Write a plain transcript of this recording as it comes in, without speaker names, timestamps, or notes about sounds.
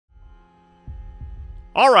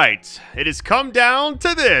Alright, it has come down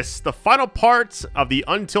to this, the final part of the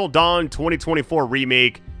Until Dawn 2024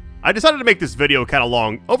 remake. I decided to make this video kind of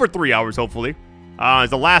long, over 3 hours hopefully. I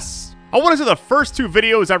want to say the first two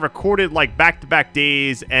videos I recorded like back-to-back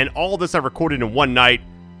days, and all this I recorded in one night,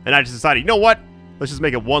 and I just decided, you know what, let's just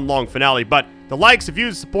make it one long finale. But the likes,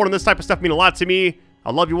 views, support on this type of stuff mean a lot to me.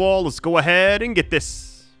 I love you all. Let's go ahead and get this.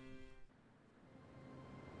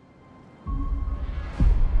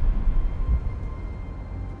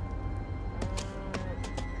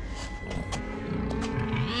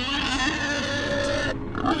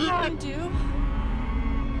 What are you gonna do?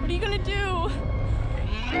 What are you gonna do?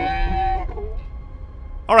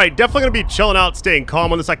 Alright, definitely gonna be chilling out, staying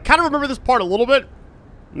calm on this. I kind of remember this part a little bit.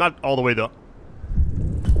 Not all the way though.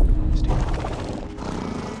 Steer.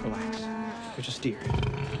 Relax. You're just steer.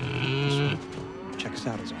 Check us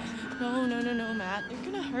out is all. No, Matt.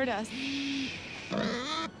 They're gonna hurt us.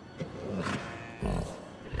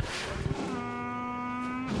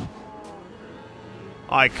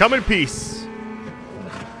 Alright, come in peace.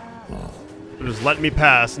 Just let me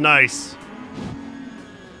pass. Nice.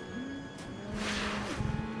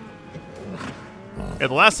 Yeah,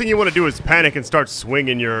 the last thing you want to do is panic and start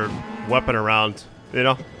swinging your weapon around, you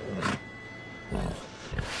know?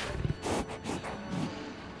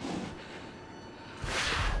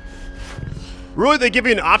 Really? They give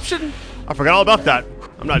you an option? I forgot all about that.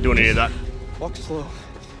 I'm not doing any of that. Walk slow.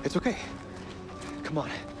 It's okay. Come on.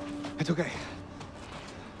 It's okay.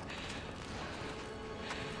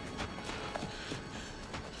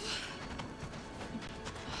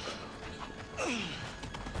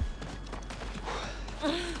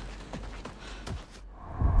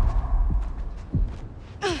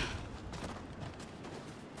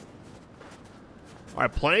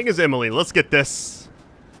 Alright, playing as Emily. Let's get this.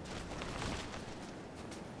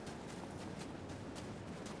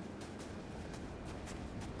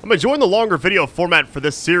 I'm enjoying the longer video format for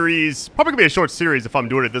this series. Probably gonna be a short series if I'm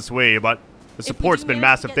doing it this way, but the support's been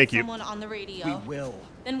massive. Thank you. On the radio, We will.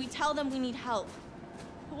 Then we tell them we need help.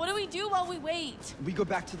 But what do we do while we wait? We go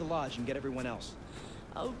back to the lodge and get everyone else.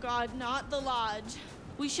 Oh God, not the lodge.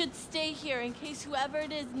 We should stay here in case whoever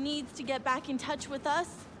it is needs to get back in touch with us.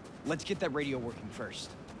 Let's get that radio working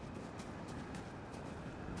first.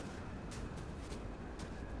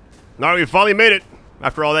 Alright, we finally made it.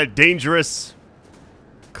 After all that dangerous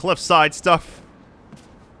cliffside stuff.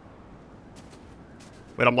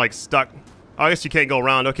 Wait, I'm like stuck. Oh, I guess you can't go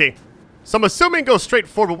around. Okay. So I'm assuming go straight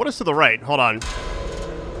forward, but what is to the right? Hold on.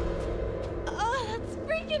 Oh, that's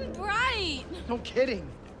freaking bright. No kidding.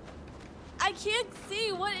 I can't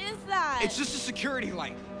see. What is that? It's just a security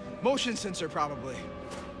light. Motion sensor, probably.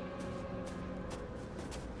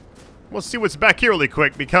 We'll see what's back here really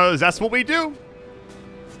quick, because that's what we do.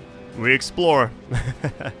 We explore.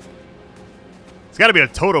 It's got to be a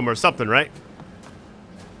totem or something, right?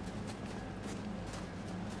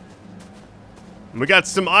 We got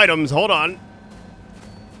some items. Hold on.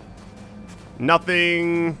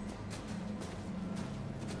 Nothing.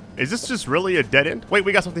 Is this just really a dead end? Wait,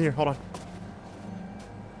 we got something here. Hold on.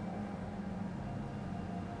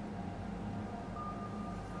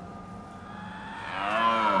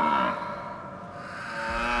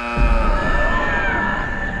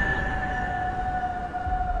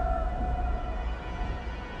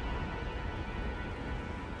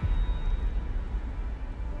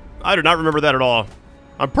 I do not remember that at all.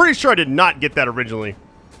 I'm pretty sure I did not get that originally.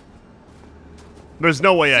 There's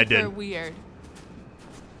no way I did. Super weird.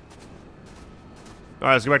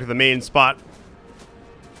 Alright, let's go back to the main spot.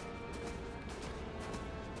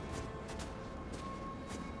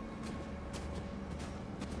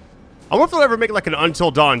 I wonder if they'll ever make like an Until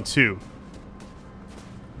Dawn 2.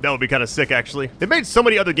 That would be kind of sick, actually. They made so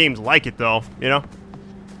many other games like it, though, you know?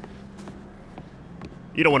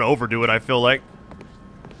 You don't want to overdo it, I feel like.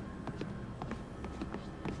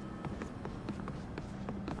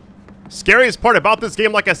 Scariest part about this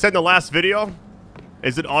game, like I said in the last video,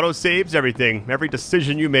 is it auto-saves everything. Every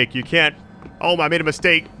decision you make, you can't, oh, I made a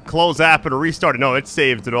mistake, close app and restart it. No, it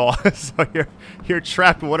saves it all. So you're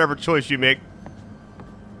trapped in whatever choice you make.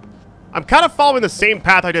 I'm kind of following the same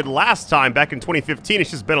path I did last time, back in 2015.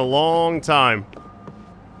 It's just been a long time.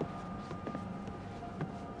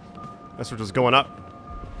 Guess we're just going up.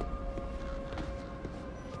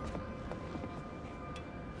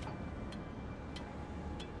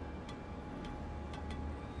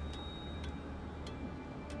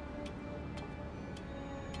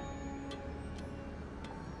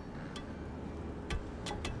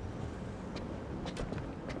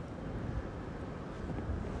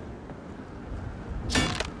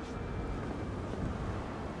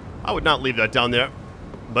 I would not leave that down there,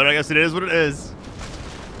 but I guess it is what it is.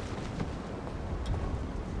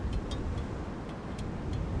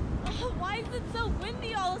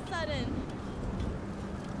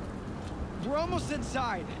 almost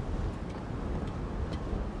inside.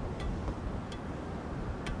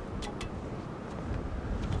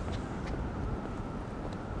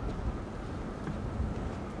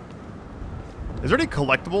 Is there any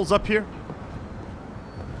collectibles up here?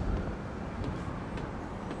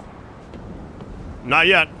 Not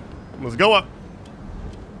yet. Let's go up.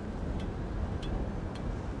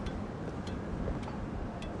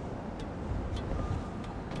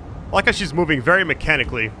 I like how she's moving very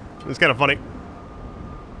mechanically. It's kind of funny.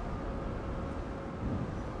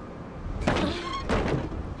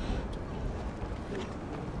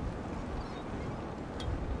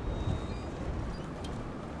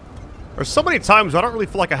 There's so many times I don't really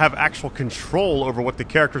feel like I have actual control over what the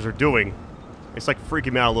characters are doing. It's like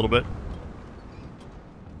freaking me out a little bit.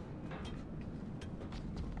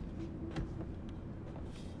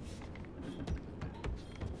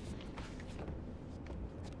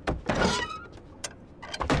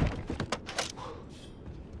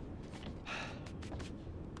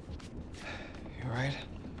 You alright?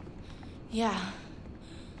 Yeah.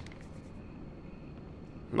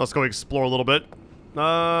 Let's go explore a little bit.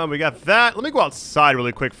 We got that. Let me go outside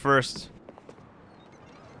really quick first.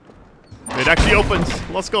 It actually opens.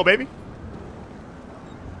 Let's go, baby.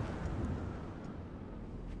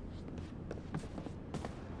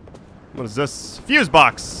 What is this? Fuse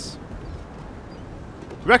box.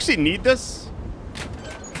 Do we actually need this?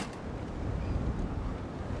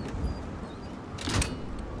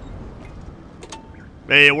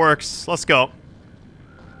 Hey, it works. Let's go.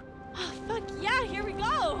 Oh, fuck yeah, here we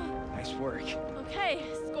go. Nice work. Okay,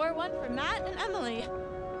 score 1 for Matt and Emily.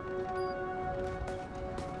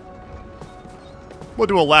 We'll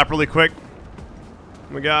do a lap really quick.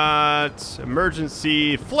 We got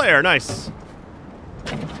emergency flare. Nice.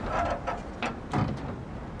 Here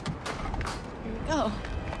we go.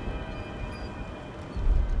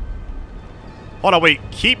 Hold on, wait.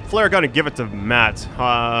 Keep flare gun and give it to Matt.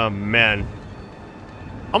 Man.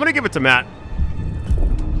 I'm gonna give it to Matt.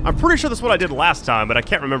 I'm pretty sure that's what I did last time, but I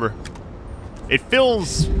can't remember. It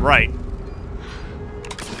feels right.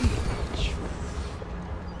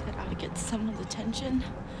 That ought to get someone's attention.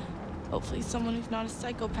 Hopefully someone who's not a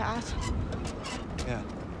psychopath. Yeah.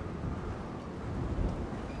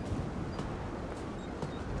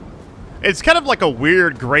 It's kind of like a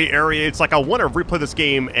weird gray area. It's like I want to replay this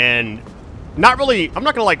game and not really, I'm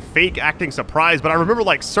not gonna like fake acting surprised, but I remember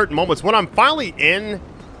like certain moments when I'm finally in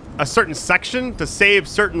a certain section to save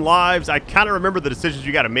certain lives. I kind of remember the decisions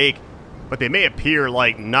you got to make, but they may appear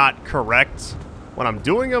like not correct when I'm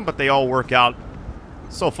doing them, but they all work out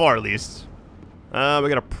so far at least. We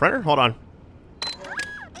got a printer. Hold on.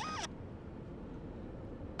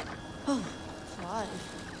 Oh, God.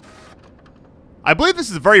 I believe this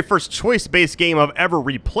is the very first choice-based game I've ever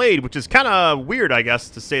replayed, which is kind of weird, I guess,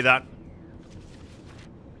 to say that.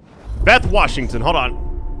 Beth Washington. Hold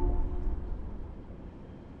on.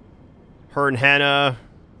 Her and Hannah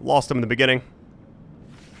lost them in the beginning.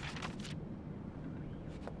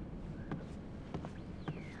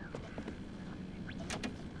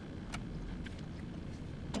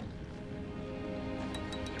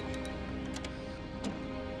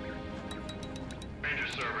 Ranger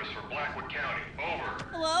service for Blackwood County. Over.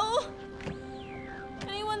 Hello?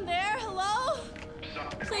 Anyone there? Hello?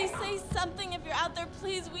 Please say something if you're out there,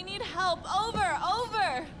 please. We need help. Over,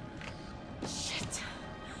 over. Shit.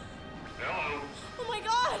 Hello. Oh my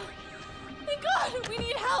God. Thank God. We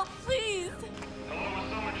need help, please. Hello, is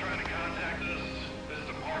someone trying to contact us? This is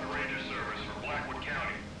a park ranger service for Blackwood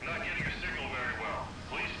County. I'm not getting your signal very well.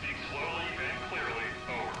 Please speak slowly and clearly.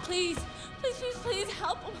 Over. Please, please, please, please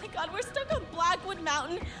help. Oh my God, we're stuck on Blackwood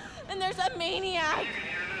Mountain and there's a maniac. If you can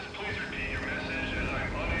hear this, please repeat your message as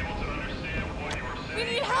I'm unable to understand what you are saying. We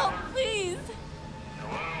need help, please.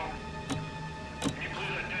 Hello? Can you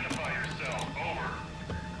please identify yourself?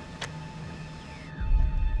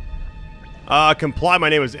 Over. Comply. My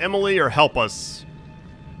name is Emily, or help us.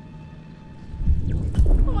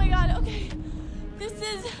 Oh my God, okay.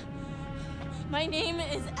 My name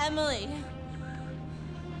is Emily.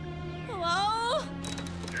 Hello?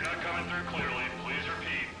 You're not coming through clearly. Please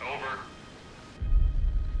repeat. Over.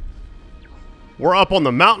 We're up on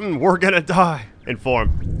the mountain. We're gonna die. Inform.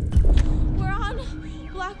 We're on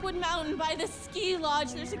Blackwood Mountain by the ski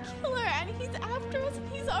lodge. There's a killer and he's after us and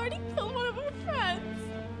he's already killed one of our friends.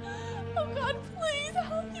 Oh God, please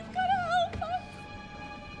help. You've gotta help us.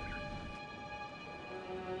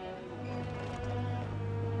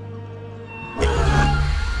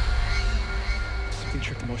 Something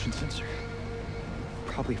tripped the motion sensor.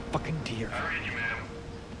 Probably a fucking deer. I read you, ma'am.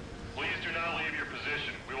 Please do not leave your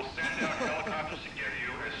position. We will send out helicopters to get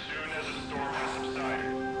you as soon as the storm has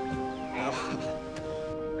subsided. Over.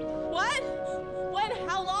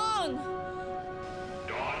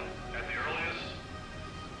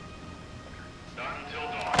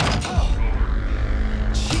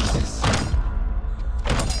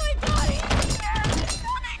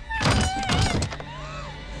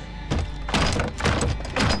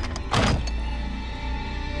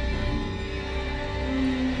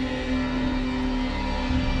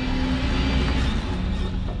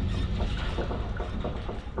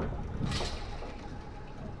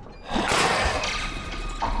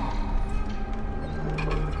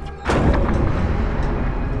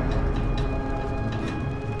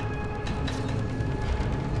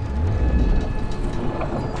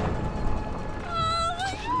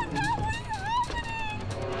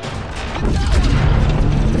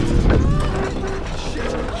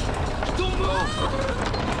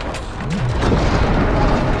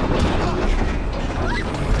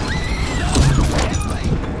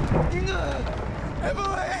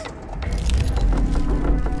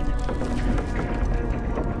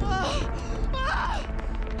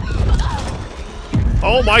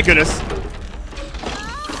 Oh my goodness.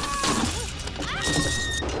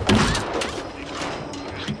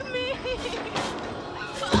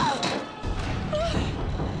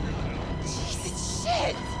 Jesus,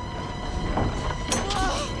 shit!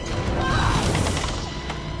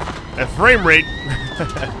 That frame rate.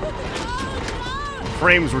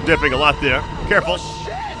 Frames were dipping a lot there. Careful.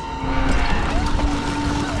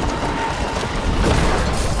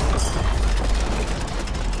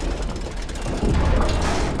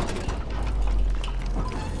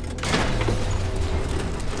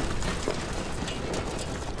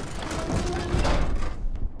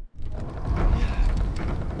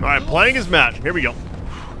 Alright, playing as Matt. Here we go.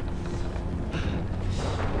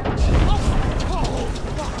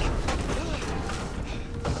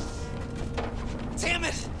 Damn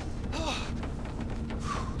it!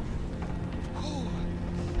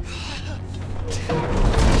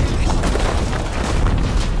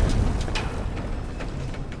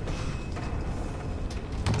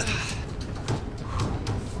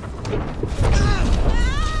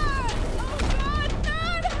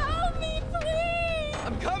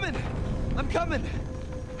 I'm coming!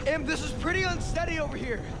 Em, this is pretty unsteady over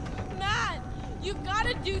here. Matt, you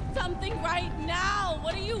gotta do something right now.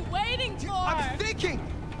 What are you waiting for? I'm thinking!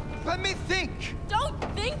 Let me think! Don't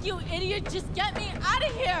think, you idiot. Just get me out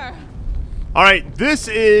of here. Alright, this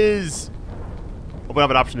is... Oh, we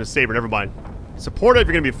have an option to save her. Never mind. Supportive,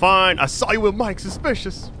 you're gonna be fine. I saw you with Mike.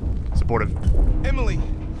 Suspicious. Supportive. Emily,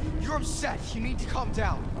 you're upset. You need to calm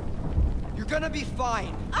down. You're gonna be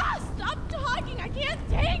fine. Ah, stop talking. I can't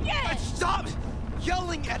take it. Stop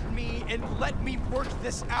yelling at me and let me work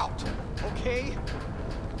this out, okay?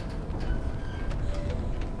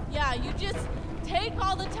 Yeah, you just take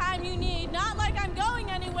all the time you need. Not like I'm going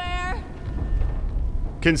anywhere.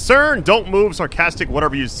 Concerned, don't move. Sarcastic,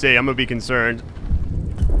 whatever you say. I'm gonna be concerned.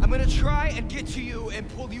 I'm gonna try and get to you and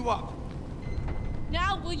pull you up.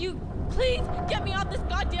 Now, will you please get me off this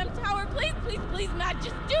goddamn tower? Please, please, please, Matt,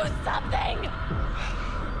 just do something!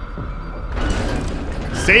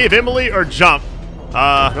 Save Emily or jump.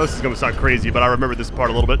 This is gonna sound crazy, but I remember this part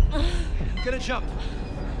a little bit. I'm gonna jump.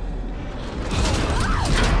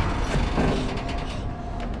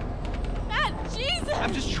 Matt, Jesus!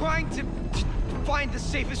 I'm just trying to find the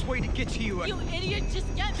safest way to get to you. You idiot, just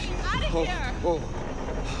get me out of here! Oh.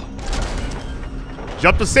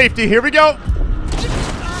 Jump to safety. Here we go.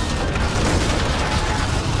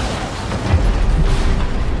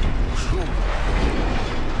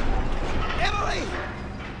 Emily!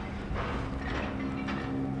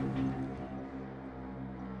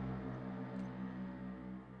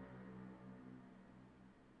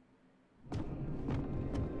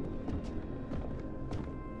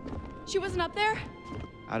 She wasn't up there?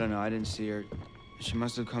 I don't know, I didn't see her. She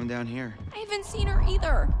must have come down here. I haven't seen her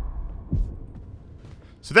either.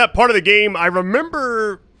 So that part of the game, I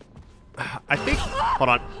remember... I think... Hold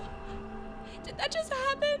on. Did that just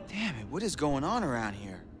happen? Damn it, what is going on around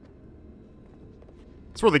here?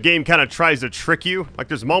 It's where the game kind of tries to trick you. Like,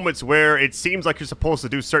 there's moments where it seems like you're supposed to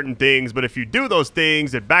do certain things, but if you do those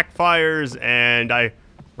things, it backfires, and I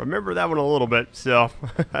remember that one a little bit, so...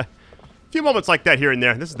 a few moments like that here and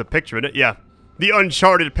there. This is the picture, isn't it? Yeah. The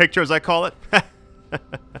Uncharted picture, as I call it.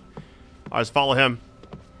 I'll just follow him.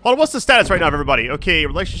 Hold on, what's the status right now, everybody? Okay,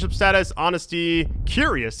 relationship status, honesty,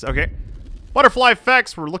 curious. Okay. Butterfly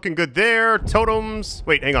effects, we're looking good there. Totems.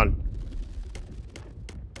 Wait, hang on.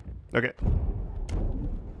 Okay.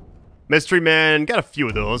 Mystery Man, got a few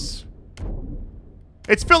of those.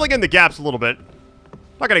 It's filling in the gaps a little bit.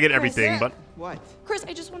 Not gonna get everything, but... What? Chris,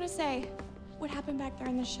 I just want to say, what happened back there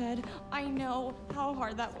in the shed? I know how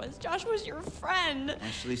hard that was. Josh was your friend.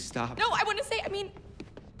 Ashley, stop. No, I want to say, I mean,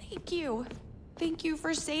 thank you. Thank you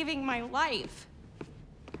for saving my life.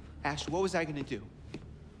 Ash, what was I gonna do?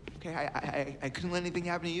 Okay, I couldn't let anything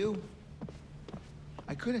happen to you.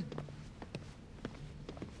 I couldn't.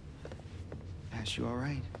 Ash, you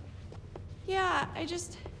alright? Yeah,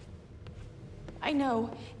 I know.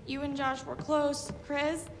 You and Josh were close,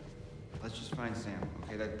 Chris. Let's just find Sam,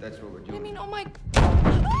 okay? That's what we're doing. I mean, oh my...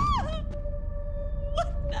 Ah!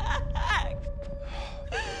 What the heck?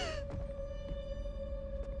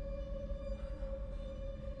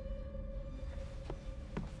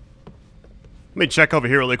 Let me check over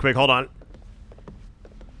here really quick. Hold on.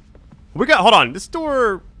 We got... Hold on. This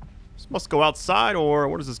door... This must go outside, or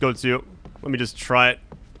where does this go to? Let me just try it.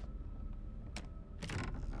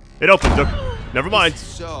 It opened. Never mind.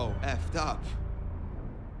 So effed up.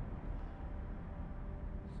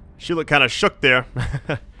 She looked kind of shook there.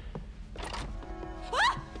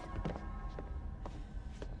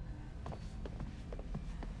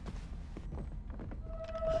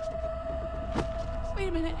 Wait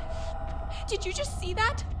a minute. Did you just see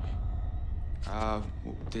that?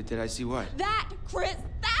 Did I see what? That, Chris,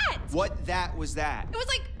 that! What that was that? It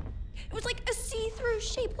was like a see-through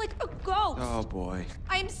shape, like a ghost. Oh boy.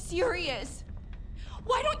 I'm serious.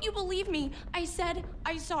 Why don't you believe me? I said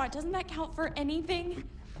I saw it. Doesn't that count for anything?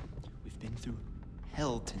 We've been through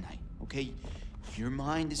hell tonight, okay? Your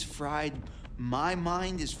mind is fried. My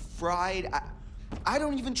mind is fried. I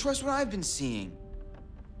don't even trust what I've been seeing.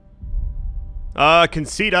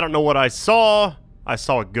 Concede, I don't know what I saw. I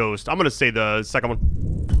saw a ghost. I'm gonna say the second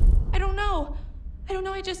one. I don't know.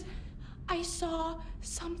 I saw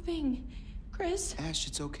something. Chris? Ash,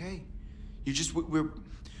 it's okay. You're just, we're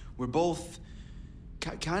both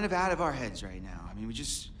kind of out of our heads right now. I mean,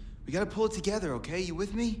 we gotta pull it together, okay? You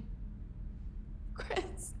with me?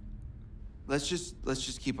 Chris? Let's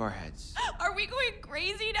just keep our heads. Are we going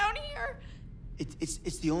crazy down here?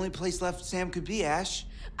 It's the only place left Sam could be, Ash.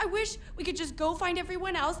 I wish we could just go find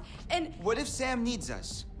everyone else and... What if Sam needs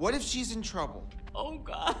us? What if she's in trouble? Oh,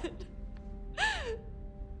 God.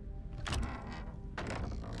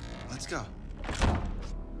 Let's go.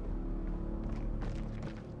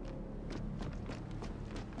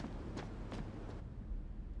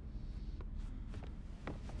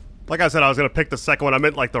 Like I said, I was gonna pick the second one. I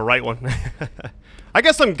meant like the right one. I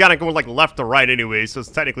guess I'm kind of going like left to right anyway, so it's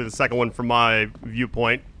technically the second one from my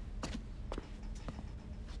viewpoint.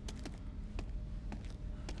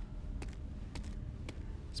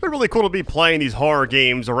 It's been really cool to be playing these horror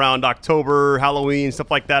games around October, Halloween, stuff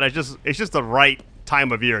like that. It's just the right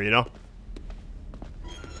time of year, you know?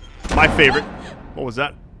 My favorite. What was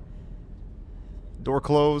that? Door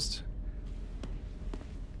closed.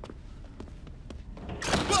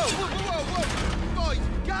 Whoa, you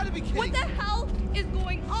gotta be kidding. What the hell is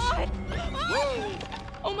going on? Whoa.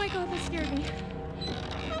 Oh my God, that scared me.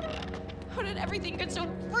 How did everything get so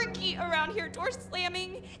freaky around here? Doors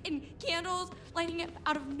slamming and candles lighting up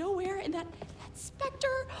out of nowhere, and that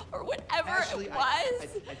specter or whatever Ashley, it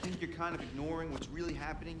was. I think you're kind of ignoring what's really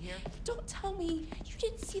happening here. Don't tell me you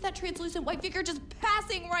didn't see that translucent white figure just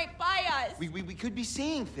passing right by us. We could be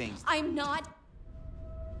seeing things. I'm not.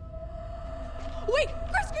 Wait,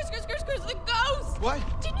 Chris, the ghost! What?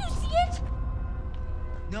 Didn't you see it?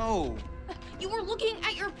 No. You were looking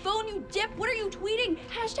at your phone, you dip. What are you tweeting?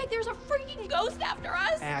 Hashtag there's a freaking ghost after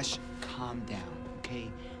us. Ash, calm down, okay?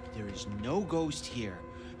 There is no ghost here.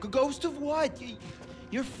 Ghost of what?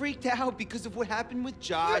 You're freaked out because of what happened with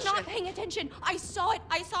Josh. You're not paying attention. I saw it.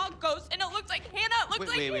 I saw a ghost, and it looks like Hannah. It looks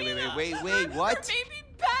like Hannah. Wait, Or what? maybe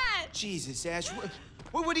Pat. Jesus, Ash,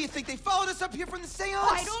 what do you think? They followed us up here from the seance?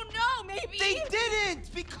 I don't know, maybe. They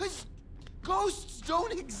didn't, because ghosts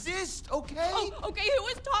don't exist, okay? Oh, okay, who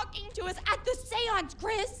was talking to us at the seance,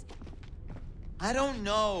 Chris? I don't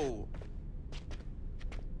know.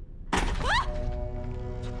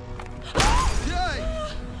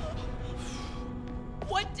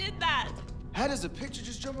 What did that? How does a picture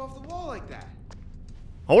just jump off the wall like that?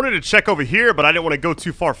 I wanted to check over here, but I didn't want to go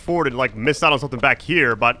too far forward and like miss out on something back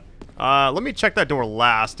here, but let me check that door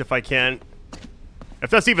last if I can. If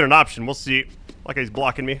that's even an option, we'll see. Like he's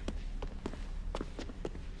blocking me.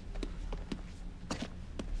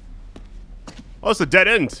 Oh, it's a dead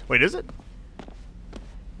end. Wait, is it?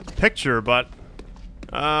 Picture, but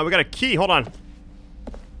we got a key. Hold on.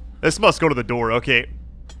 This must go to the door. Okay.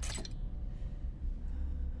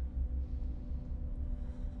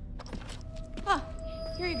 Huh.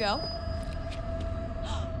 Here you go.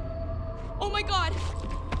 Oh my God.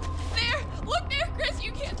 There. Look there, Chris.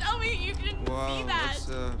 You can't tell me you didn't see that.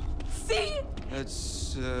 See?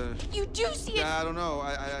 That's You do see it. I don't know.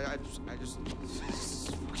 I just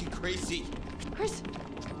it's fucking crazy. Chris,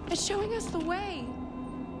 it's showing us the way.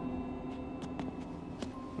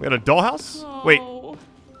 We got a dollhouse? Oh, Wait.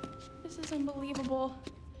 This is unbelievable.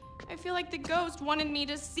 I feel like the ghost wanted me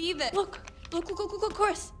to see this. Look,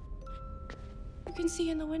 Chris. You can see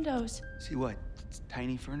in the windows. See what? It's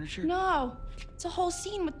tiny furniture? No, it's a whole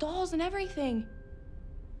scene with dolls and everything.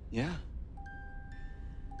 Yeah.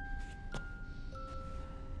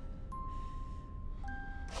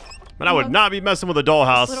 But I would not be messing with a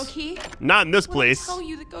dollhouse. This little key? Not in this What place. I tell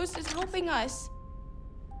you, the ghost is helping us.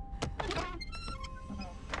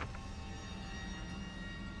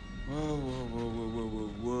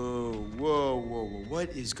 Whoa. What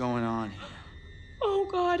is going on here? Oh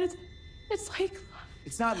God, it's like...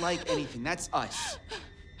 It's not like anything. That's us.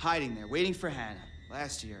 Hiding there, waiting for Hannah.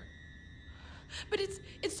 Last year. But it's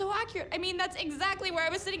so accurate. I mean, that's exactly where I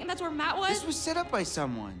was sitting, and that's where Matt was. This was set up by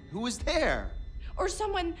someone. Who was there? Or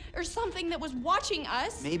someone, or something that was watching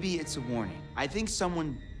us. Maybe it's a warning. I think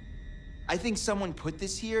I think someone put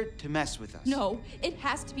this here to mess with us. No, it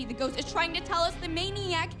has to be the ghost. It's trying to tell us the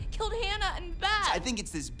maniac killed Hannah and Beth. I think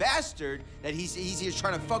it's this bastard that he's here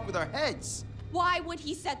trying to fuck with our heads. Why would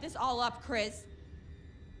he set this all up, Chris?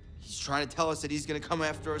 He's trying to tell us that he's gonna come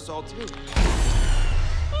after us all too.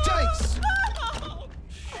 Dykes!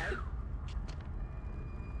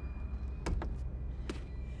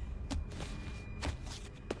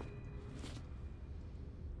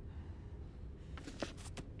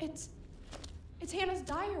 It's Hannah's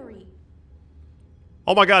diary.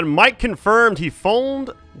 Oh my god, Mike confirmed he phoned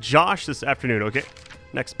Josh this afternoon. Okay,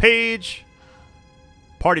 next page.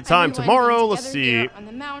 Party time Everyone tomorrow. being Let's together see. here on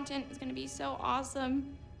the mountain is gonna be so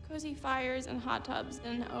awesome. Cozy fires and hot tubs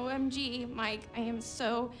and OMG, Mike, I am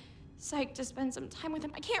so psyched to spend some time with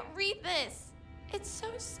him. I can't read this. It's so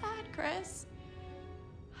sad, Chris.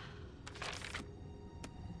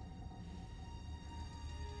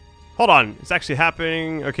 Hold on, it's actually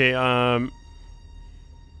happening. Okay,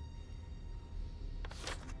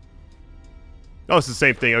 Oh, it's the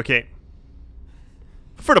same thing. Okay.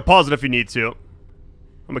 Prefer to pause it if you need to. I'm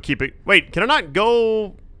gonna keep it. Wait, can I not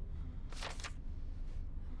go?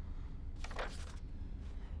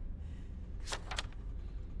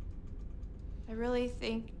 I really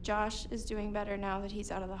think Josh is doing better now that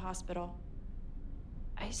he's out of the hospital.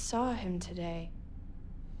 I saw him today.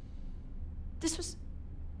 This was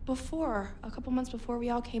a couple months before we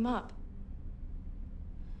all came up.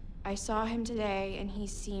 I saw him today and he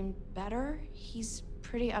seemed better. He's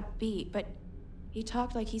pretty upbeat, but he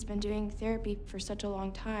talked like he's been doing therapy for such a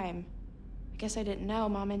long time. I guess I didn't know.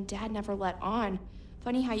 Mom and Dad never let on.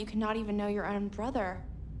 Funny how you cannot even know your own brother.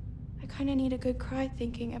 I kind of need a good cry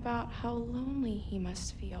thinking about how lonely he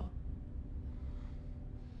must feel.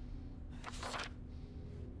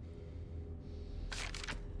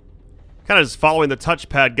 Kind of just following the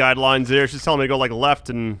touchpad guidelines there. She's telling me to go like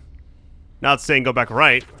left and now it's saying go back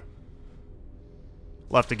right.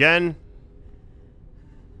 Left again.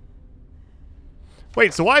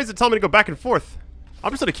 Wait, so why is it telling me to go back and forth?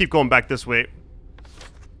 I'm just gonna keep going back this way.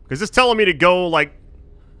 Because it's telling me to go like...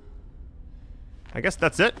 I guess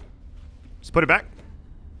that's it. Just put it back.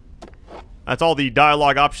 That's all the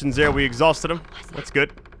dialogue options there. We exhausted them. That's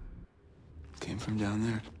good. Came from down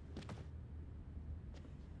there.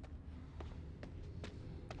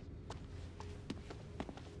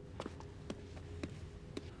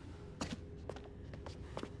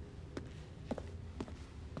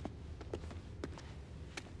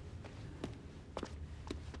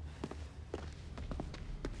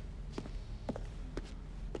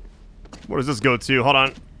 Where does this go to? Hold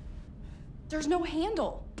on. There's no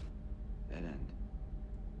handle. Dead end.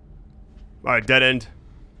 Alright, dead end.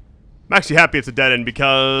 I'm actually happy it's a dead end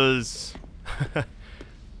because... I feel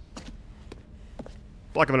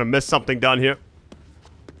like I'm gonna miss something down here.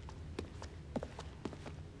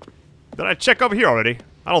 Did I check over here already?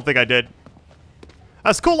 I don't think I did.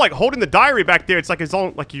 That's cool, like holding the diary back there. It's like it's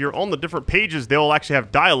on, like you're on the different pages. They'll actually have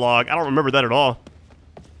dialogue. I don't remember that at all.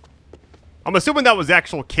 I'm assuming that was the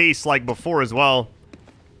actual case like before as well.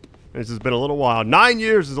 This has been a little while. 9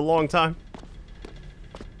 years is a long time.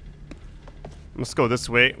 Let's go this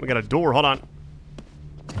way. We got a door. Hold on.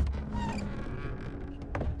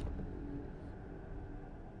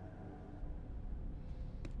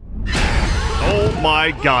 Oh my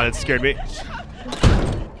god, it scared me.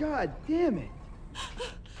 God damn it.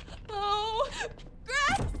 Oh,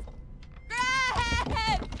 Chris!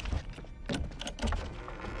 Chris!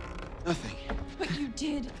 Nothing. But you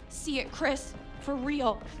did see it, Chris. For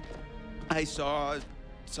real. I saw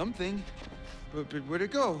something, but where'd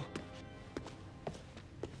it go?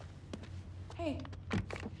 Hey.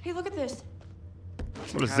 Hey, look at this.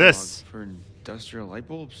 What is Catalog this? for industrial light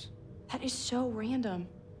bulbs? That is so random.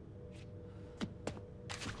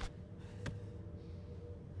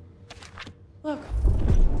 Look.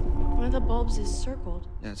 One of the bulbs is circled.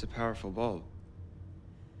 Yeah, it's a powerful bulb.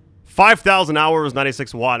 5,000 hours,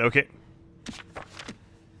 96 watt. Okay.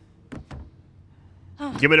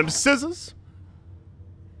 Huh. Give me them scissors.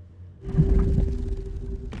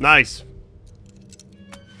 Nice.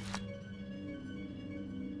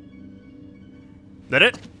 That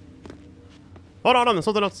it? Hold on, there's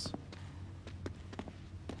something else.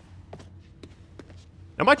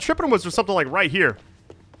 Am I tripping or was there something like right here?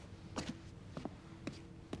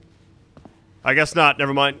 I guess not,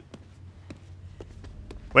 never mind.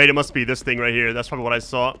 Wait, it must be this thing right here. That's probably what I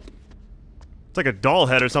saw. It's like a doll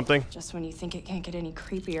head or something. Just when you think it can't get any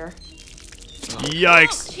creepier.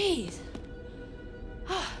 Yikes. Jeez.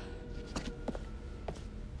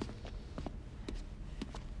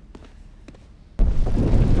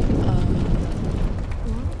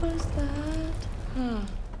 What was that? Huh.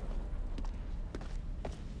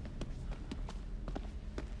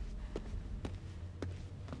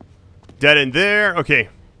 Dead end there. Okay.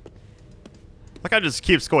 Like I just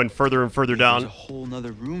keeps going further and further down. There's a whole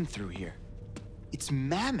nother room through here. It's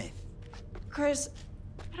mammoth. Chris,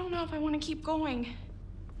 I don't know if I want to keep going.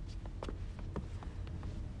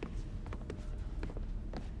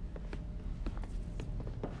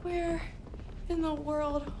 Where in the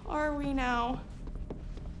world are we now?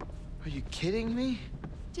 Are you kidding me?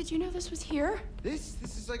 Did you know this was here? This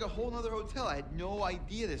is like a whole nother hotel. I had no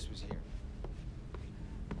idea this was here.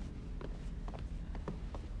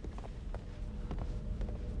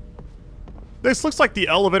 This looks like the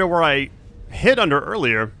elevator where I hid under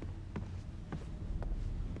earlier.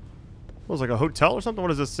 What was it, like a hotel or something? What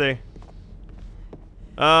does this say?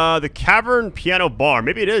 The Cavern Piano Bar.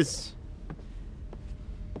 Maybe it is.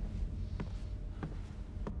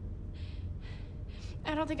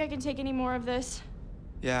 I don't think I can take any more of this.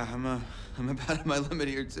 Yeah, I'm about at my limit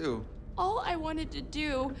here too. All I wanted to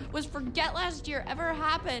do was forget last year ever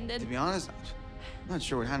happened To and... be honest, I'm not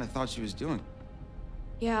sure what Hannah thought she was doing.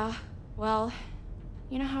 Yeah, well,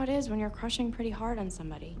 you know how it is when you're crushing pretty hard on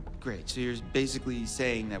somebody. Great, so you're basically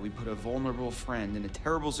saying that we put a vulnerable friend in a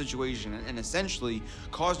terrible situation and essentially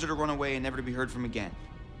caused her to run away and never to be heard from again.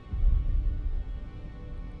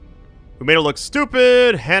 We made her look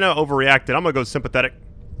stupid. Hannah overreacted. I'm gonna go sympathetic.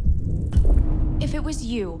 If it was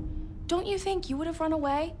you, don't you think you would have run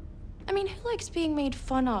away? I mean, who likes being made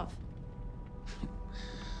fun of?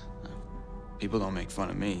 People don't make fun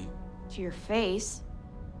of me. To your face.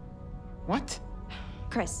 What?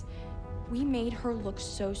 Chris, we made her look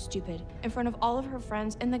so stupid in front of all of her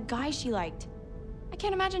friends and the guy she liked. I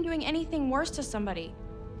can't imagine doing anything worse to somebody.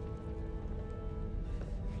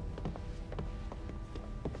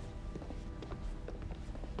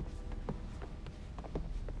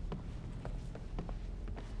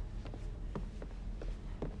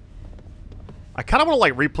 I kind of want to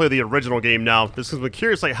like replay the original game now. This because I'm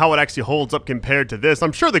curious like how it actually holds up compared to this.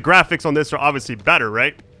 I'm sure the graphics on this are obviously better,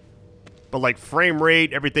 right? But like frame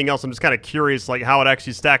rate, everything else, I'm just kind of curious like how it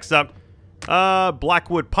actually stacks up.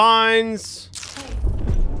 Blackwood Pines.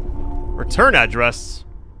 Return address.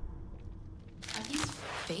 Are these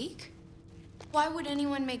fake? Why would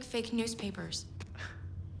anyone make fake newspapers?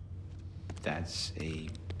 That's a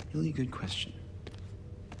really good question.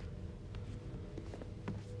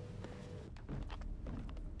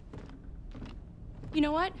 You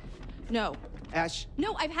know what? No. Ash,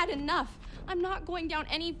 No, I've had enough. I'm not going down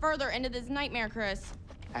any further into this nightmare, Chris.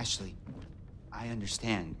 Ashley, I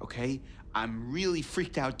understand, okay? I'm really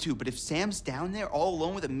freaked out too, but if Sam's down there all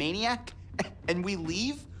alone with a maniac and we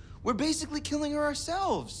leave, we're basically killing her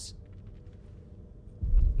ourselves.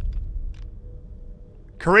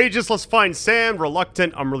 Courageous, let's find Sam.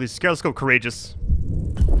 Reluctant, I'm really scared. Let's go courageous.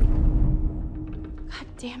 God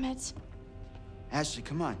damn it. Ashley,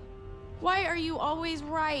 come on. Why are you always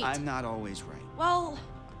right? I'm not always right. Well,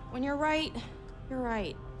 when you're right, you're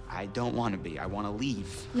right. I don't want to be. I want to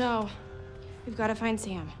leave. No. We've got to find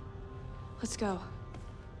Sam. Let's go.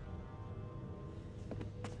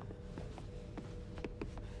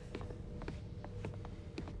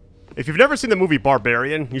 If you've never seen the movie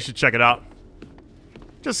Barbarian, you should check it out.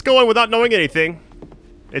 Just going without knowing anything.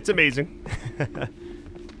 It's amazing.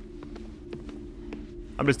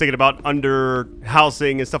 I'm just thinking about under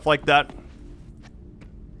housing and stuff like that.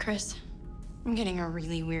 Chris, I'm getting a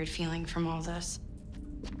really weird feeling from all this.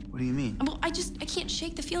 What do you mean? Well, I can't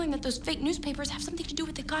shake the feeling that those fake newspapers have something to do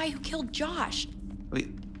with the guy who killed Josh.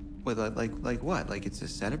 Wait, like what? Like it's a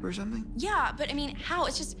setup or something? Yeah, but I mean, how?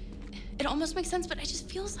 It's just, it almost makes sense, but it just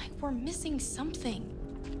feels like we're missing something.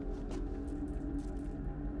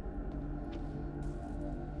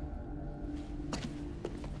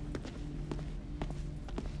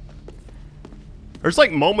 There's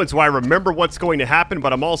like moments where I remember what's going to happen,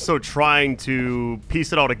 but I'm also trying to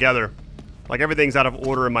piece it all together. Like everything's out of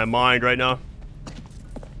order in my mind right now.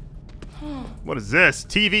 What is this?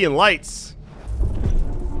 TV and lights.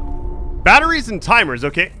 Batteries and timers,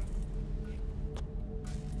 okay.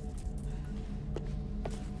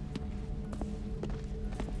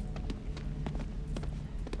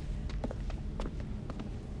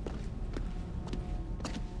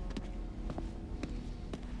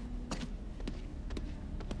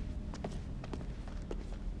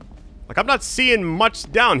 Like, I'm not seeing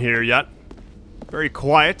much down here yet. Very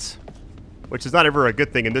quiet. Which is not ever a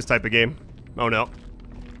good thing in this type of game. Oh, no.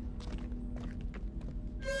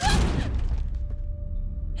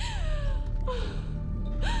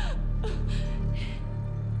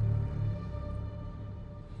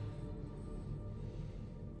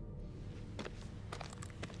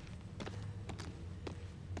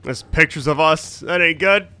 There's pictures of us. That ain't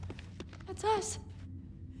good. That's us.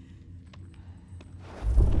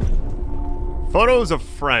 Photos of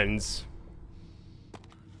friends.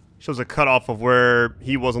 Shows a cutoff of where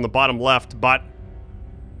he was on the bottom left, but...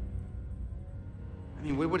 I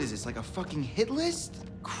mean, what is this, like a fucking hit list?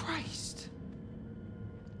 Christ.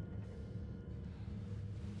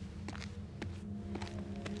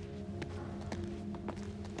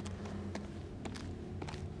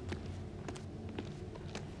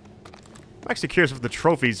 I'm actually curious if the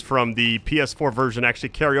trophies from the PS4 version actually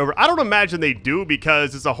carry over. I don't imagine they do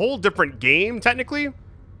because it's a whole different game, technically.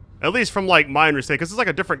 At least from, like, my understanding, because it's like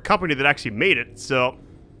a different company that actually made it. So,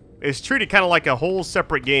 it's treated kind of like a whole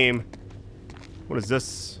separate game. What is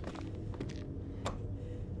this?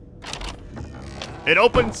 It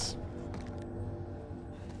opens.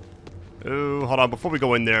 Oh, hold on. Before we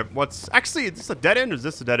go in there, what's... Actually, is this a dead end or is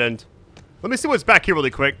this a dead end? Let me see what's back here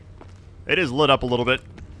really quick. It is lit up a little bit.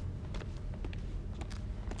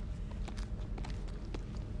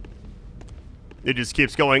 It just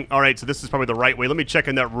keeps going. All right, so this is probably the right way. Let me check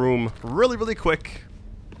in that room really, really quick.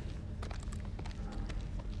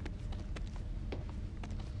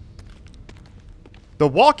 The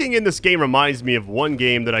walking in this game reminds me of one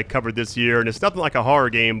game that I covered this year, and it's nothing like a horror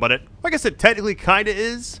game, but it, I guess it technically kind of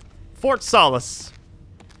is. Fort Solace.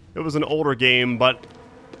 It was an older game, but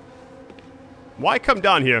why come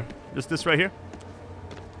down here? Just this right here?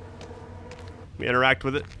 Let me interact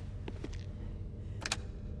with it.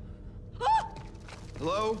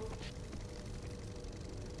 Hello?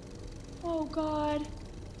 Oh, God.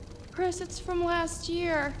 Chris, it's from last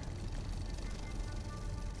year.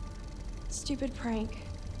 Stupid prank.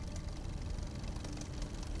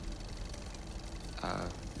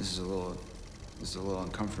 This is a little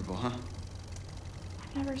uncomfortable, huh?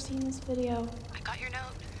 I've never seen this video. I got your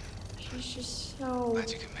note. She's just so... Glad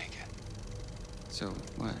you can make it. So,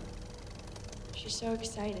 what? She's so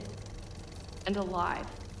excited. And alive.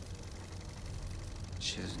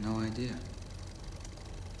 She has no idea.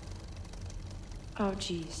 Oh,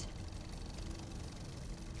 jeez.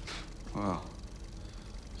 Wow.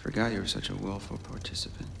 Forgot you were such a willful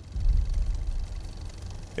participant.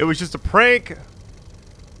 It was just a prank.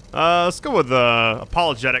 Let's go with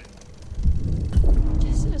apologetic.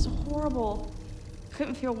 This is horrible.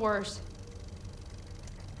 Couldn't feel worse.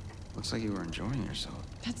 Looks like you were enjoying yourself.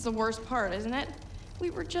 That's the worst part, isn't it? We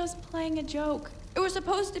were just playing a joke. It was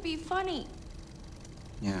supposed to be funny.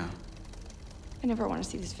 Yeah. I never want to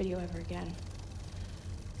see this video ever again.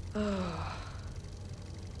 Ugh.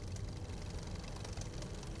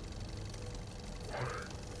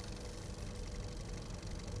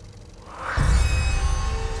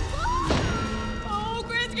 Oh,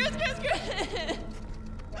 Chris!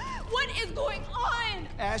 What is going on?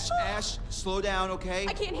 Ash, slow down, okay?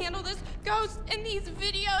 I can't handle this. Ghosts in these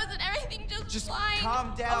videos and everything just flying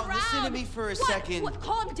calm down. around. Listen to me for a second. What?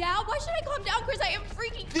 Calm down? Why should I calm down, Chris? I am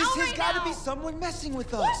freaking This out has right got to now. be someone messing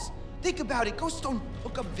with us. Think about it. Ghosts don't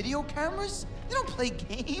hook up video cameras. They don't play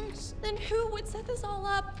games. Then who would set this all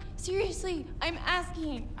up? Seriously, I'm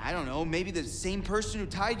asking. I don't know. Maybe the same person who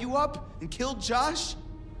tied you up and killed Josh?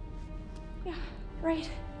 Yeah, right.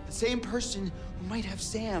 The same person who might have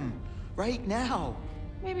Sam right now.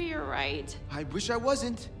 Maybe you're right. I wish I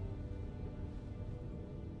wasn't.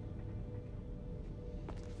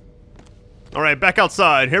 All right, back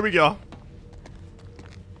outside. Here we go.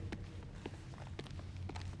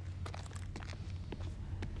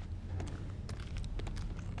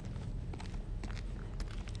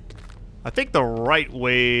 I think the right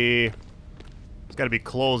way has got to be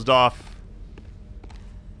closed off.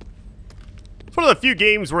 It's one of the few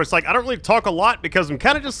games where it's like I don't really talk a lot because I'm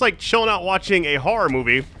kind of just like chilling out watching a horror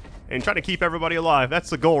movie and trying to keep everybody alive. That's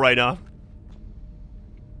the goal right now.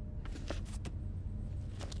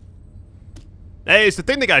 Hey, it's the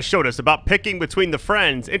thing the guy showed us about picking between the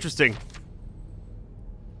friends. Interesting.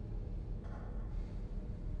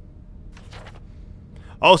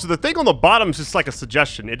 Oh, so the thing on the bottom is just like a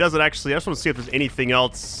suggestion. It doesn't actually... I just want to see if there's anything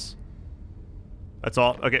else. That's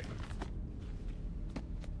all. Okay.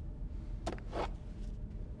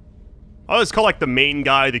 I always call like the main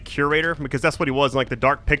guy the curator because that's what he was in like the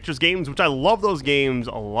Dark Pictures games, which I love those games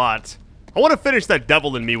a lot. I want to finish that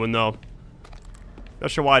Devil in Me one though. Not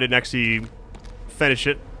sure why I didn't actually finish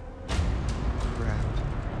it. Crap.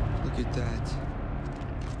 Look at that.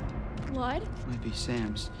 Blood? Might be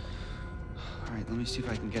Sam's. All right, let me see if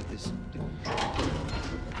I can get this.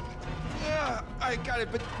 Yeah, I got it,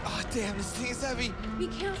 but oh damn, this thing is heavy. Be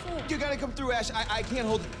careful. You gotta come through, Ash. I can't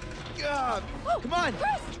hold it. Oh, Come on.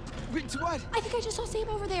 Chris! Wait, what? I think I just saw Sam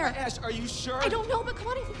over there. Ash, are you sure? I don't know, but come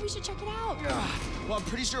on, I think we should check it out. Well, I'm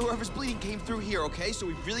pretty sure whoever's bleeding came through here, okay? So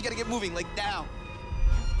we really gotta get moving, like now.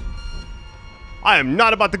 I am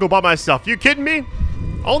not about to go by myself. You kidding me?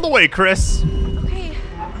 On the way, Chris. Okay,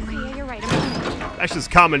 yeah, you're right. That's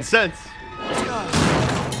just common sense.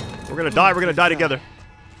 We're gonna die. We're gonna die together.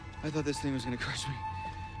 I thought this thing was gonna crush me.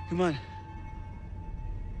 Come on.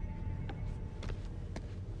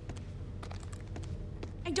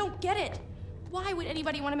 I don't get it. Why would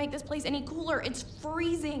anybody want to make this place any cooler? It's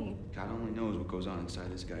freezing. God only knows what goes on inside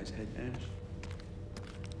this guy's head, Ash.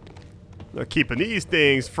 They're keeping these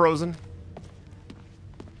things frozen.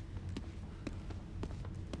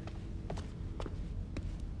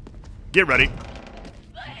 Get ready.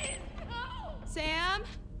 Sam?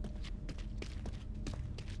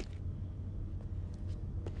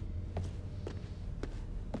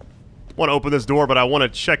 Want to open this door, but I want to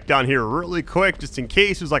check down here really quick just in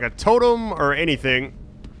case there's like a totem or anything.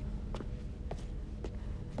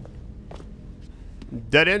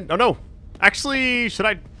 Dead end? Oh no. Actually, should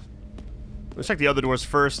I? Let's check the other doors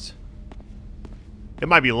first. It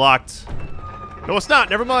might be locked. No, it's not.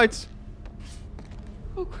 Never mind.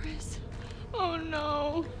 Oh, Chris. Oh,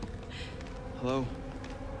 no. Hello?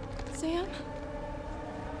 Sam?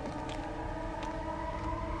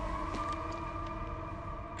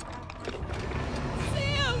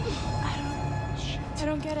 Sam! I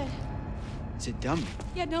don't get it. It's a dummy.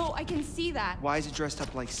 Yeah, no, I can see that. Why is it dressed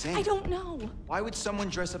up like Sam? I don't know. Why would someone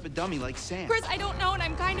dress up a dummy like Sam? Chris, I don't know, and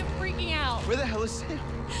I'm kind of freaking out. Where the hell is Sam?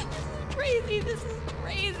 Crazy. This is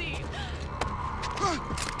crazy. Fred!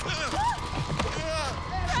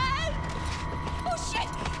 Oh, shit!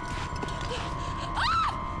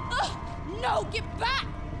 Ah! No, get back!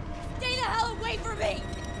 Stay the hell away from me!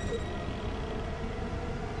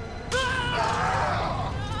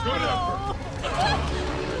 Good effort.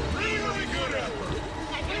 Really good effort.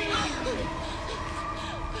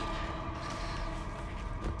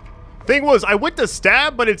 Thing was, I went to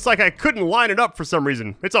stab, but it's like I couldn't line it up for some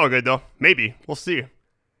reason. It's all good though. Maybe. We'll see.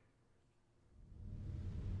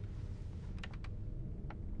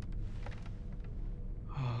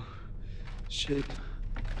 Oh, shit.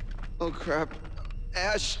 Oh, crap.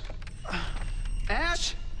 Ash!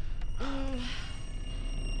 Ash!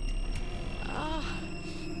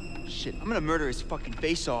 Shit, I'm gonna murder his fucking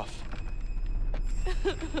face off.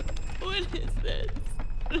 What is this?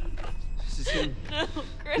 This is him. No,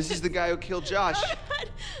 Chris. This is the guy who killed Josh.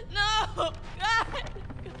 No, God.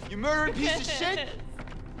 You murdering piece of shit!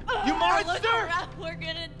 You Look monster! around. We're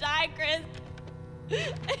gonna die, Chris.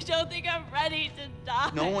 I don't think I'm ready to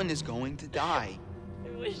die. No one is going to die. I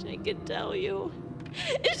wish I could tell you.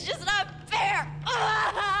 It's just not fair.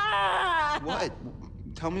 What?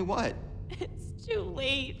 Tell me what? It's too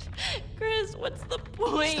late. Chris, what's the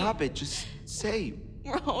point? Stop it. Just say.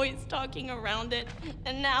 We're always talking around it.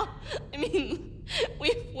 And now, I mean,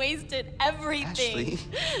 we've wasted everything. Ashley,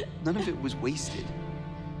 none of it was wasted.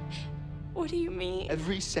 What do you mean?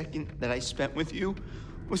 Every second that I spent with you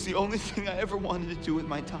was the only thing I ever wanted to do with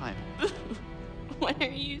my time. What are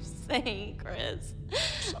you saying, Chris?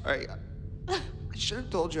 Sorry. I should have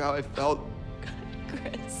told you how I felt.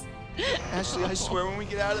 Chris. Ashley, I swear when we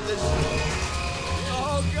get out of this.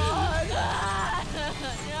 Oh, God.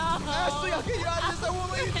 No. Ashley, I'll get you out of this. I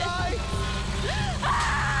won't let you die.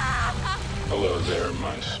 Hello there,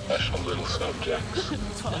 my special little subjects.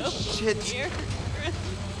 Oh, shit. Here, Chris.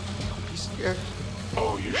 Don't be scared.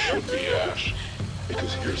 Oh, you should be, Ash.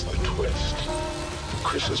 Because here's the twist.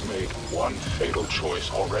 Chris has made one fatal choice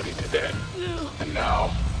already today. And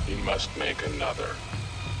now he must make another.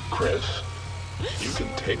 Chris, you can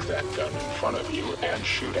take that gun in front of you and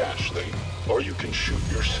shoot Ashley, or you can shoot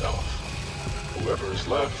yourself. Whoever is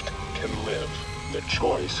left can live. The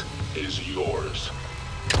choice is yours.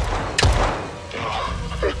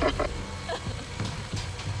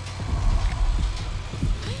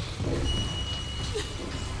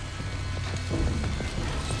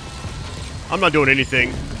 I'm not doing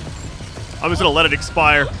anything. I'm just gonna let it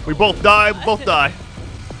expire. We both die, we both die.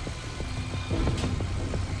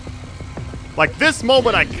 Like this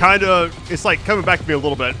moment, I kinda, it's like coming back to me a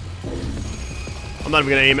little bit. I'm not even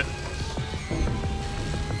gonna aim it.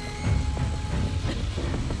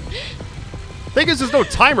 Thing is, there's no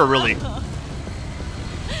timer really.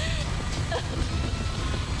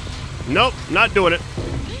 Nope, not doing it.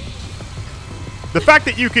 The fact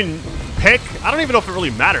that you can pick, I don't even know if it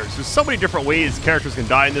really matters. There's so many different ways characters can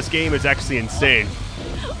die in this game. It's actually insane.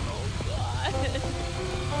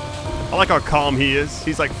 I like how calm he is.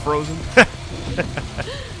 He's like frozen.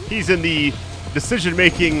 He's in the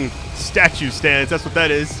decision-making statue stance. That's what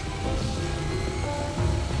that is.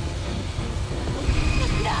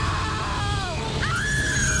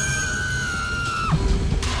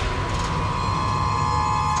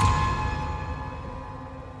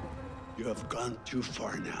 You have gone too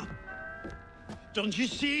far now. Don't you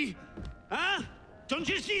see? Huh? Don't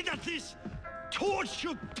you see that this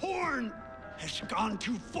torture porn has gone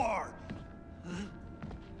too far? Huh?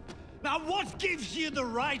 Now what gives you the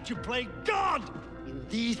right to play God in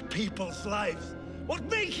these people's lives? What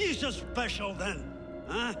makes you so special then?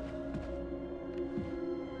 Huh?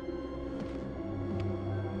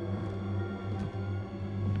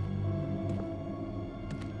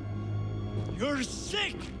 You're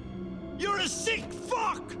sick! You're a sick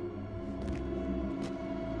fuck!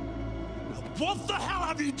 Now, what the hell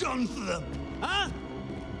have you done for them? Huh?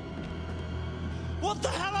 What the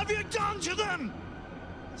hell have you done to them?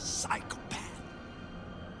 Psychopath.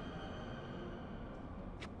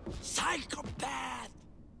 Psychopath!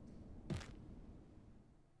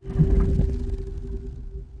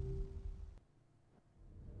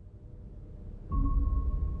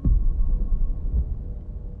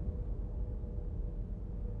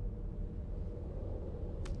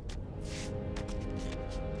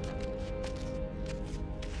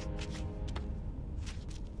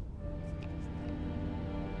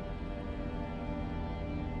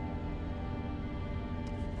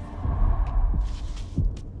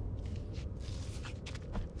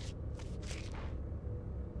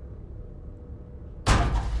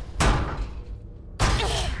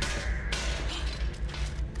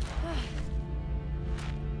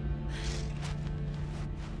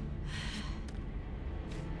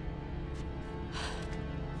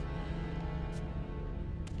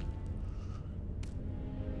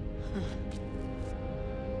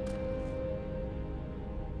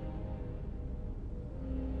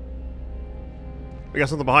 We got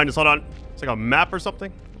something behind us. Hold on. It's like a map or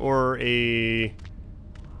something? Or a...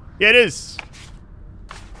 Yeah, it is.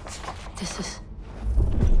 This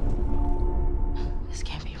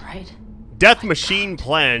can't be right. Death machine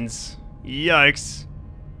plans. Yikes.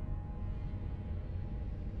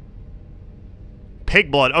 Pig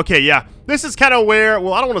blood. Okay, yeah. This is kind of where...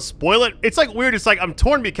 Well, I don't want to spoil it. It's like weird. It's like I'm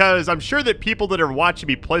torn because I'm sure that people that are watching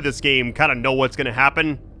me play this game kind of know what's going to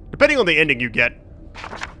happen. Depending on the ending you get.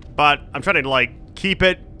 But I'm trying to, like, keep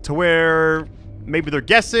it to where maybe they're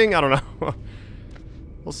guessing. I don't know.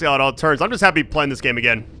 We'll see how it all turns. I'm just happy playing this game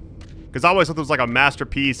again. Because I always thought it was like a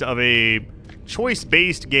masterpiece of a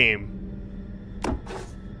choice-based game.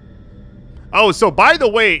 Oh, so by the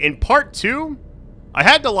way, in part 2, I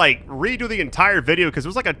had to like redo the entire video because it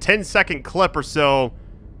was like a 10-second clip or so.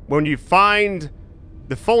 When you find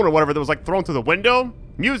the phone or whatever that was like thrown through the window,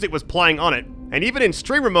 music was playing on it. And even in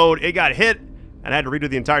streamer mode, it got hit. And I had to redo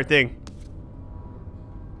the entire thing.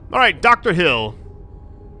 Alright, Dr. Hill.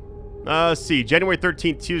 Let's see. January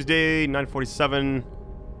 13th, Tuesday, 9:47.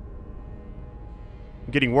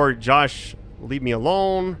 I'm getting word. Josh, leave me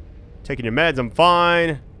alone. Taking your meds. I'm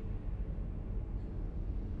fine.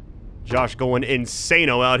 Josh going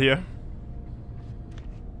insano out here.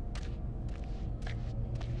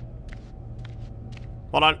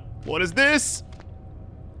 Hold on. What is this?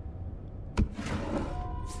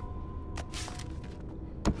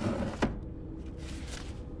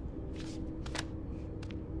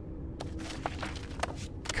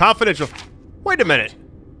 Confidential. Wait a minute.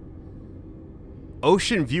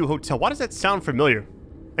 Ocean View Hotel. Why does that sound familiar?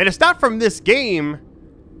 And it's not from this game.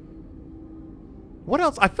 What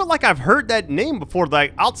else? I feel like I've heard that name before,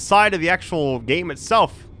 like outside of the actual game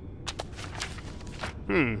itself.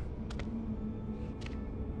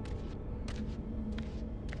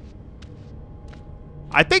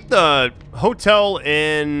 I think the hotel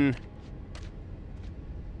in...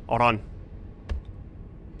 Hold on.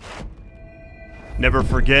 Never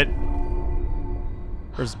forget.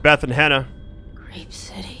 There's Beth and Hannah. Grape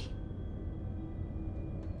City.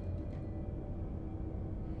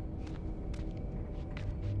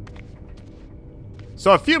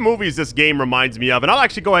 So a few movies this game reminds me of, and I'll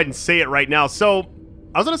actually go ahead and say it right now. So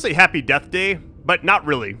I was going to say Happy Death Day, but not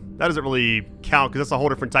really. That doesn't really count because that's a whole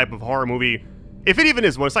different type of horror movie. If it even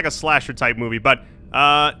is one, it's like a slasher type movie. But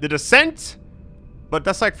The Descent, but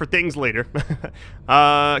that's like for things later.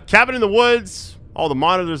 Cabin in the Woods, all the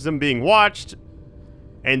monitors, them being watched.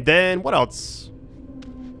 And then, what else?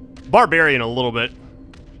 Barbarian a little bit.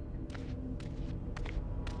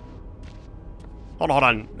 Hold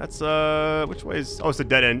on. That's, which way is... Oh, it's a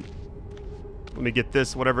dead end. Let me get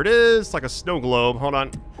this, whatever it is. It's like a snow globe. Hold on.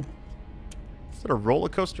 Is it a roller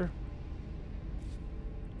coaster?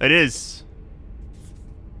 It is.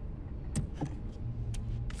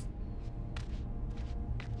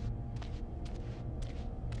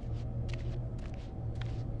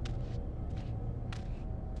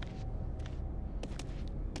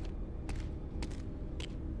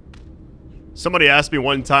 Somebody asked me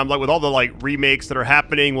one time, like, with all the, like, remakes that are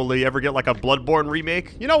happening, will they ever get, like, a Bloodborne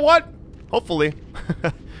remake? You know what? Hopefully. I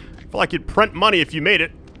feel like you'd print money if you made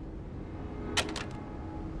it.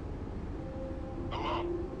 Hello.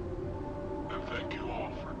 And thank you all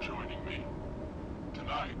for joining me.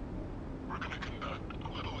 Tonight, we're going to conduct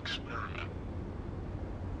a little experiment.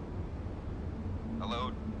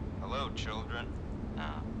 Hello? Hello, children? No.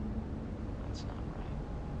 That's not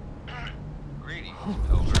right. Greetings,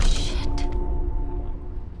 pilgrims.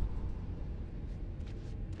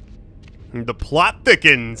 The plot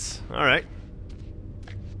thickens. All right.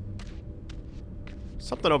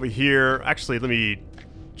 Something over here. Actually, let me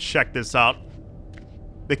check this out.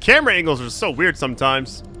 The camera angles are so weird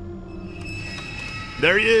sometimes.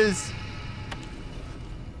 There he is.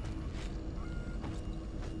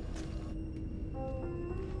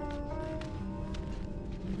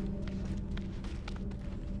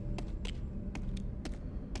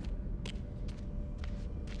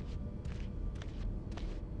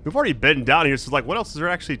 We've already been down here, so like, what else is there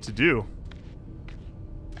actually to do?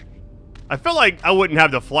 I feel like I wouldn't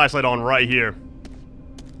have the flashlight on right here.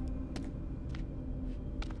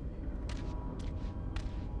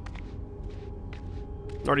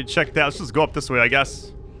 Already checked that. Let's just go up this way, I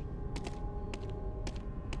guess.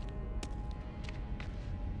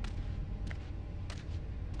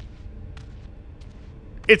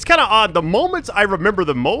 It's kind of odd. The moments I remember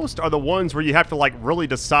the most are the ones where you have to like really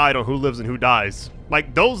decide on who lives and who dies.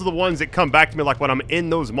 Like those are the ones that come back to me like when I'm in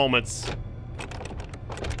those moments.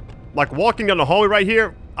 Like walking down the hallway right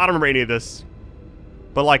here, I don't remember any of this.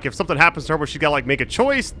 But like if something happens to her where she gotta like make a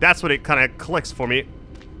choice, that's when it kind of clicks for me.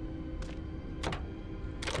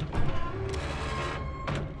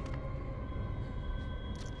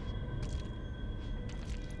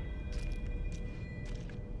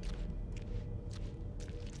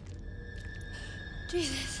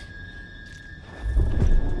 Jesus.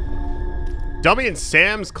 Dummy and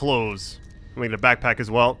Sam's clothes. I'm gonna get a backpack as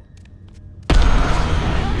well.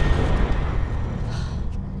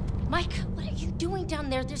 Mike, what are you doing down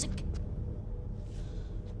there? There's a...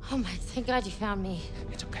 Oh my, thank God you found me.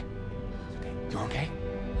 It's okay. It's okay. You're okay?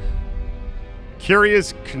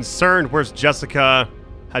 Curious, concerned, where's Jessica?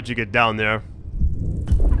 How'd you get down there?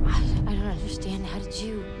 I don't understand. How did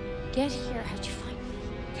you get here? How'd you find me?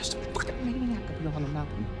 There's a fucking maniac up here on the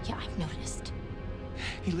mountain. Yeah, I've noticed.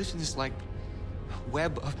 He lives in this, like,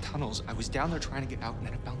 web of tunnels. I was down there trying to get out, and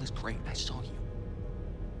then I found this crate, and I saw you.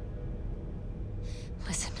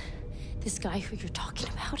 Listen, this guy who you're talking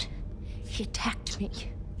about, he attacked me.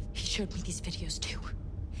 He showed me these videos too.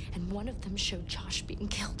 And one of them showed Josh being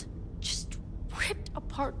killed. Just ripped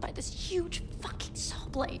apart by this huge fucking saw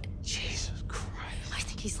blade. Jesus Christ. I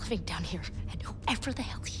think he's living down here. And whoever the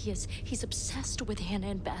hell he is, he's obsessed with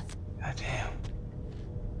Hannah and Beth. Goddamn.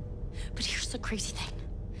 But here's the crazy thing.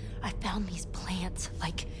 I found these plans,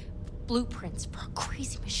 like blueprints for a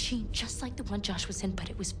crazy machine just like the one Josh was in, but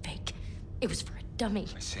it was fake. It was for a dummy.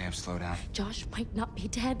 Sam, slow down. Josh might not be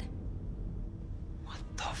dead. What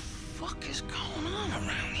the fuck is going on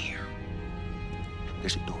around here?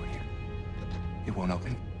 There's a door here. It won't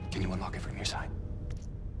open. Can you unlock it from your side?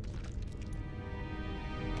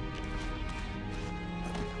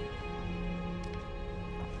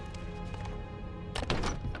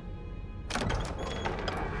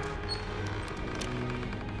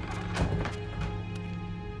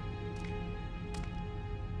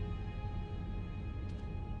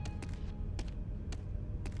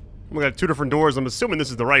 We got two different doors. I'm assuming this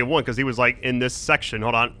is the right one because he was like in this section.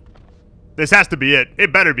 Hold on. This has to be it.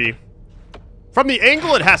 It better be. From the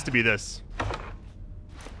angle, it has to be this.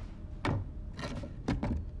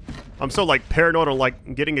 I'm so like paranoid on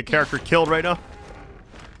like getting a character killed right now.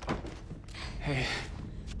 Hey.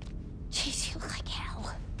 Jeez, you look like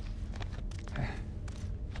hell.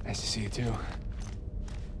 Nice to see you too.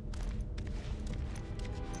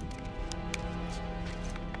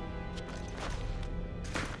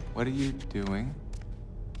 What are you doing?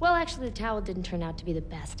 Well, actually, the towel didn't turn out to be the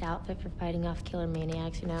best outfit for fighting off killer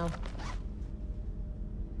maniacs, you know.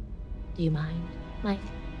 Do you mind, Mike?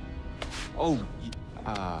 Oh,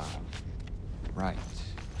 right.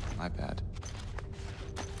 My bad.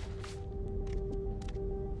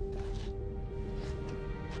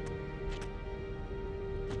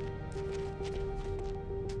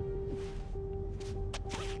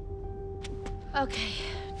 Okay,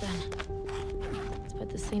 done. Let's put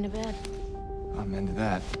this thing to bed. I'm into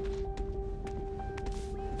that.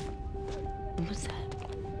 What's that?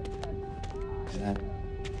 Is that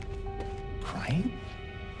crying?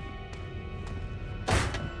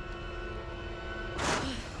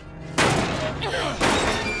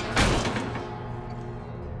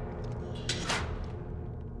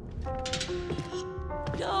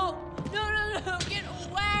 No, get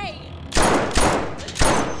away!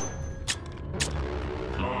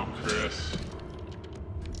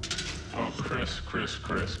 Chris.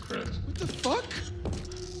 What the fuck?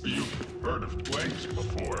 You've heard of twinks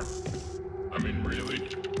before. I mean, really?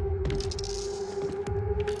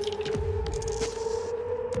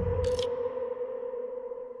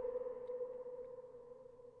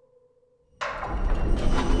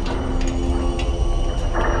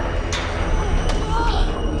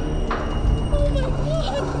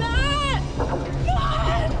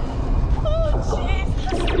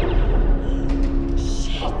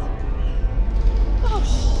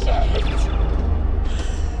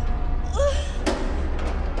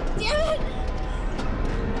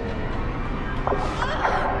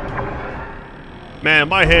 Man,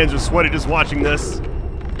 my hands are sweaty just watching this.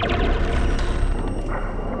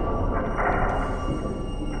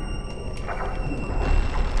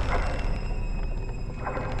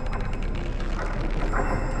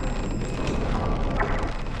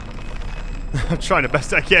 I'm trying the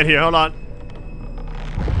best I can here. Hold on.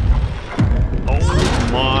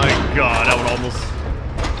 Oh my god,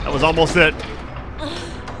 that was almost it.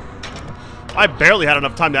 I barely had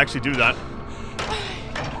enough time to actually do that.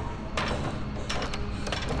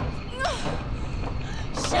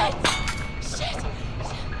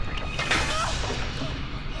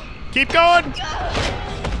 Keep going!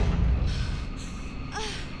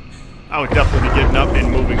 I would definitely be getting up and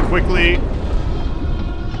moving quickly.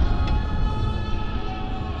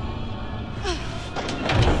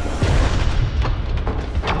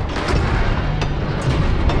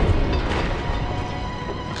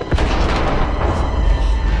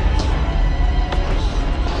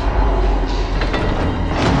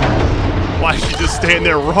 Why is she just staying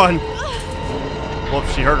there? Run! Well,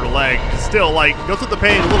 if she hurt her leg, still, like, go through the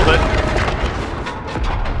pain a little bit.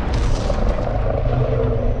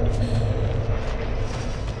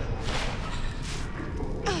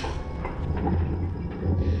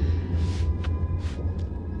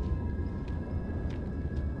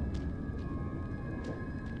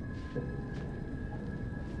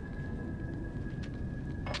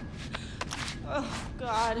 Oh,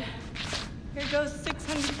 God. Here goes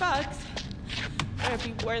 $600. Better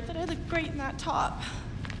be worth it. I look great in that top.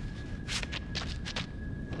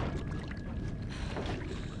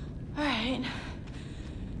 All right.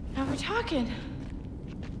 Now we're talking.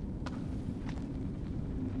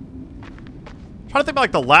 I'm trying to think about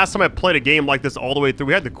like the last time I played a game like this all the way through.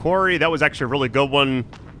 We had the Quarry. That was actually a really good one.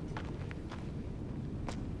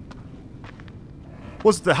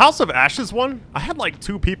 Was the House of Ashes one? I had like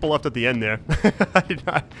 2 people left at the end there.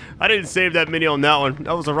 I didn't save that many on that one.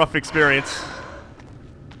 That was a rough experience.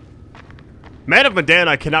 Man of Medan,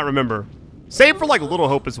 I cannot remember. Same for like Little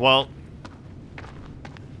Hope as well.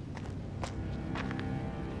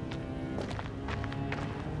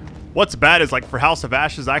 What's bad is like for House of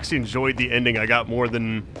Ashes, I actually enjoyed the ending I got more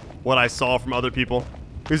than what I saw from other people.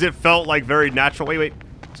 Because it felt like very natural. Wait.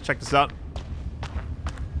 Let's check this out.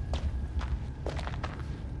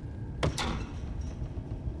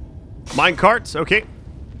 Mine carts, okay.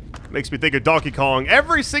 Makes me think of Donkey Kong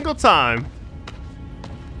every single time.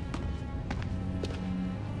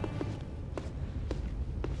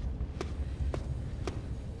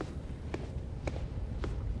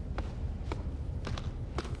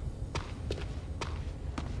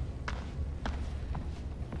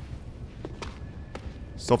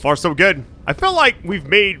 So far, so good. I feel like we've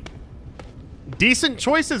made decent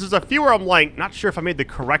choices. There's a few where I'm like, not sure if I made the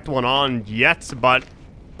correct one on yet, but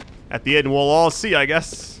at the end, we'll all see, I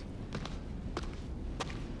guess.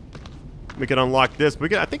 We can unlock this. I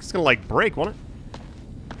think it's gonna like break, won't it?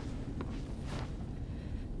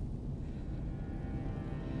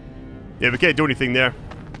 Yeah, we can't do anything there.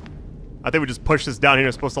 I think we just push this down here.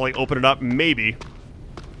 It's supposed to like open it up, maybe.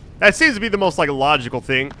 That seems to be the most like logical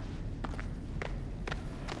thing.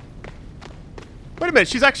 Wait a minute,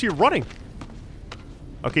 she's actually running.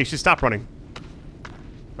 Okay, she stopped running.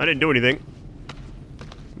 I didn't do anything.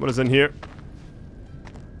 What is in here?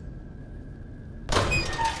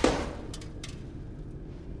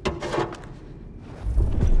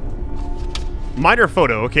 Minor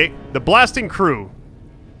photo, okay. The blasting crew.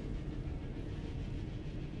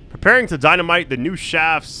 Preparing to dynamite the new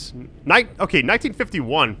shafts. Okay,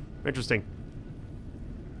 1951. Interesting.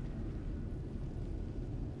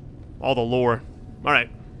 All the lore.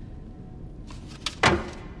 Alright.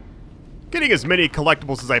 Getting as many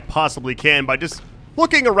collectibles as I possibly can by just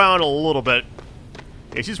looking around a little bit.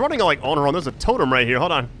 Okay, she's running like on her own. There's a totem right here.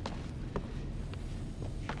 Hold on.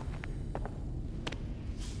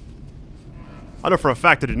 I know for a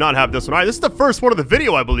fact I did not have this one. Alright, this is the first one of the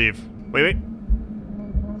video, I believe. Wait.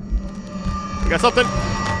 You got something?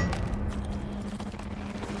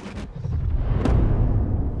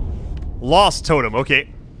 Lost totem,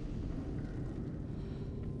 okay.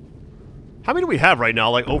 How many do we have right now,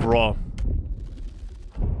 like, overall?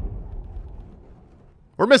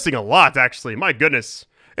 We're missing a lot, actually. My goodness.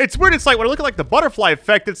 It's weird. It's like, when I look at, like, the butterfly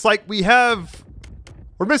effect, it's like we're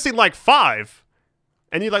missing, like, 5.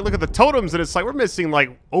 And you, like, look at the totems, and it's like we're missing,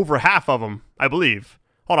 like, over half of them, I believe.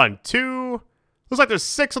 Hold on. 2. Looks like there's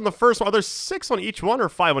 6 on the first one. Are there 6 on each one or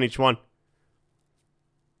 5 on each one?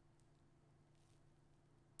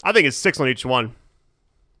 I think it's 6 on each one.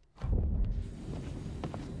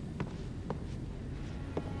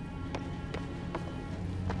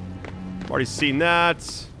 Already seen that.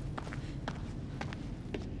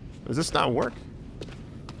 Does this not work?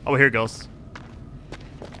 Oh, here it goes.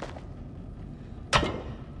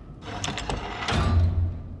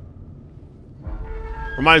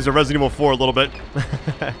 Reminds me of Resident Evil 4 a little bit.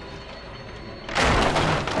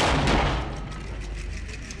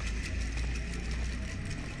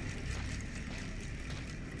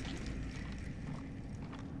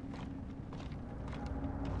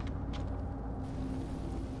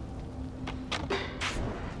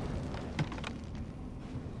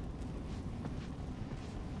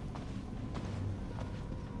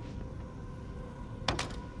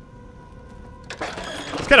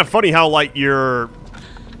 It's kind of funny how, like, your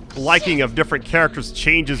liking of different characters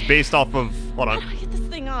changes based off of... Hold on. How do I get this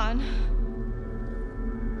thing on?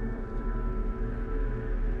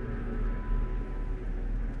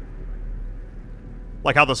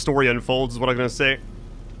 Like how the story unfolds is what I'm gonna say.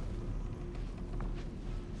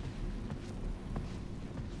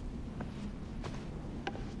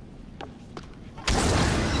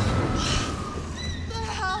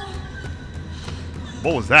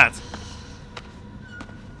 What was that?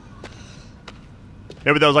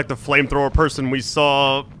 Maybe that was like the flamethrower person we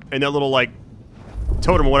saw in that little, like,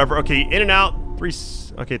 totem or whatever. Okay, in and out. 3,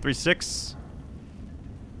 okay, 3-6.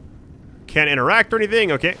 Can't interact or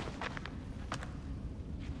anything. Okay.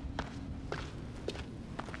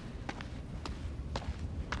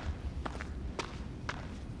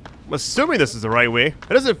 I'm assuming this is the right way. It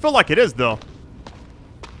doesn't feel like it is, though.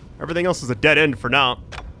 Everything else is a dead end for now.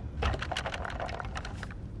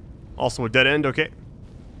 Also a dead end. Okay.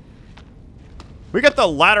 We got the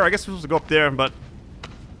ladder. I guess we're supposed to go up there, but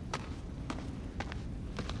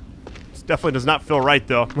this definitely does not feel right,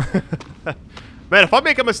 though. Man, if I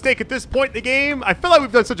make a mistake at this point in the game, I feel like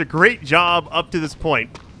we've done such a great job up to this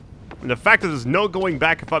point. And the fact that there's no going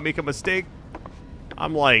back if I make a mistake,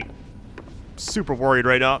 I'm, like, super worried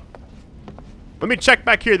right now. Let me check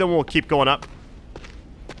back here, then we'll keep going up.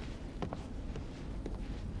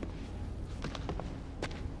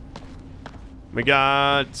 We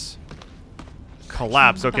got...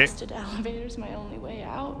 collapse, okay. Busted elevator's my only way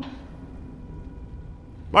out.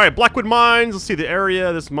 Alright, Blackwood Mines. Let's see the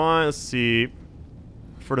area. This mine. Let's see.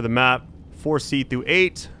 Refer to the map. 4C through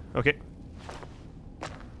 8. Okay.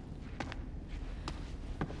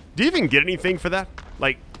 Do you even get anything for that?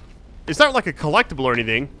 Like, it's not like a collectible or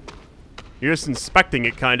anything. You're just inspecting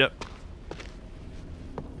it, kind of.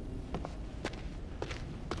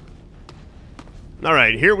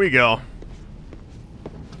 Alright, here we go.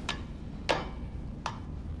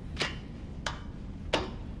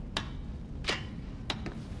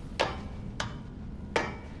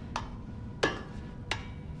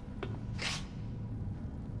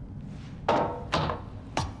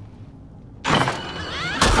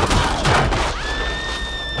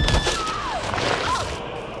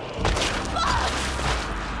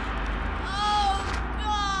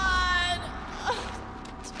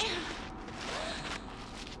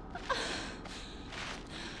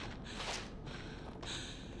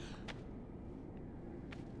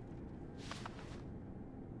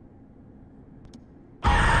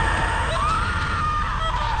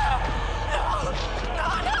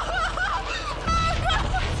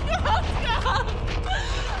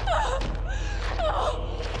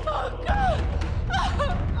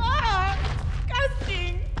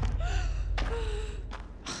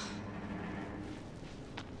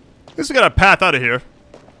 At least we got a path out of here.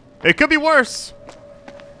 It could be worse.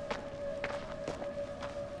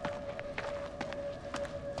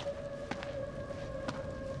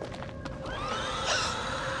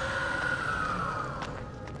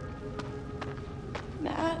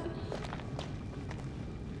 Matt.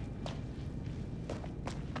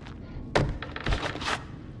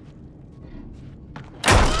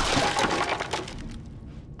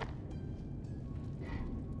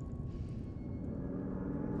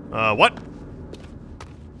 What?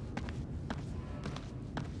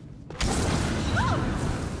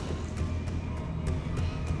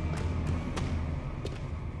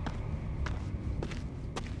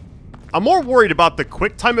 I'm more worried about the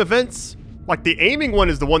quick time events. Like, the aiming one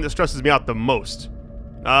is the one that stresses me out the most.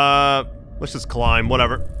 Let's just climb,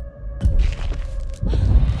 whatever.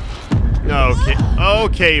 Okay,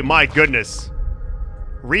 okay, my goodness.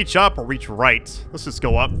 Reach up or reach right? Let's just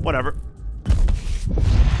go up, whatever.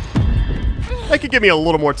 That could give me a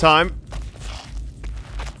little more time.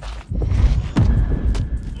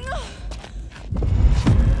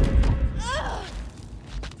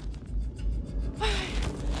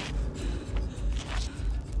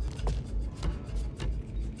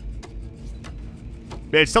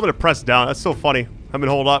 Man, it's something to press down. That's so funny. I mean,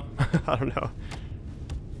 hold up. I don't know.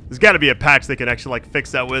 There's got to be a patch they can actually, like,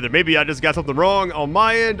 fix that with. Or maybe I just got something wrong on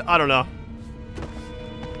my end. I don't know.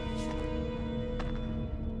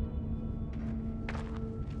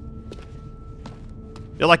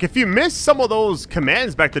 Yeah, like, if you miss some of those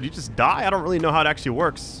commands back there, you just die. I don't really know how it actually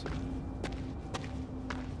works.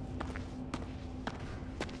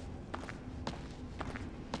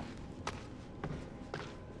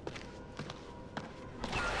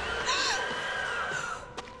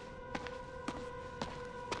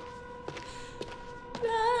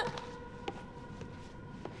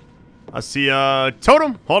 I see a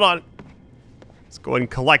totem. Hold on. Let's go ahead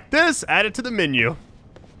and collect this. Add it to the menu.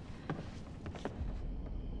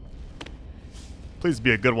 Please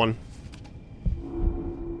be a good one.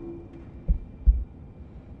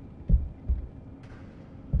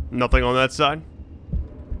 Nothing on that side.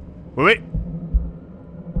 Wait.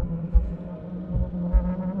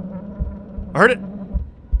 I heard it.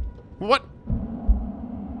 What?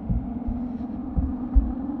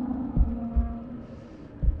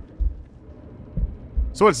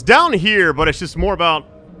 So it's down here, but it's just more about...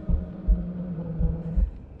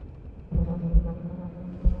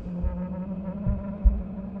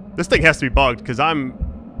 This thing has to be bugged, because I'm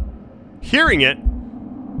hearing it.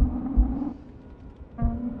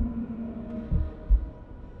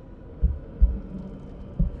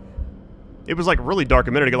 It was like really dark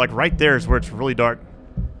a minute ago, like right there is where it's really dark.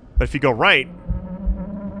 But if you go right...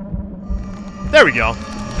 There we go.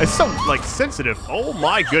 It's so, like, sensitive. Oh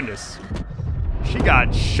my goodness. She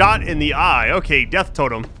got shot in the eye. Okay, death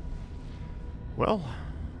totem. Well,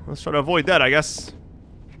 let's try to avoid that, I guess.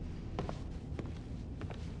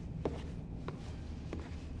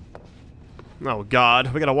 Oh,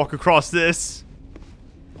 God. We gotta walk across this.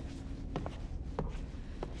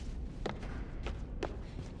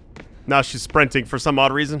 Now she's sprinting for some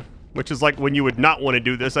odd reason, which is like when you would not want to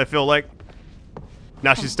do this, I feel like.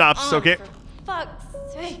 Now she stops, okay. For fuck's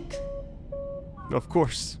sake. Of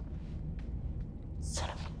course. Son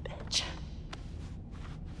of a bitch.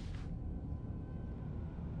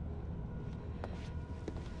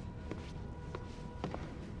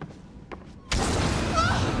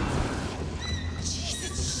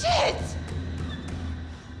 Jesus, shit!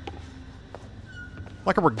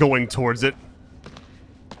 Like we're going towards it.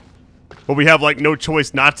 But we have, like, no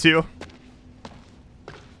choice not to.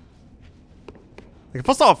 Like, if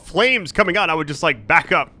I saw flames coming out, I would just, like,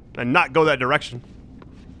 back up and not go that direction.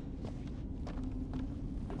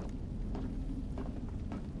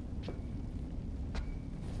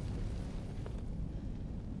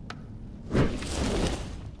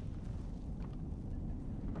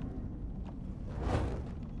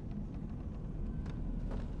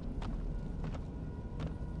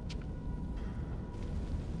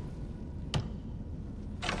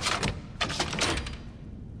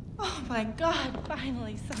 Oh my God,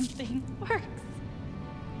 finally something works.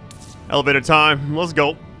 Elevator time. Let's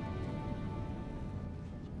go.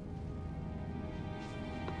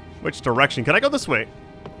 Which direction? Can I go this way?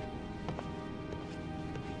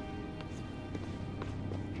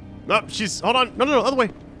 No, she's... Hold on. No, other way.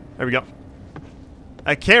 There we go.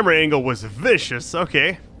 That camera angle was vicious.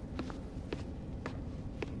 Okay.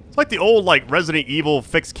 It's like the old, like, Resident Evil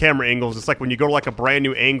fixed camera angles. It's like when you go to, like, a brand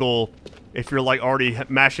new angle, if you're, like, already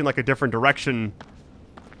mashing, like, a different direction.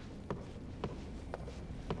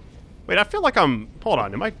 Wait, I feel like I'm... Hold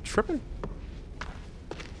on, am I tripping?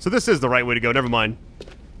 So this is the right way to go, never mind.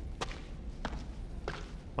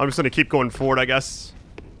 I'm just gonna keep going forward, I guess.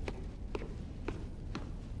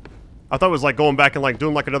 I thought it was like going back and like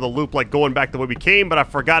doing like another loop, like going back the way we came, but I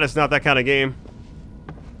forgot it's not that kind of game.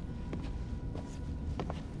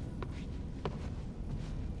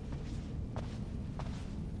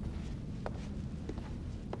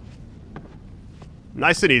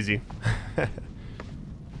 Nice and easy.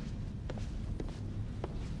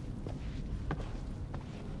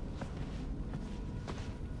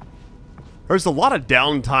 There's a lot of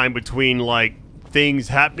downtime between, like, things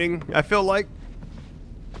happening, I feel like.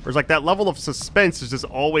 There's, like, that level of suspense is just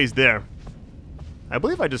always there. I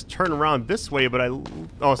believe I just turn around this way, but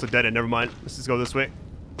oh, it's a dead end. Never mind. Let's just go this way.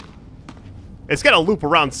 It's got to loop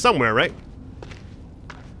around somewhere, right?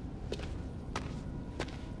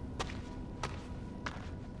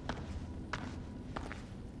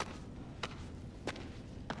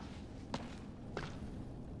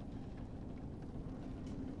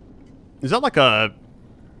 Is that like a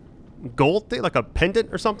gold thing? Like a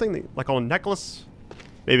pendant or something? Like on a necklace?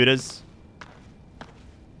 Maybe it is.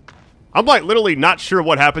 I'm like literally not sure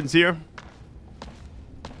what happens here.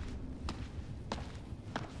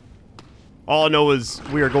 All I know is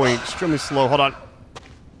we are going extremely slow. Hold on.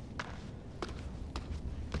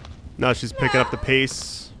 Now she's picking up the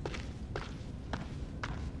pace.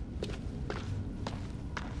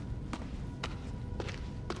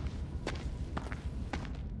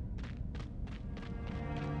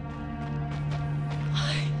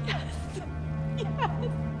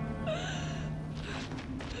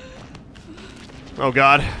 Oh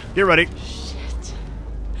God, get ready. Shit.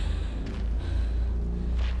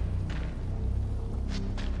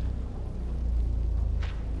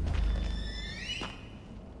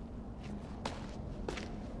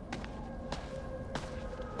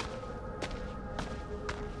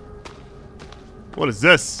 What is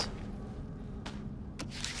this?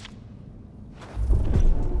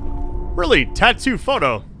 Really? Tattoo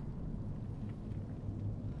photo.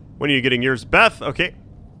 When are you getting yours, Beth? Okay.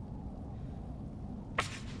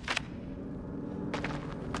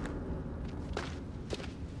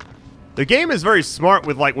 The game is very smart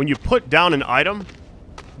with, like, when you put down an item,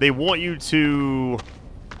 they want you to... I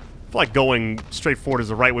feel like going straight forward is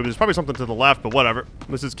the right way, but there's probably something to the left, but whatever.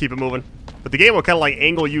 Let's just keep it moving. But the game will kind of, like,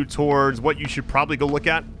 angle you towards what you should probably go look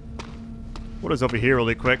at. What is over here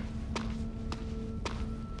really quick?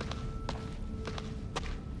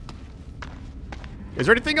 Is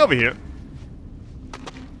there anything over here?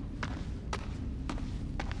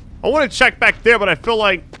 I want to check back there, but I feel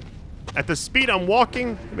like at the speed I'm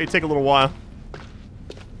walking, it may take a little while.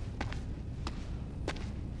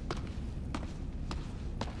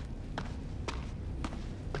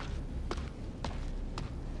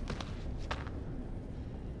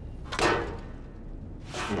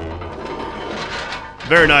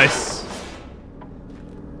 Very nice.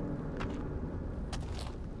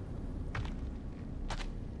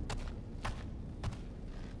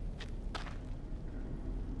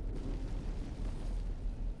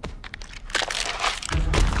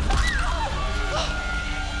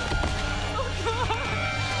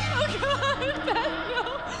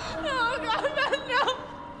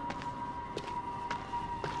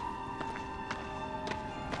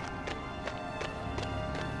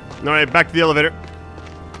 All right, back to the elevator.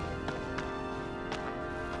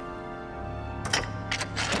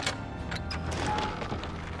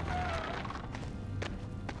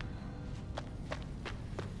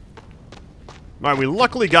 All right, we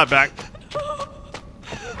luckily got back.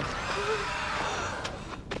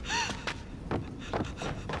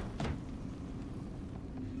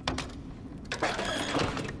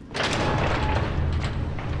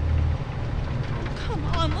 Come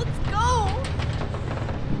on, let's go.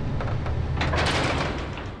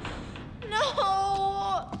 No.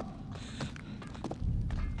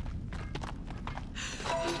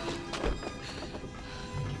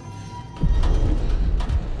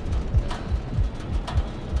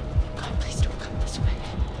 God, please don't come this way.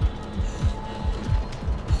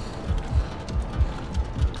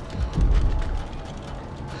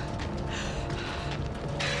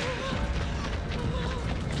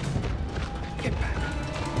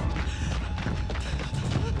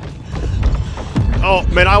 Oh,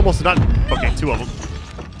 man, I almost not. Okay, two of them.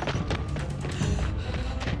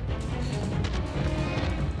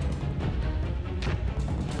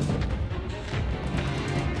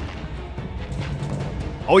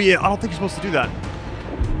 Oh, yeah, I don't think you're supposed to do that.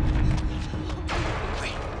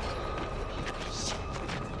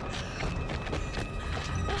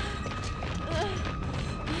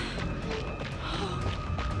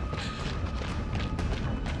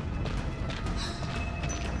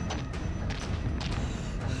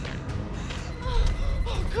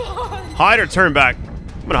 Hide or turn back?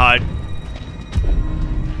 I'm gonna hide.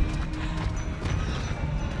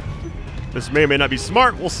 This may or may not be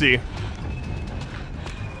smart. We'll see.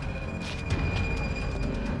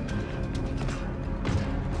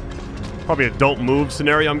 Probably a don't move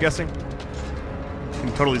scenario, I'm guessing. You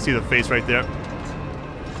can totally see the face right there.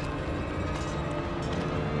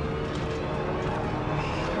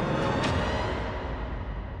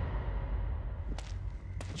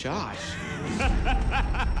 Josh.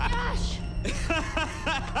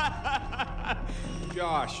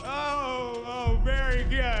 Josh. Oh, very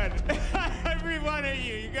good. Every one of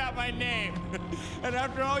you, you got my name. And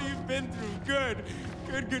after all you've been through, good.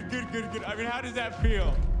 I mean, how does that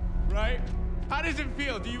feel, right? How does it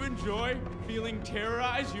feel? Do you enjoy feeling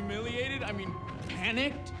terrorized, humiliated? I mean,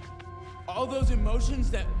 panicked? All those emotions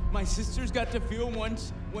that my sisters got to feel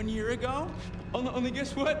once 1 year ago. Only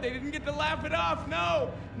guess what? They didn't get to laugh it off.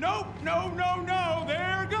 No. Nope. No.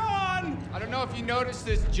 They're gone. I don't know if you noticed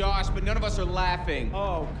this, Josh, but none of us are laughing.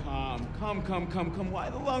 Oh, come. Why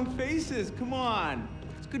the long faces? Come on.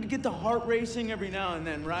 It's good to get the heart racing every now and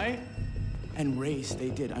then, right? And race, they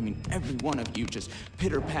did. I mean, every one of you just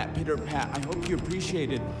pitter-pat, pitter-pat. I hope you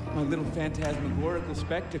appreciated my little phantasmagorical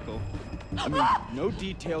spectacle. I mean, no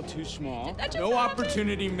detail too small, no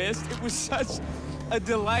opportunity missed. It was such a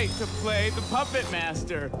delight to play the puppet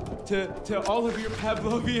master to all of your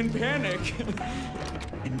Pavlovian panic.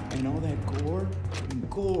 and all that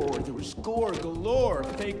gore, there was gore galore,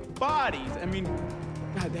 fake bodies. I mean,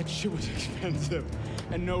 God, that shit was expensive.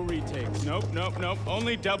 And no retakes. Nope.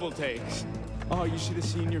 Only double takes. Oh, you should have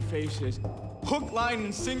seen your faces. Hook, line,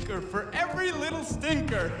 and sinker for every little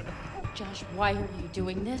stinker. Josh, why are you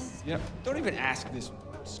doing this? Yep. Don't even ask this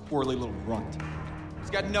squirrely little runt. He's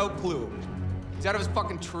got no clue. He's out of his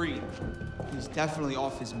fucking tree. He's definitely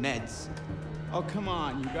off his meds. Oh, come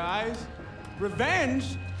on, you guys.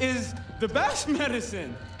 Revenge is the best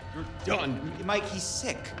medicine. You're done. Mike, he's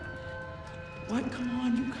sick. What? Come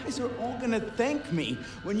on, you guys are all gonna thank me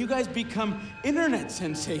when you guys become internet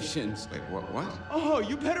sensations. Wait, what? Oh,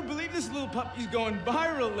 you better believe this little puppy's going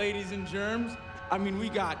viral, ladies and germs. I mean, we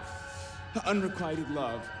got unrequited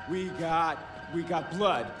love. We got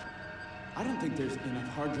blood. I don't think there's enough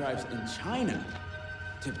hard drives in China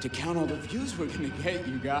to count all the views we're gonna get,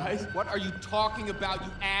 you guys. What are you talking about,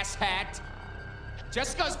 you asshat?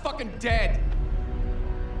 Jessica's fucking dead.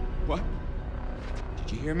 What?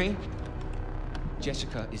 Did you hear me?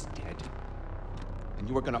 Jessica is dead. And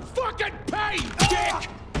you are gonna fucking pay, dick!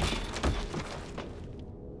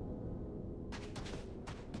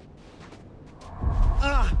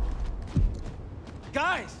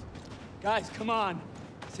 Guys, come on.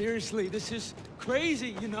 Seriously, this is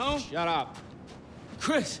crazy, you know? Shut up.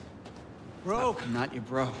 Chris, bro. I'm not your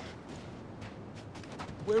bro.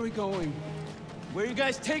 Where are we going? Where are you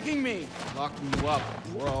guys taking me? Locking you up,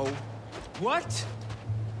 bro. What?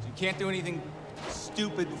 You can't do anything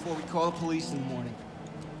stupid before we call the police in the morning.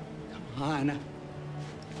 Come on.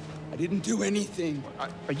 I didn't do anything.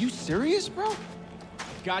 Are you serious, bro?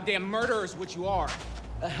 Goddamn murderer is what you are.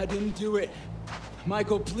 I didn't do it.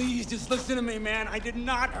 Michael, please, just listen to me, man. I did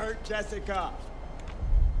not hurt Jessica.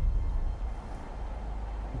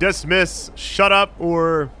 Dismiss, shut up,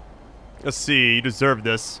 or... Let's see, you deserve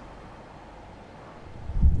this.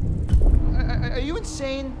 Are you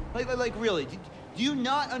insane? Like really? Do you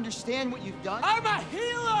not understand what you've done? I'm a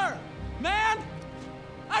healer, man!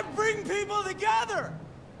 I bring people together!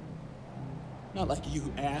 Not like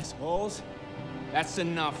you assholes. That's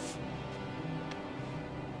enough.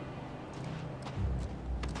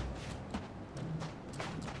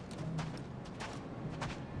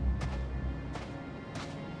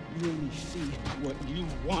 You only see what you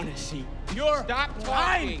want to see. You're Stop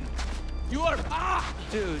talking! You are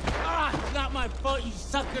Dude. It's not my fault you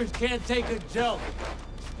suckers can't take a joke.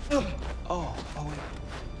 Oh, wait.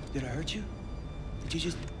 Did I hurt you? Did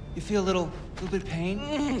you feel a little bit of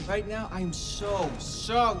pain? Right now, I am so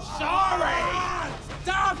sorry!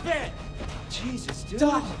 Stop it! Jesus, dude.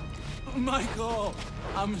 Stop! Michael,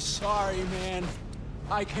 I'm sorry, man.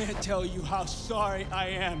 I can't tell you how sorry I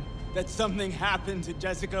am that something happened to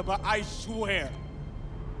Jessica, but I swear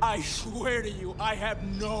to you, I have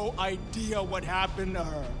no idea what happened to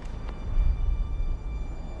her.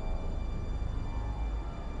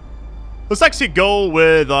 Let's actually go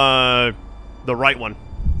with the right one.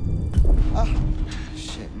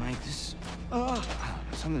 Shit, Mike, this...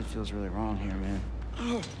 something feels really wrong here, man.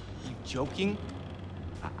 You joking?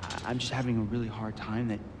 I'm just having a really hard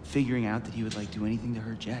time figuring out that he would, do anything to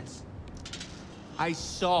hurt Jess. I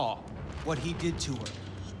saw what he did to her.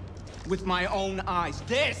 With my own eyes.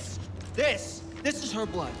 This is her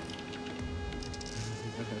blood.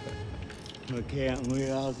 Well, can't we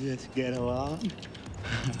all just get along?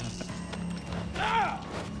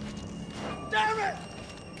 Damn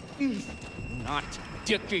it! Not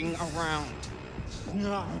dicking around.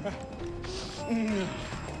 No.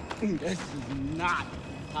 This is not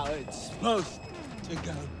how it's supposed to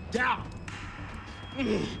go down.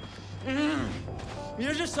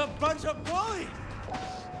 You're just a bunch of bullies.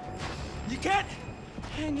 You can't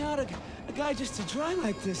hang out a guy just to dry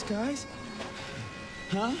like this, guys.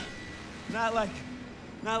 Huh? Not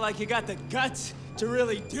like you got the guts to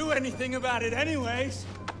really do anything about it anyways.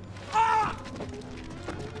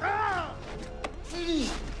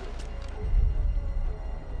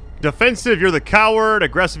 Defensive, you're the coward.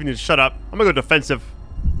 Aggressive, you need to shut up. I'm gonna go defensive.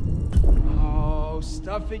 Oh,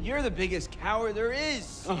 stuff it. You're the biggest coward there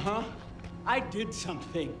is. Uh-huh. I did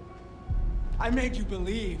something. I made you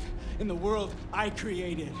believe in the world I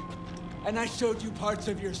created. And I showed you parts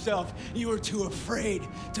of yourself you were too afraid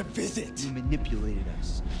to visit. You manipulated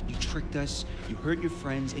us. You tricked us, you hurt your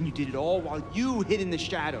friends, and you did it all while you hid in the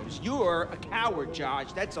shadows. You're a coward,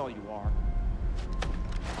 Josh. That's all you are.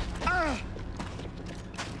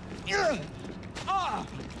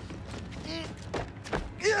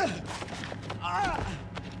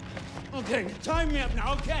 Okay, time me up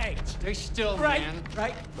now, okay. Stay still, Right,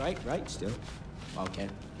 man. right, still. Okay,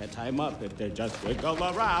 can't tie him up if they just wiggle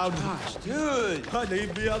around. Gosh, dude. I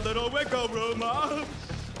need me a little wiggle room, huh?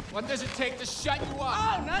 What does it take to shut you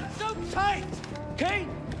up? Oh, not so tight, okay?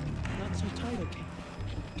 Not so tight, okay?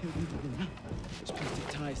 Okay, wiggle room, huh? Those plastic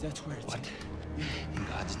ties, that's where it's... What? In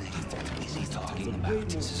God's name, what is he talking about?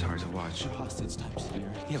 This is hard to watch. Hostage type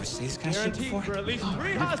scenario. You ever see this kind of shit Guaranteed before? for at least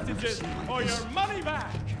 3 hostages or your money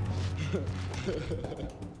back.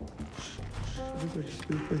 Everybody's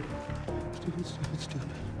stupid. Stupid.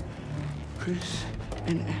 Chris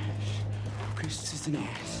and Ash. Chris is an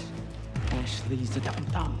ass. Ashley's a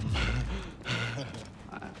dum-dum.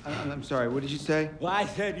 I'm sorry, what did you say? Well, I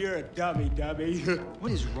said you're a dummy.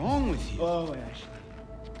 What is wrong with you? Oh, Ashley.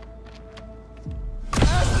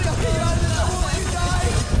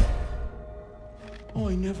 Oh,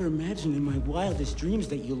 I never imagined in my wildest dreams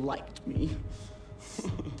that you liked me.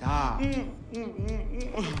 Stop.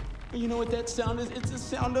 You know what that sound is? It's the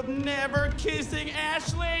sound of never kissing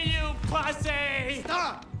Ashley, you pussy!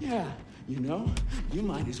 Stop! Yeah, you know, you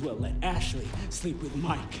might as well let Ashley sleep with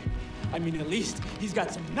Mike. I mean, at least he's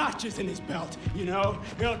got some notches in his belt, you know?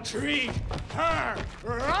 He'll treat her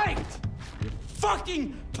right! You're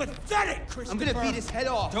fucking pathetic, Christopher! I'm gonna beat his head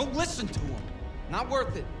off. Don't listen to him. Not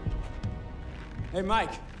worth it. Hey,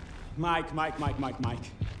 Mike. Mike.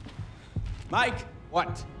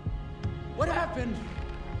 What? What happened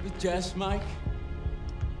with Jess, Mike?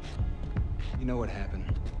 You know what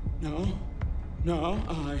happened. No,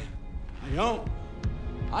 I don't.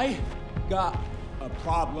 I got a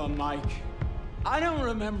problem, Mike. I don't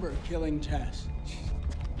remember killing Jess.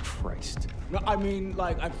 Christ. No, I mean,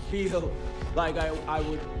 like, I feel like I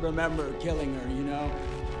would remember killing her, you know?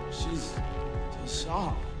 She's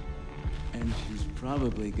soft. And she's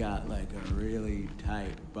probably got, like, a really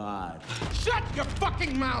tight bod. Shut your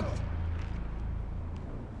fucking mouth!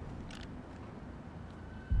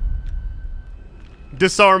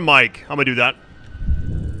 Disarm Mike. I'm gonna do that.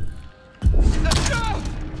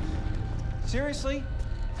 Seriously?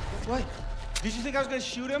 What? Did you think I was gonna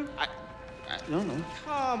shoot him? No.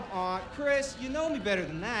 Come on, Chris, you know me better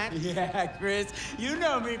than that. Yeah, Chris, you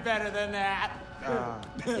know me better than that.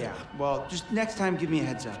 Yeah. Well, just next time, give me a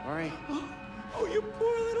heads up, all right? Oh, you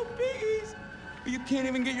poor little piggies. You can't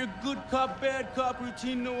even get your good cop, bad cop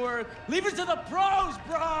routine to work. Leave it to the pros,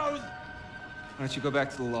 bros! Why don't you go back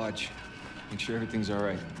to the lodge? Make sure everything's all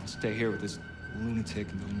right. I'll stay here with this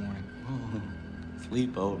lunatic until the morning. Oh,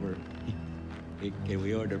 sleepover. Can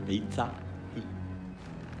we order pizza?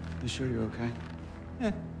 You sure you're okay?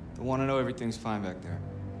 Yeah. Don't want to know everything's fine back there.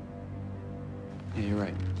 Yeah, you're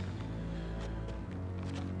right.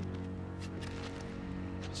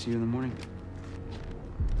 See you in the morning.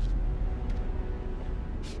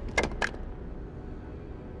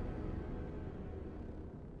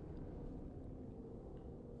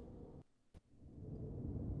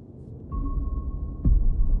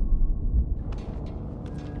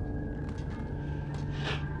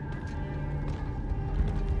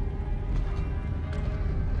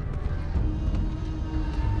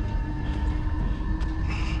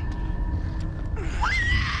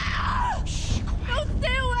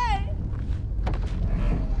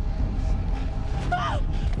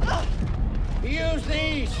 Use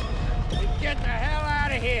these and get the hell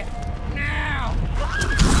out of here now.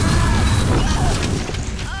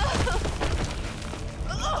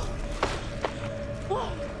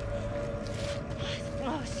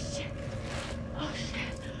 Oh, shit.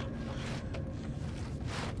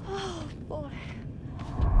 Oh, boy.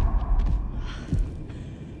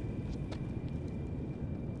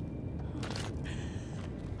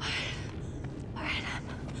 All right,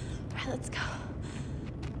 let's go.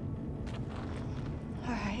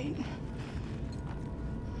 All right.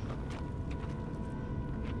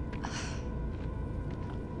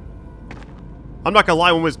 I'm not gonna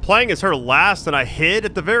lie, when I was playing as her last and I hid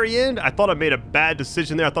at the very end, I thought I made a bad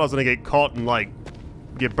decision there. I thought I was gonna get caught and, like,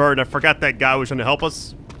 get burned. I forgot that guy was trying to help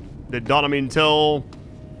us. Didn't dawn on me until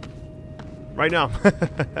right now.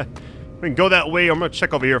 We can go that way. I'm gonna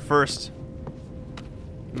check over here first.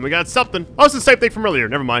 And we got something. Oh, it's the same thing from earlier.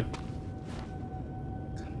 Never mind.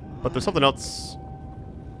 But there's something else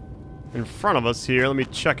in front of us here. Let me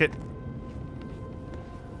check it.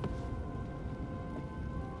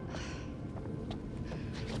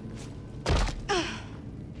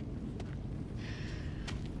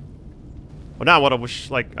 Well, now what I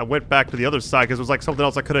wish, like, I went back to the other side because it was like something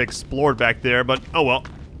else I could have explored back there, but oh well.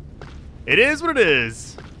 It is what it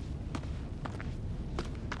is.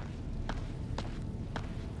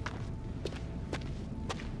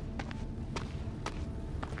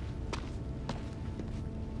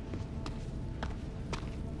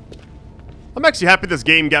 I'm actually happy this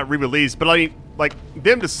game got re-released, but I mean, like,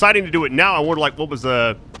 them deciding to do it now, I wonder, like, what was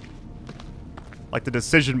the, like, the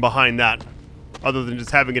decision behind that, other than just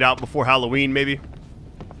having it out before Halloween, maybe?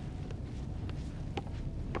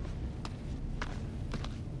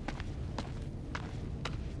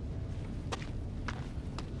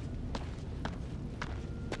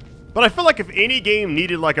 But I feel like if any game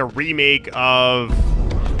needed, like, a remake of...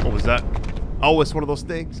 What was that? Oh, it's one of those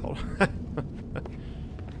things. Hold on.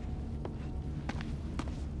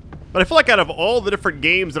 But I feel like out of all the different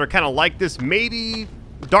games that are kind of like this, maybe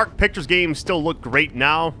Dark Pictures games still look great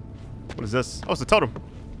now. What is this? Oh, it's a totem.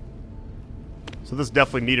 So this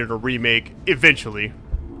definitely needed a remake eventually.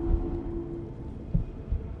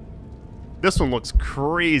 This one looks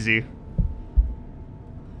crazy.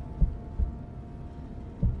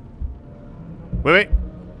 Wait.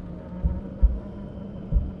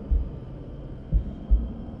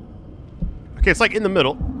 Okay, it's like in the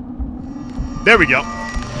middle. There we go.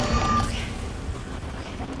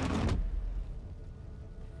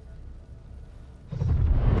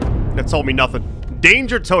 That told me nothing.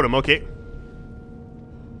 Danger totem, okay.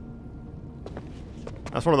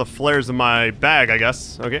 That's one of the flares in my bag, I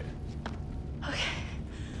guess. Okay.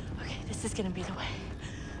 Okay, this is gonna be the way.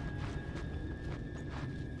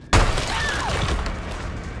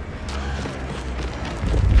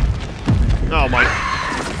 Oh my.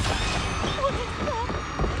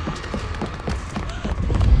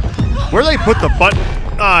 Where they put the button?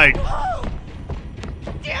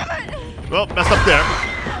 Damn it! Well, messed up there.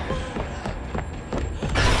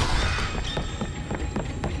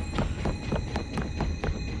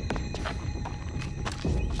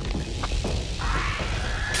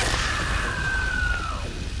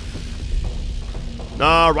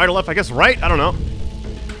 Right or left? I guess right? I don't know.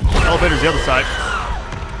 Elevator's the other side.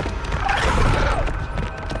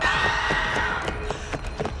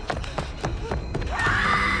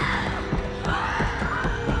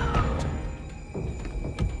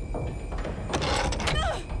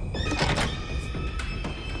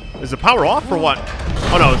 Is the power off or what?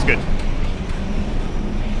 Oh no, it's good.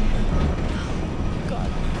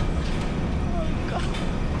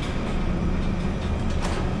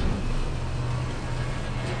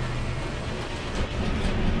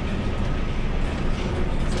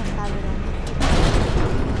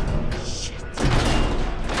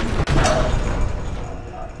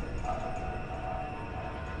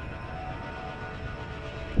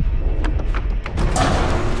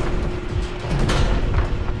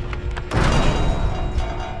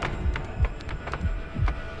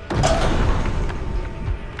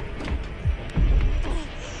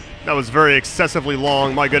 That was very excessively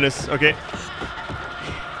long, my goodness. Okay.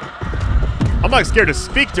 I'm not scared to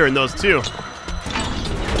speak during those too.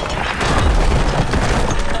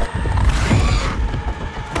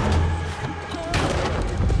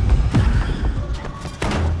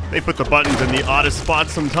 They put the buttons in the oddest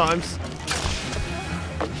spots sometimes.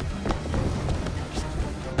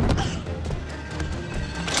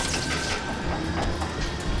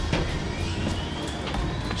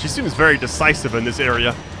 She seems very decisive in this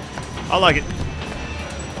area. I like it.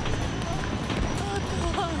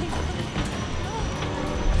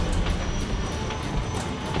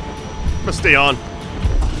 I'm gonna stay on.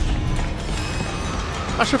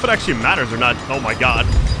 Not sure if it actually matters or not. Oh my god.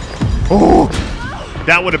 Oh!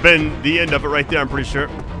 That would have been the end of it right there, I'm pretty sure.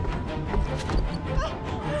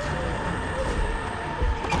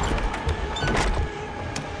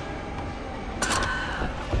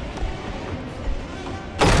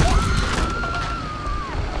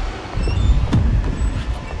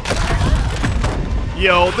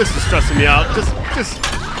 Yo, this is stressing me out. Just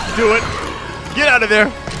do it. Get out of there.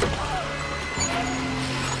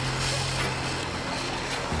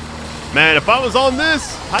 Man, if I was on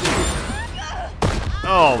this, how do you...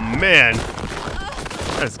 Oh, man.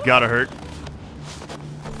 That's gotta hurt.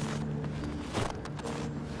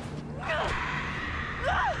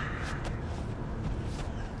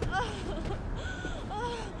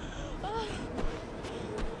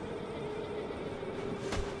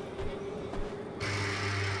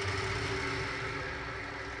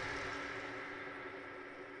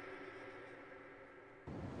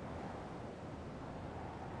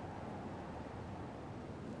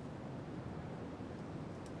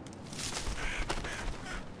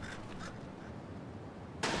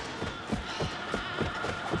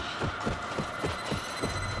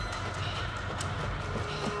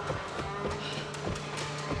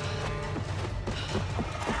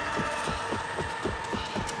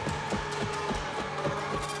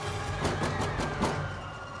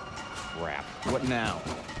 now.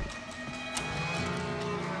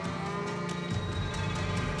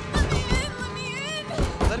 Let me in!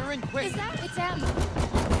 Let her in, quick. Is that? It's Em.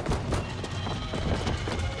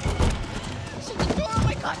 Shut the door! Oh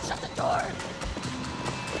my god, shut the door!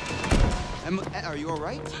 Are you all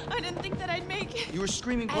right? I didn't think that I'd make it. You were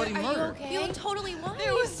screaming bloody Are you murder. okay? You totally was.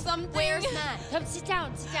 There was something. Where's Matt? Come sit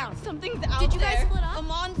down, sit down. Something's out Did you guys there. split up? A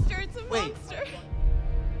monster. It's a Wait. monster.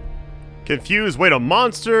 Confused. Wait, a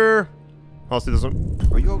monster. I'll see this one.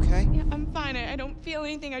 Are you okay? Yeah, I'm fine. I don't feel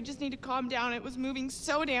anything. I just need to calm down. It was moving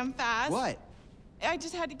so damn fast. What? I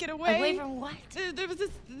just had to get away. Away from what? There was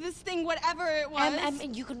this thing, whatever it was.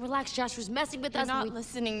 And you can relax. Josh was messing with You're us. not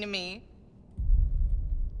listening to me.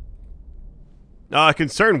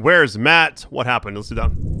 Concerned, where's Matt? What happened? Let's sit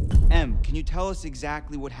down. Em, can you tell us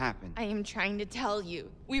exactly what happened? I am trying to tell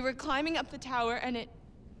you. We were climbing up the tower and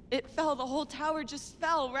it fell. The whole tower just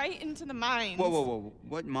fell right into the mines. Whoa, whoa, whoa.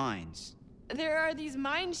 What mines? There are these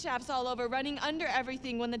mine shafts all over, running under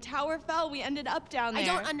everything. When the tower fell, we ended up down there. I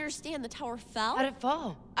don't understand. The tower fell? How'd it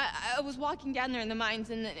fall? I was walking down there in the mines,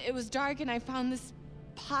 and it was dark, and I found this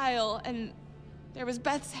pile, and there was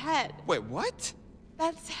Beth's head. Wait, what?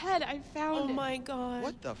 Beth's head, I found it. Oh my god.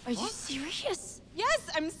 What the fuck? Are you serious? Yes,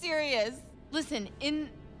 I'm serious. Listen, in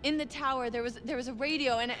the tower, there was a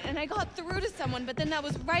radio, and I got through to someone, but then that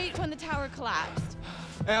was right when the tower collapsed.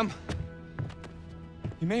 Em,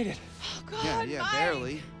 you made it. Oh, God, Yeah, Mike.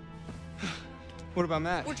 barely. What about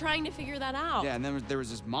Matt? We're trying to figure that out. Yeah, and then there was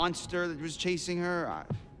this monster that was chasing her.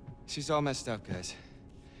 She's all messed up, guys.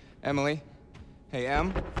 Emily? Hey,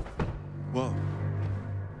 Em? Whoa.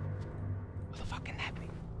 What the fuck can that be?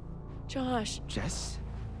 Josh. Jess?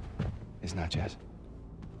 It's not Jess.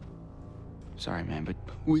 Sorry, man, but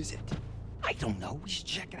who is it? I don't know. We should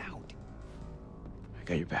check it out. I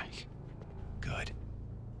got your back. Good.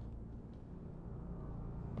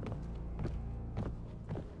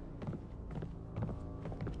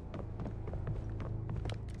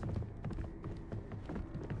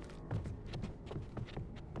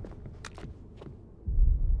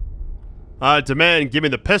 Demand, give me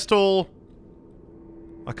the pistol.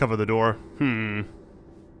 I'll cover the door. Okay. I'm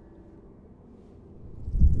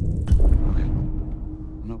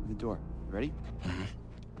gonna open the door. You ready?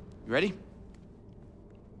 You ready?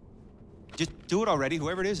 Just do it already.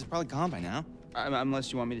 Whoever it is probably gone by now.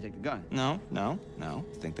 Unless you want me to take the gun. No. I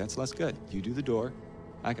think that's less good. You do the door.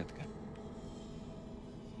 I got the gun.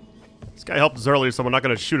 This guy helped us earlier, so I'm not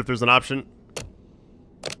going to shoot if there's an option.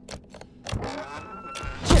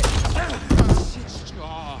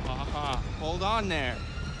 Hold on there.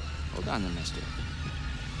 Hold on there, mister.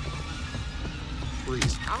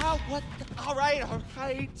 Freeze. Ow, what? All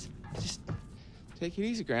right. Just take it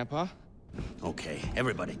easy, Grandpa. Okay,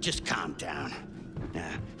 everybody, just calm down.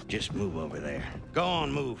 Now, just move over there. Go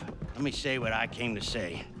on, move. Let me say what I came to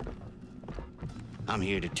say. I'm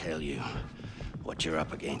here to tell you what you're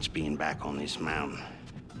up against being back on this mountain.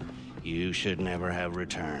 You should never have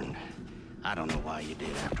returned. I don't know why you did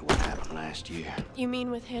after what happened last year. You mean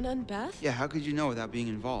with Hannah and Beth? Yeah, how could you know without being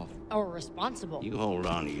involved? Or responsible? You hold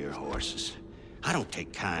on to your horses. I don't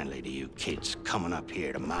take kindly to you kids coming up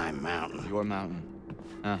here to my mountain. Your mountain.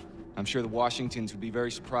 Huh. I'm sure the Washingtons would be very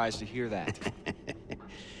surprised to hear that.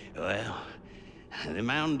 Well, the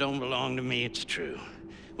mountain don't belong to me, it's true.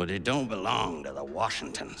 But it don't belong to the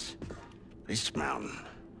Washingtons. This mountain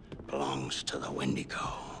belongs to the Wendigo.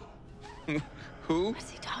 Who? What's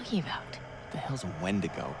he talking about? The hell's a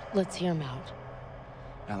Wendigo? Let's hear him out.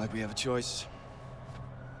 Not like we have a choice.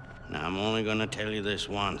 Now, I'm only gonna tell you this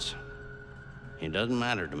once. It doesn't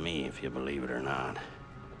matter to me if you believe it or not.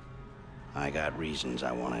 I got reasons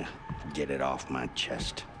I want to get it off my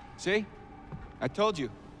chest. See? I told you.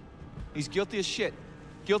 He's guilty as shit.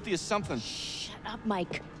 Guilty as something. Shut up,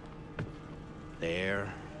 Mike.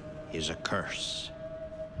 There is a curse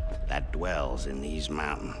that dwells in these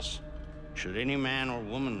mountains. Should any man or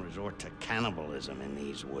woman resort to cannibalism in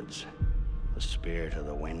these woods, the spirit of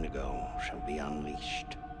the Wendigo shall be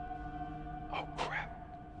unleashed. Oh, crap.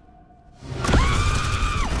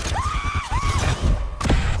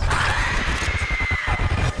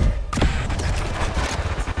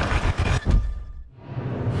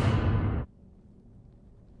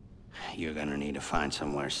 You're gonna need to find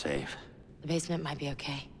somewhere safe. The basement might be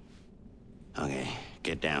okay. Okay,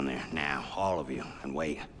 get down there now, all of you, and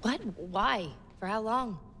wait. What? Why? For how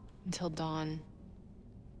long? Until dawn.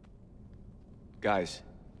 Guys,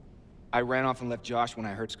 I ran off and left Josh when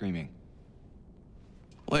I heard screaming.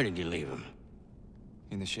 Where did you leave him?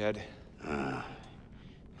 In the shed.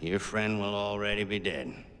 Your friend will already be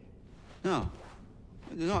dead. No,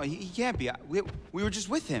 he can't be. We were just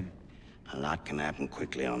with him. A lot can happen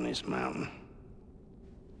quickly on this mountain.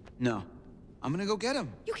 No. I'm gonna go get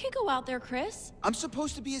him. You can't go out there, Chris. I'm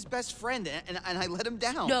supposed to be his best friend, and I let him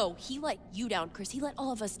down. No, he let you down, Chris. He let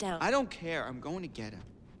all of us down. I don't care. I'm going to get him.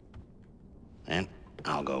 And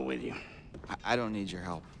I'll go with you. I don't need your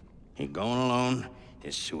help. You're going alone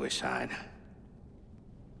is suicide.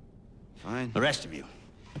 Fine. The rest of you,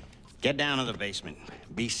 get down to the basement.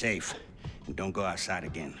 Be safe. And don't go outside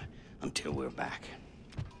again until we're back.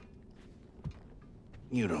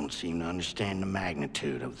 You don't seem to understand the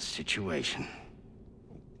magnitude of the situation.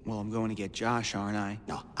 Well, I'm going to get Josh, aren't I?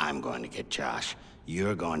 No, I'm going to get Josh.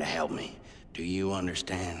 You're going to help me. Do you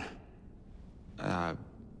understand?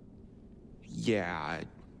 Yeah, I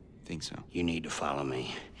think so. You need to follow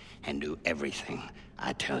me and do everything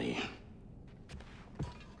I tell you.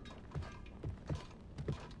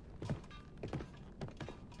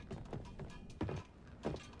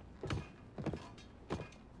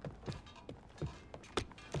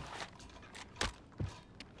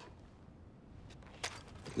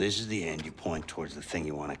 This is the end. You point towards the thing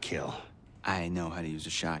you want to kill. I know how to use a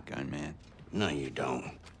shotgun, man. No, you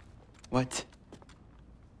don't. What?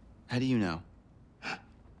 How do you know?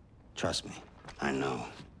 Trust me, I know.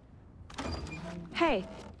 Hey.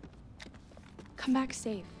 Come back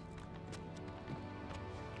safe.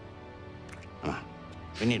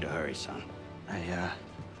 We need to hurry, son.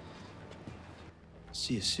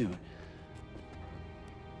 See you soon.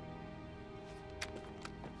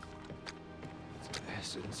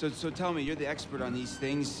 So tell me, you're the expert on these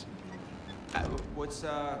things. What's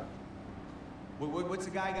the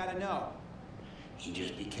guy gotta know? You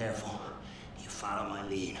just be careful. You follow my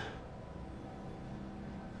lead.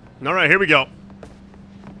 All right, here we go.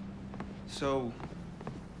 So,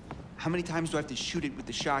 how many times do I have to shoot it with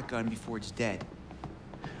the shotgun before it's dead?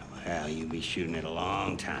 Well, you'll be shooting it a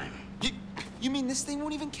long time. You mean this thing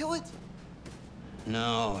won't even kill it?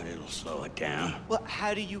 No, it'll slow it down. Well,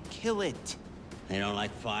 how do you kill it? They don't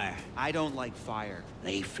like fire. I don't like fire.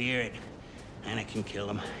 They fear it. And it can kill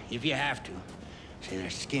them if you have to. See, their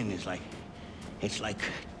skin is like... it's like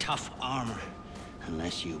tough armor.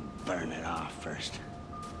 Unless you burn it off first.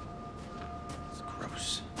 It's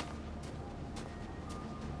gross.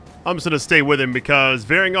 I'm just gonna stay with him because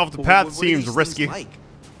veering off the path What seems are these risky. things like?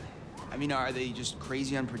 I mean, are they just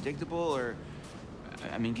crazy unpredictable, or...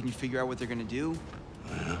 I mean, can you figure out what they're gonna do?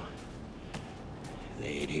 Well,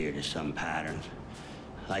 they adhere to some patterns.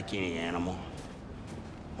 Like any animal.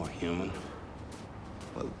 Or human.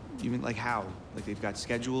 Well, you mean like how? Like they've got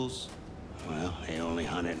schedules? Well, they only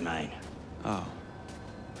hunt at night. Oh.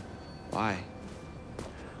 Why?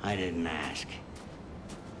 I didn't ask.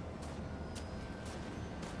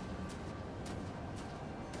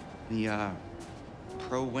 The,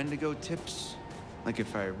 pro Wendigo tips? Like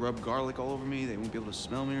if I rub garlic all over me, they won't be able to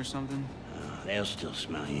smell me or something? They'll still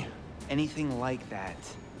smell you. Anything like that?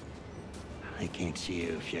 They can't see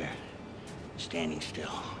you if you're standing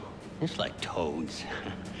still. It's like toads.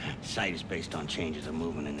 Sight is based on changes of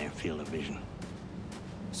movement in their field of vision.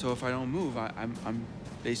 So if I don't move, I'm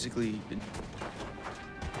basically...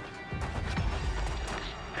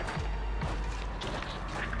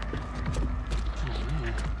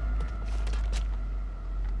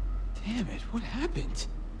 Damn it, what happened?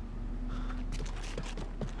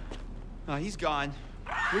 Oh, he's gone.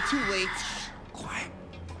 We're too late. Quiet.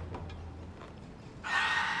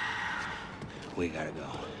 We gotta go.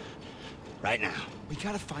 Right now. We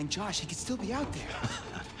gotta find Josh. He could still be out there.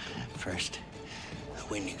 First, the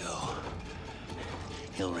Wendigo.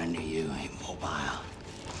 He'll render you immobile.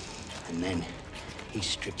 And then he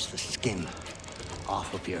strips the skin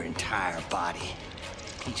off of your entire body,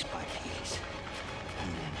 piece by piece. And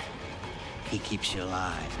then he keeps you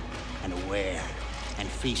alive and aware and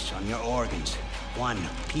feasts on your organs, one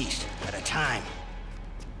piece at a time.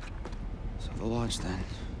 So the lodge, then.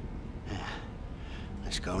 Yeah.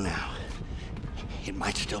 Let's go now. It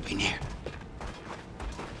might still be near.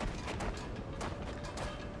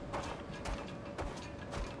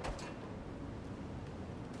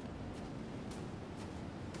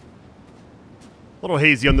 A little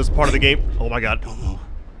hazy on this part of the game. Oh my god. Don't move.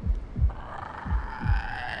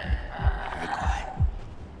 Very quiet.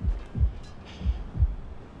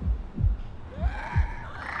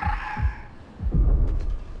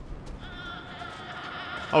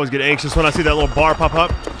 I always get anxious when I see that little bar pop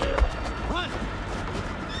up. Run!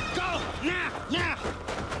 Go! Now! Now!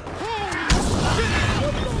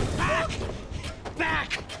 Back!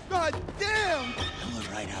 Back! God damn!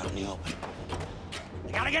 We're right out in the open.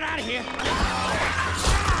 You gotta get out of here!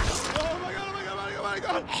 Oh my god, oh my god, oh my god, oh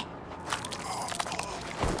my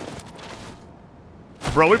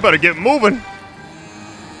god! Bro, we better get moving.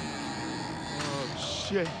 Oh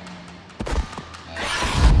shit.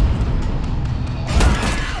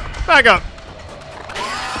 Back up.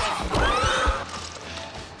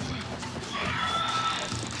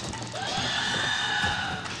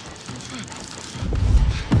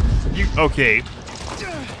 You okay?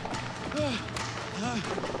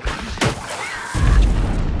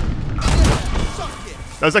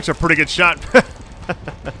 That was actually a pretty good shot.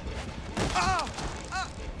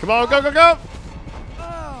 Come on, go, go, go!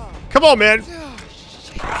 Come on, man!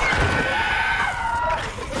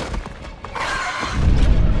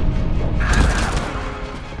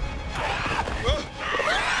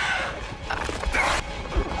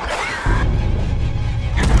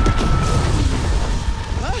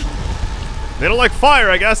 They don't like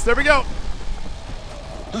fire, I guess. There we go.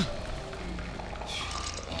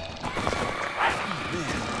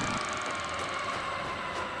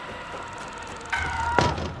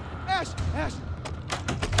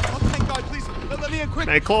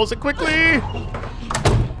 Hey, close it quickly!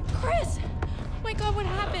 Chris! Oh my god, what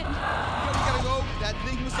happened? We gotta go. That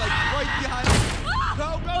thing was like right behind us.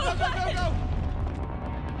 Go, go, go, go, go, go!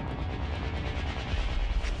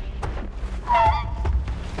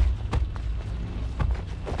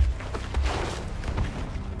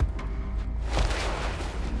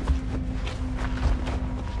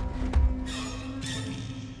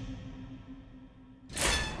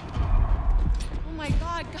 Oh my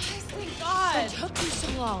god, guys, thank god! What took you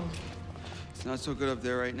so long? It's not so good up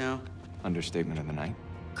there right now. Understatement of the night.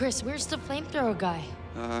 Chris, where's the flamethrower guy?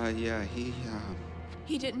 Yeah,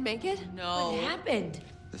 He didn't make it? No. What happened?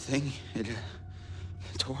 the thing, it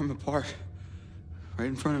tore him apart. Right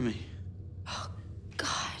in front of me. Oh, God.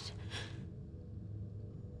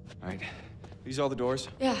 All right. These all the doors?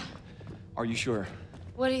 Yeah. Are you sure?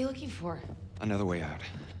 What are you looking for? Another way out.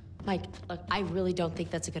 Mike, look, I really don't think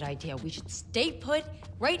that's a good idea. We should stay put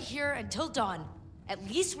right here until dawn. At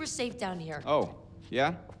least we're safe down here. Oh,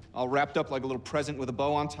 yeah? All wrapped up like a little present with a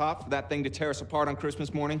bow on top for that thing to tear us apart on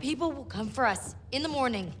Christmas morning? People will come for us in the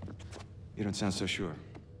morning. You don't sound so sure.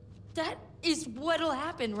 That is what'll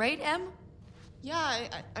happen, right, Em? Yeah,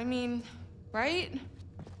 I mean, right?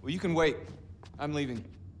 Well, you can wait. I'm leaving.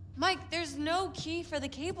 Mike, there's no key for the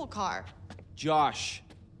cable car. Josh.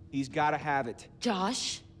 He's gotta have it.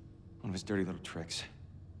 Josh? One of his dirty little tricks.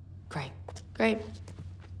 Great. Great.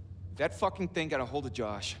 If that fucking thing got a hold of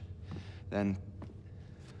Josh, then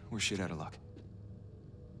we're shit out of luck.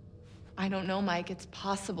 I don't know, Mike. It's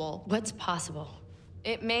possible. What's possible?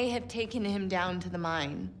 It may have taken him down to the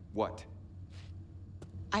mine. What?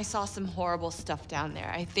 I saw some horrible stuff down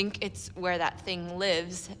there. I think it's where that thing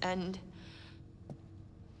lives, and...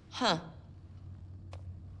 Huh.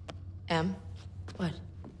 Em? What?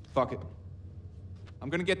 Fuck it. I'm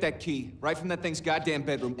gonna get that key right from that thing's goddamn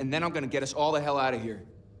bedroom, and then I'm gonna get us all the hell out of here.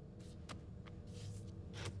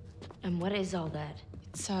 And what is all that?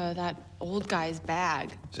 It's, that old guy's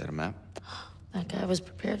bag. Is that a map? That guy was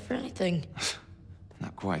prepared for anything.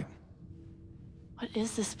 Not quite. What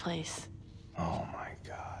is this place? Oh my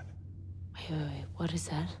God. Wait. What is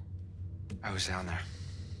that? I was down there.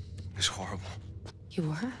 It was horrible. You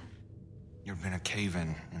were? There'd been a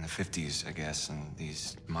cave-in the 50s, I guess, and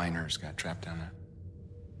these miners got trapped down there.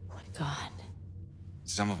 Oh my God.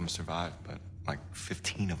 Some of them survived, but like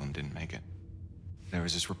 15 of them didn't make it. There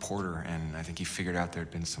was this reporter, and I think he figured out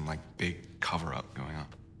there'd been some like big cover-up going on.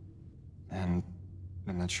 And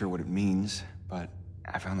I'm not sure what it means, but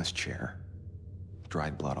I found this chair.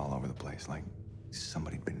 Dried blood all over the place, like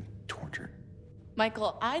somebody'd been tortured.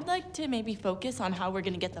 Michael, I'd like to maybe focus on how we're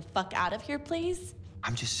gonna get the fuck out of here, please.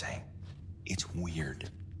 I'm just saying, it's weird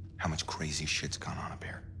how much crazy shit's gone on up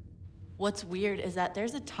here. What's weird is that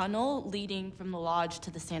there's a tunnel leading from the lodge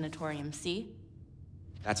to the sanatorium, see?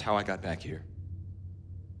 That's how I got back here.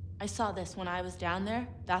 I saw this when I was down there.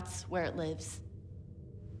 That's where it lives.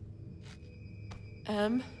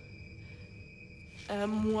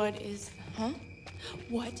 What is... Huh?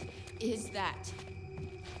 What is that?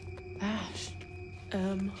 Ash.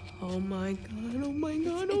 Oh my god, oh my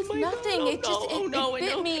god, oh my god. It's nothing, it just, it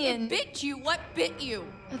bit me and... It bit you? What bit you?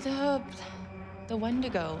 The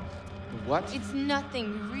Wendigo. What? It's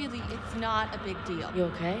nothing, really, it's not a big deal. You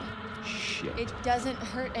okay? Shit. It doesn't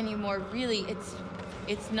hurt anymore, really,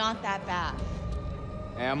 it's not that bad.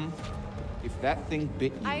 Em, if that thing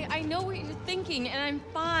bit you... I know what you're thinking, and I'm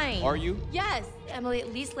fine. Are you? Yes. Emily,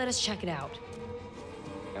 at least let us check it out.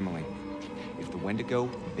 Emily, if the Wendigo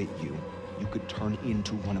bit you, you could turn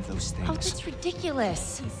into one of those things. Oh, that's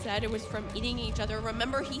ridiculous. He said it was from eating each other.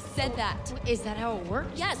 Remember, he said that. Is that how it works?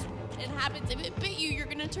 Yes, it happens. If it bit you, you're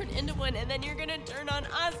gonna turn into one, and then you're gonna turn on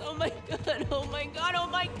us. Oh my god, oh my god, oh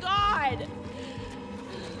my god!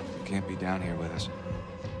 You can't be down here with us.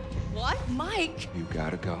 What? Mike! You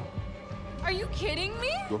gotta go. Are you kidding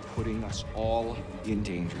me? You're putting us all in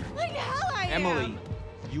danger. Like hell I am. Emily,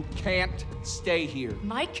 you can't stay here.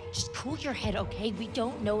 Mike, just cool your head, okay? We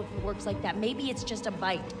don't know if it works like that. Maybe it's just a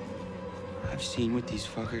bite. I've seen what these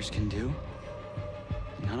fuckers can do,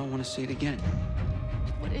 and I don't want to see it again.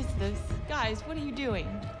 What is this? Guys, what are you doing?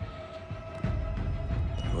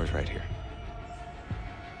 Yours right here.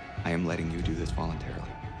 I am letting you do this voluntarily.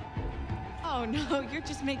 Oh no, you're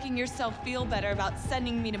just making yourself feel better about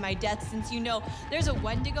sending me to my death since you know there's a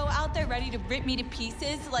Wendigo out there ready to rip me to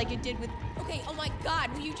pieces like it did with... Okay, oh my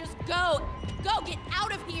God, will you just go? Go, get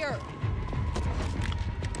out of here.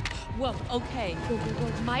 Whoa, okay. Go, go,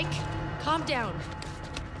 go. Mike, calm down.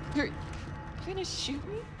 You're gonna shoot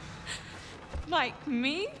me? Mike,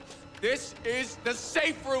 me? This is the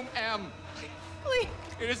safe room, Em. Please.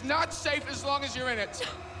 It is not safe as long as you're in it.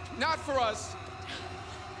 Not for us.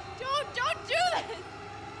 Don't do this!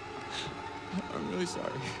 I'm really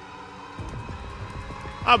sorry.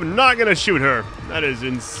 I'm not gonna shoot her. That is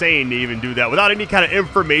insane to even do that without any kind of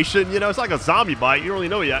information. You know, it's like a zombie bite. You don't really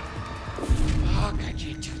know yet. Fuck, I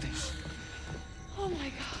can't do this. Oh my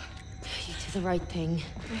God. You did the right thing.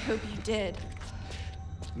 I hope you did.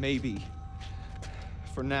 Maybe.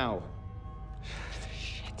 For now.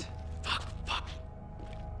 Shit. Fuck.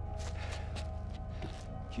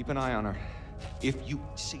 Keep an eye on her. If you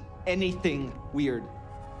see anything weird,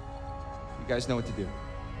 you guys know what to do.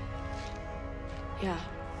 Yeah.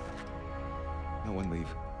 No one leave.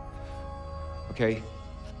 Okay?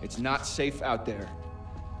 It's not safe out there.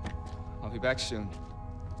 I'll be back soon.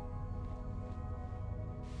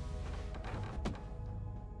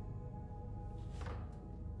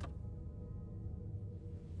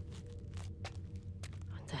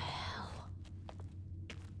 What the hell?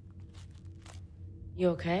 You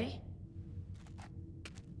okay?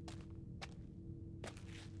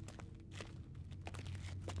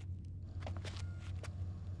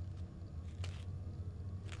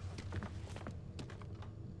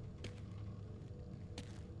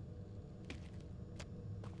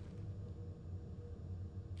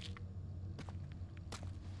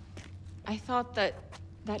 I thought that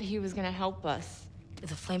he was gonna help us. The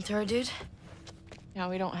flamethrower dude? Now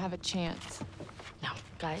we don't have a chance. No,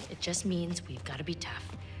 guys, it just means we've got to be tough.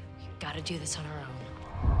 We've got to do this on our own.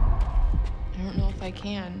 I don't know if I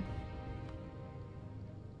can.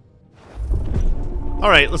 All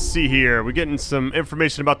right, let's see here. We're getting some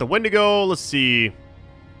information about the Wendigo. Let's see.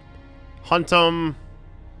 Hunt 'em.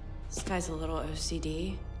 This guy's a little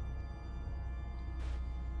OCD.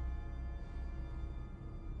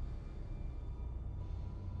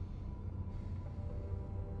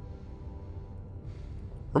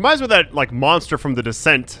 Reminds me of that, like, monster from The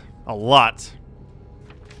Descent a lot.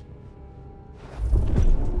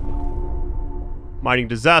 Mining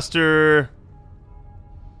disaster.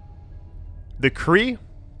 The Kree,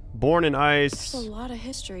 born in ice. There's a lot of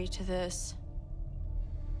history to this.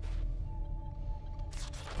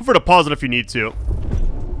 Feel free to pause it if you need to.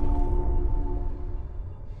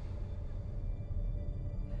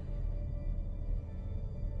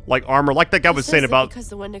 Like armor, like that guy was saying about... Because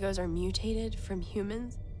the Wendigos are mutated from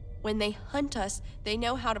humans, when they hunt us, they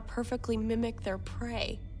know how to perfectly mimic their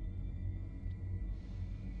prey.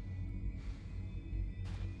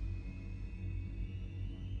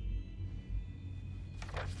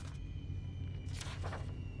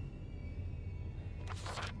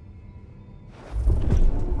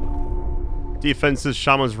 Defenses,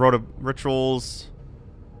 shamans, rituals.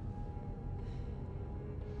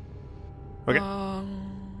 Okay.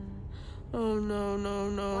 Oh no.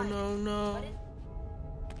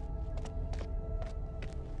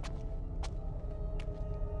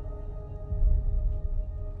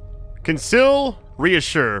 Conceal,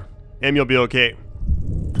 reassure. Em, you'll be okay.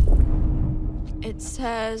 It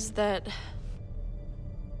says that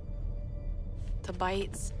the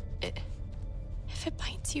bites, if it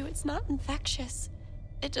bites you, it's not infectious.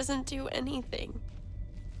 It doesn't do anything.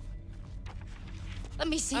 Let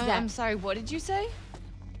me see that. I'm sorry, what did you say?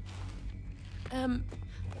 It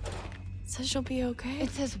says you'll be okay. It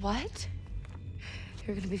says what?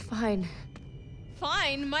 You're gonna be fine.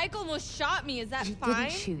 Fine. Mike almost shot me. Is that He fine?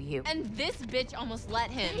 didn't shoot you. And this bitch almost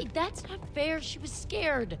let him. Hey, that's not fair. She was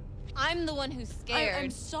scared. I'm the one who's scared.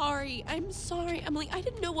 I'm sorry, Emily. I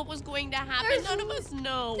didn't know what was going to happen. None of us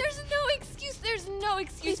know. There's no excuse. There's no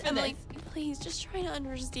excuse Please, for Emily, this. please, just try to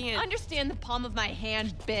understand. Understand the palm of my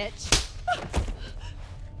hand, bitch.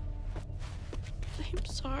 I'm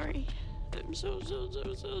sorry. I'm so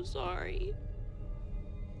sorry.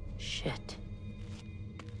 Shit.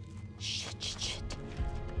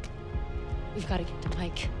 We've got to get to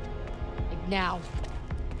Mike. Like now.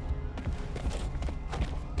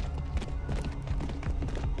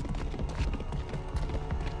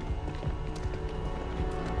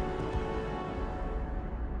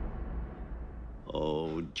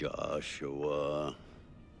 Joshua,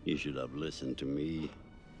 you should have listened to me.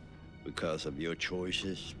 Because of your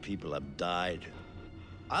choices, people have died.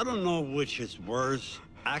 I don't know which is worse,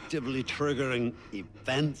 actively triggering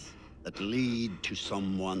events that lead to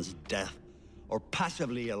someone's death, or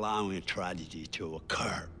passively allowing a tragedy to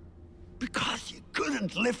occur. Because you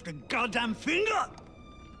couldn't lift a goddamn finger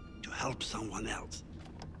to help someone else.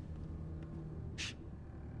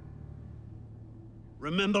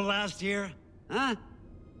 Remember last year, huh?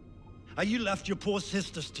 How you left your poor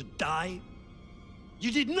sisters to die?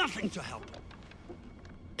 You did nothing to help them.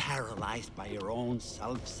 Paralyzed by your own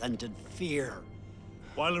self-centered fear,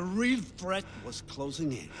 while a real threat was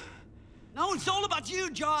closing in. Now it's all about you,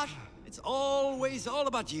 Josh. It's always all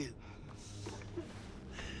about you.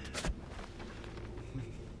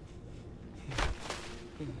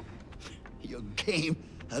 Your game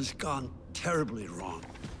has gone terribly wrong.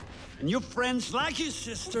 And your friends, like your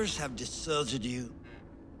sisters, have deserted you.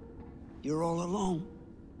 You're all alone.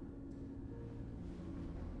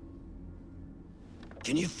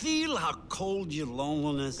 Can you feel how cold your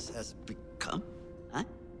loneliness has become? Huh?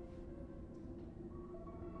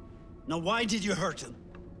 Now, why did you hurt him?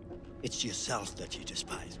 It's yourself that you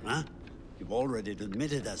despise, huh? You've already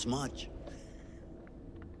admitted as much.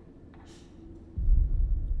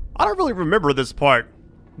 I don't really remember this part.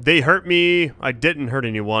 They hurt me. I didn't hurt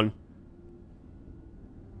anyone.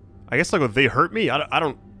 I guess like they hurt me. I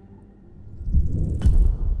don't.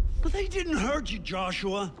 But they didn't hurt you,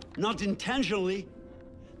 Joshua. Not intentionally.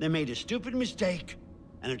 They made a stupid mistake,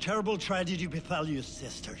 and a terrible tragedy befell your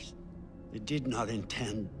sisters. They did not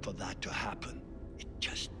intend for that to happen. It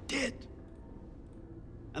just did.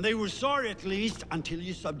 And they were sorry, at least, until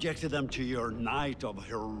you subjected them to your night of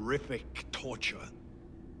horrific torture.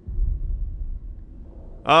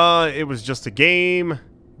 It was just a game.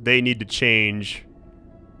 They need to change.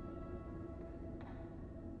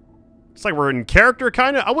 It's like we're in character,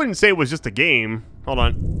 kind of. I wouldn't say it was just a game. Hold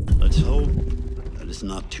on. Let's hope that it's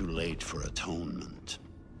not too late for atonement.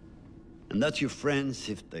 And that your friends,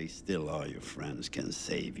 if they still are your friends, can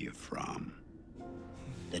save you from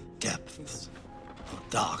the depths of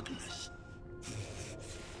darkness.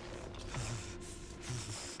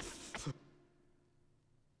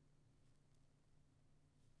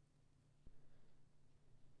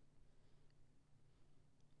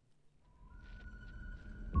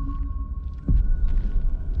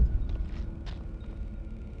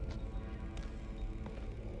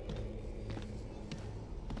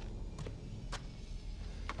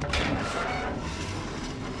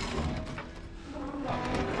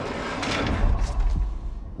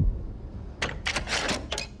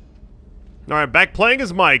 Alright, back playing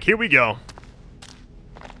as Mike. Here we go.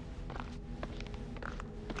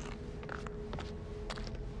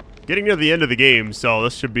 Getting near the end of the game, so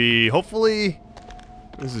this should be, hopefully,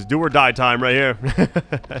 this is do or die time right here.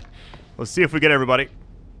 Let's see if we get everybody.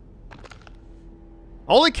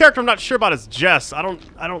 Only character I'm not sure about is Jess. I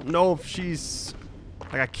don't know if she's,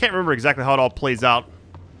 like, I can't remember exactly how it all plays out.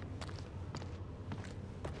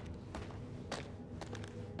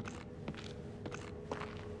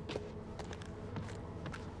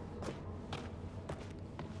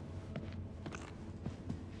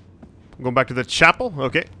 Going back to the chapel?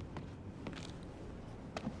 Okay.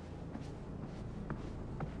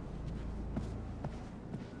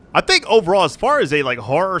 I think overall, as far as a like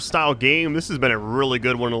horror style game, this has been a really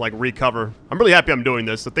good one to like recover. I'm really happy I'm doing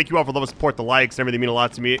this. So thank you all for the support, the likes, and everything mean a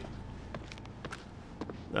lot to me.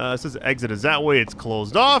 It says exit is that way. It's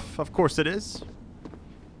closed off. Of course it is.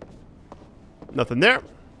 Nothing there.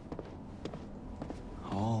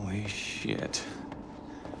 Holy shit.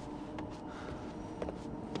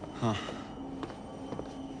 Huh.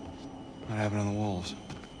 What happened to the wolves?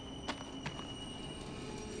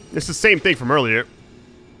 It's the same thing from earlier.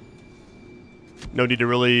 No need to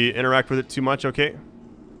really interact with it too much, okay.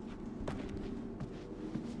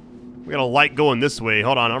 We got a light going this way.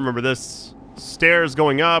 Hold on, I remember this. Stairs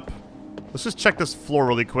going up. Let's just check this floor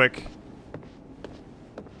really quick.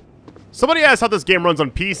 Somebody asked how this game runs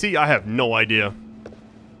on PC. I have no idea.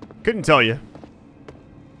 Couldn't tell you.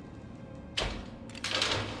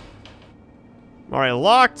 Alright,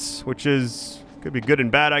 locked, which is could be good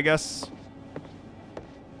and bad, I guess.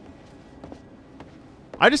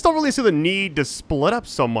 I just don't really see the need to split up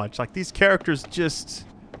so much. Like, these characters just...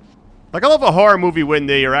 Like, I love a horror movie when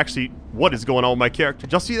they are actually... What is going on with my character?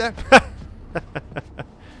 Did y'all see that?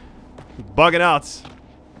 Bugging out.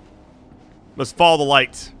 Must follow the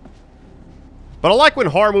light. But I like when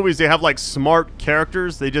horror movies, they have, like, smart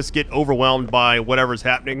characters. They just get overwhelmed by whatever's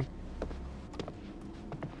happening.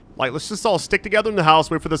 Like, let's just all stick together in the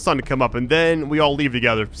house, wait for the sun to come up, and then we all leave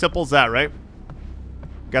together. Simple as that, right?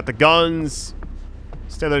 Got the guns.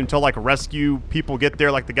 Stay there until like rescue people get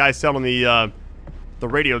there, like the guy said on the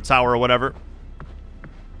radio tower or whatever.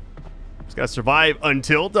 Just gotta survive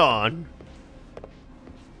until dawn.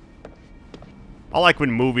 I like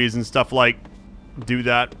when movies and stuff like do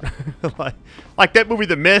that. like that movie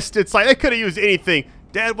The Mist. It's like they could have used anything.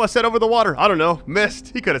 Dad, what's that over the water? I don't know.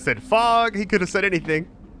 Mist. He could have said fog. He could have said anything.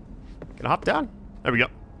 Can I hop down? There we go.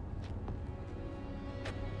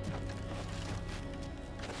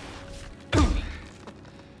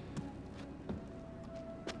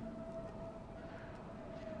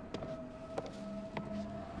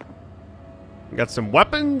 We got some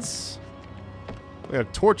weapons. We got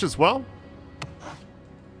a torch as well.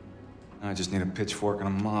 I just need a pitchfork and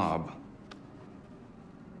a mob.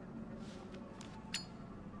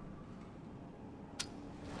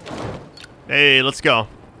 Hey, let's go.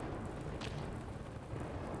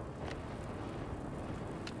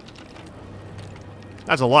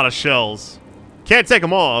 That's a lot of shells. Can't take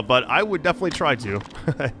them all, but I would definitely try to.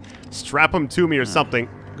 Strap them to me or something.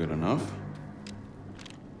 Good enough.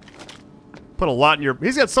 Put a lot in your...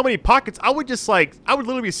 He's got so many pockets. I would just like... I would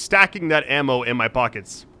literally be stacking that ammo in my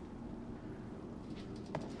pockets.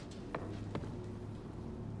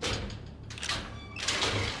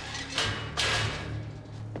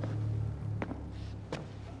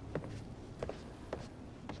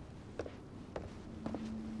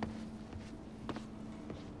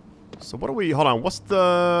 So what do we... Hold on. What's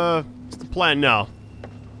the plan now?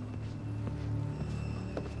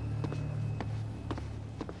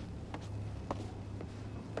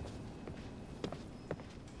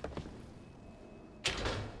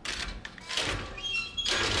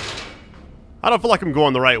 I don't feel like I'm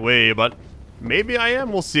going the right way, but maybe I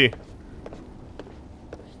am. We'll see.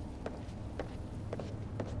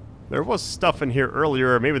 There was stuff in here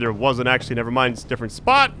earlier. Maybe there wasn't actually. Never mind. It's a different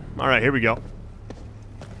spot. All right, here we go.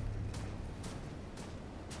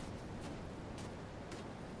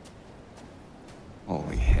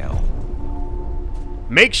 Holy hell.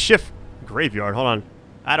 Makeshift graveyard. Hold on.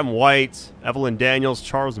 Adam White, Evelyn Daniels,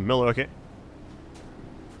 Charles Miller. Okay.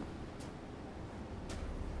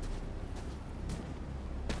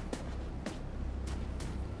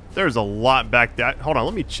 There's a lot back there. Hold on,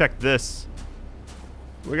 let me check this.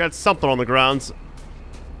 We got something on the grounds.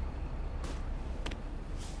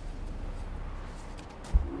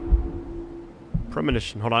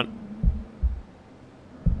 Premonition, hold on.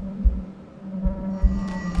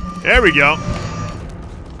 There we go.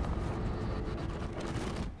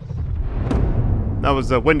 That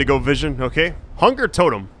was a Wendigo vision, okay. Hunger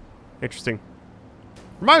Totem. Interesting.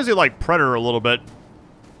 Reminds me of like Predator a little bit.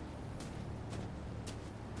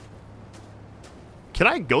 Can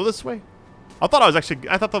I go this way? I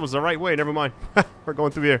thought that was the right way. Never mind. We're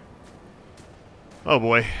going through here. Oh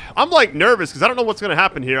boy. I'm like nervous because I don't know what's going to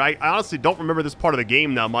happen here. I honestly don't remember this part of the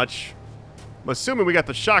game that much. I'm assuming we got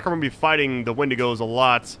the shock. I'm going to be fighting the Wendigos a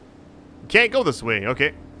lot. Can't go this way.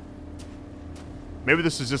 Okay. Maybe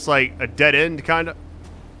this is just like a dead end kind of.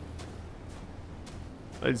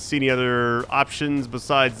 I didn't see any other options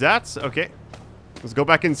besides that. Okay. Let's go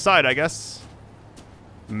back inside, I guess.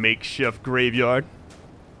 Makeshift graveyard.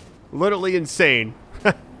 Literally insane.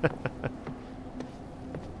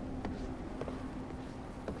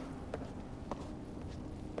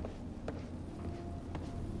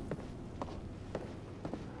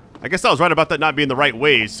 I guess I was right about that not being the right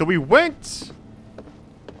way. So we went...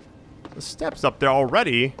 The steps up there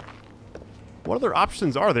already. What other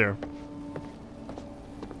options are there?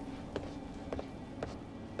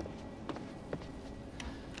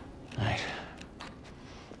 Right.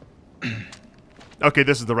 Okay,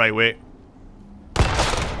 this is the right way.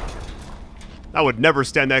 I would never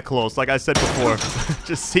stand that close, like I said before. It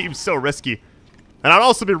just seems so risky. And I'd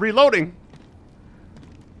also be reloading.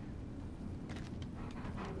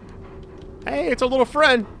 Hey, it's our little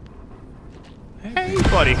friend. Hey,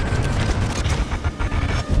 buddy.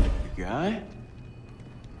 You guy?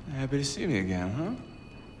 Happy to see me again, huh?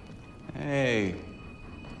 Hey.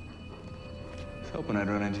 I was hoping I'd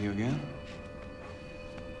run into you again.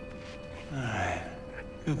 Alright.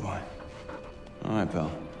 Good boy. Alright,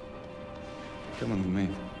 pal. Come on with me.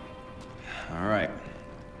 Alright.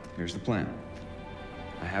 Here's the plan.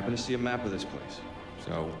 I happen to see a map of this place,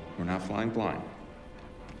 so we're not flying blind.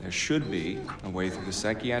 There should be a way through the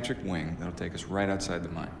psychiatric wing that'll take us right outside the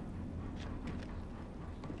mine.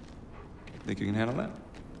 Think you can handle that?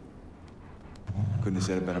 Couldn't have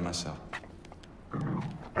said it better myself.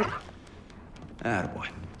 Attaboy.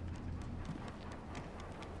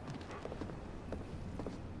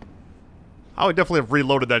 I would definitely have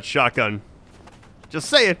reloaded that shotgun. Just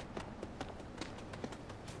saying.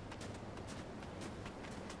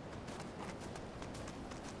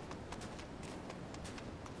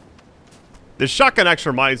 This shotgun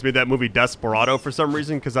actually reminds me of that movie Desperado for some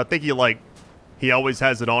reason, because I think he always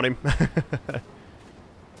has it on him.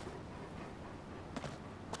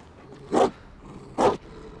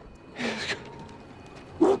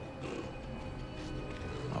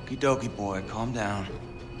 Okie dokie, boy, calm down.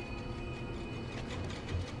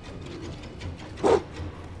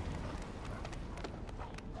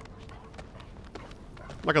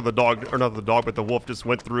 Look at the dog, or not the dog, but the wolf just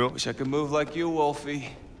went through. Wish I could move like you, Wolfie.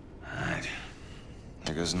 Alright.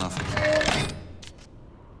 There goes nothing.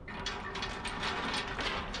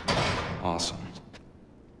 Awesome.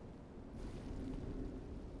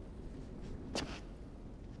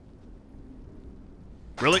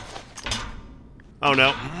 Really? Oh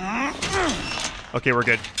no. Okay, we're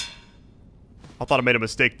good. I thought I made a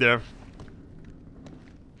mistake there.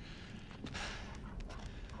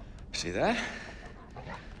 See that?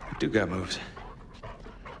 I do got moves.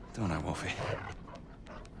 Don't I, Wolfie?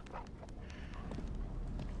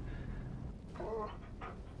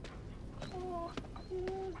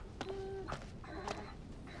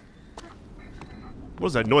 What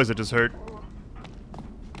was that noise I just heard?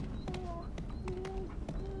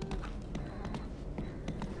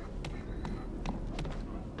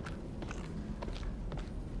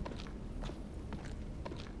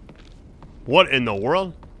 What in the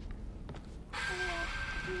world?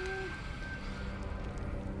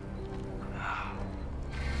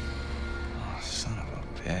 Oh, son of a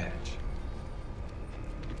bitch.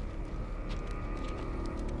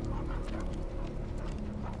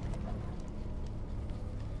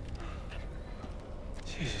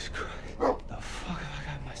 Jesus Christ. What the fuck have I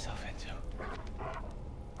got myself into?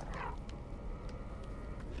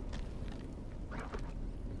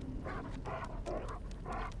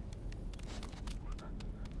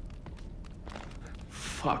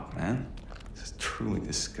 Fuck, man. This is truly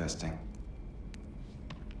disgusting.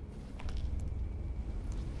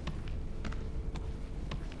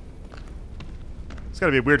 It's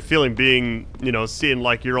gotta be a weird feeling being, you know, seeing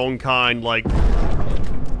like your own kind, like...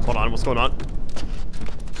 Hold on, what's going on?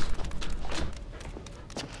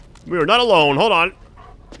 We are not alone, hold on.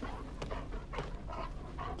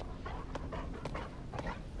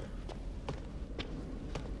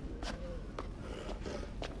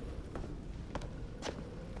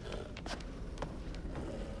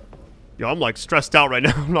 Yo, I'm like stressed out right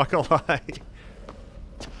now, I'm not gonna lie.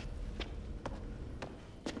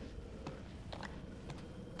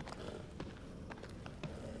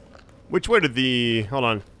 Which way did the... Hold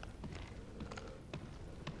on.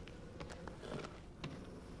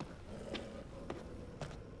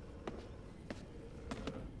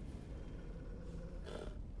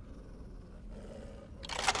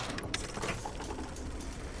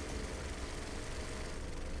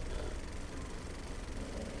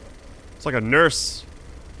 It's like a nurse.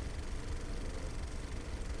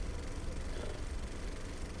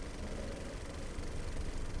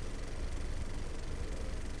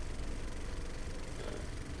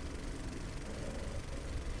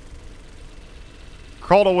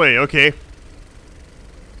 Crawled away, okay.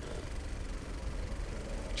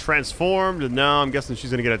 Transformed, and now I'm guessing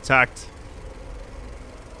she's gonna get attacked.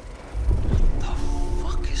 What the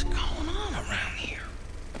fuck is going on around here?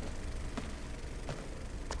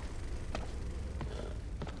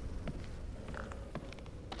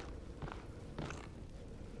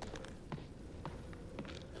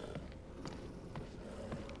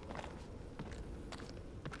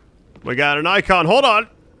 We got an icon, hold on!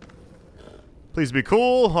 Please be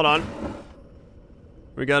cool. Hold on.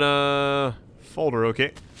 We got a folder,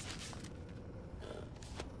 okay.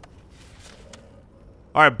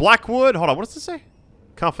 Alright, Blackwood. Hold on, what does this say?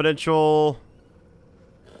 Confidential.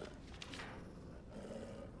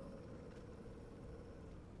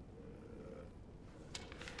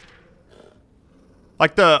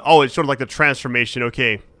 Like the... Oh, it's sort of like the transformation,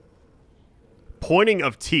 okay. Pointing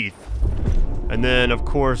of teeth. And then, of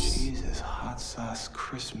course... Jesus, hot sauce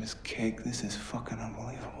Christmas cake. This is fucking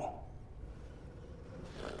unbelievable.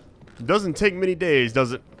 Doesn't take many days,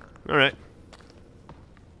 does it? Alright.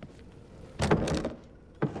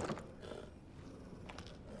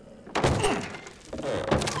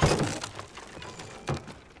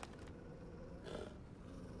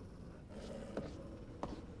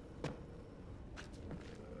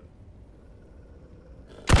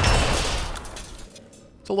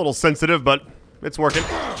 It's a little sensitive, but it's working.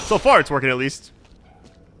 So far, it's working at least.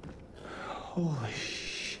 Holy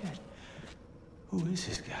shit. Who is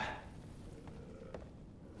this guy?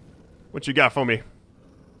 What you got for me?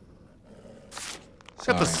 It's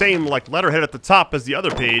got the same, like, letterhead at the top as the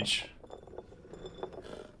other page.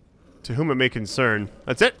 To whom it may concern.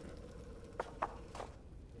 That's it?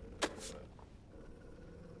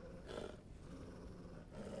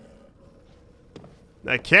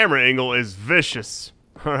 That camera angle is vicious.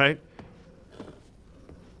 All right.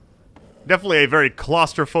 Definitely a very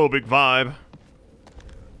claustrophobic vibe.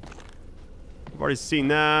 I've already seen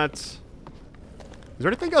that. Is there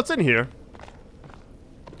anything else in here?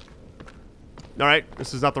 All right,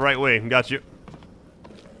 this is not the right way. Got you.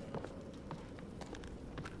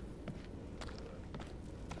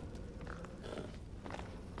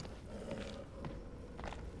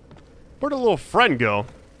 Where'd the little friend go?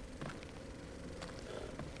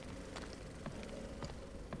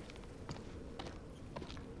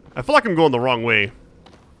 I feel like I'm going the wrong way.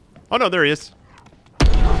 Oh no, there he is.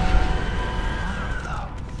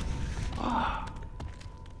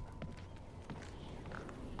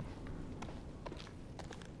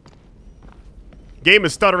 Game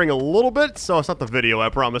is stuttering a little bit, so it's not the video, I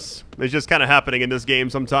promise. It's just kind of happening in this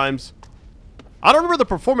game sometimes. I don't remember the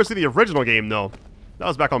performance of the original game, though. That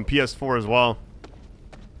was back on PS4 as well.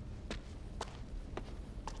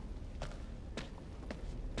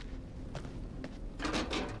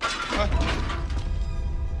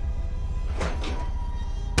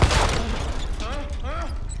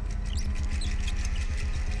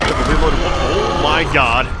 Oh my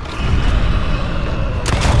god.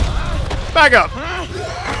 Back up.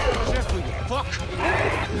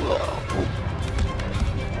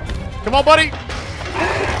 Come on, buddy.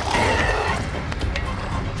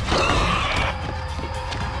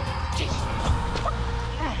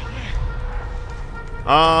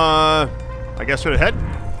 I guess straight ahead.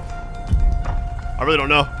 I really don't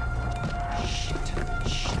know.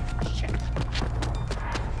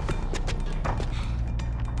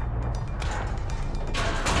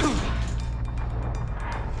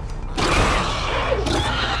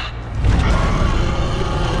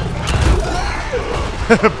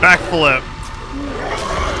 Backflip.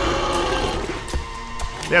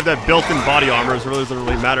 They have that built-in body armor, so it really doesn't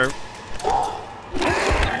really matter.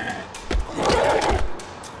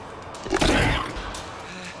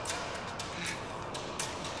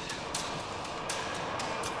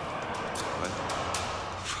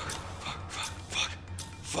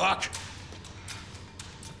 Fuck!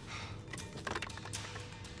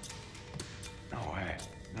 No way.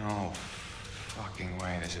 No fucking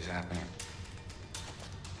way this is happening.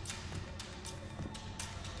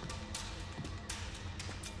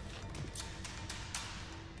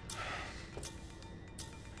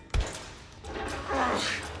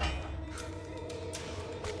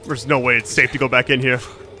 There's no way it's safe to go back in here.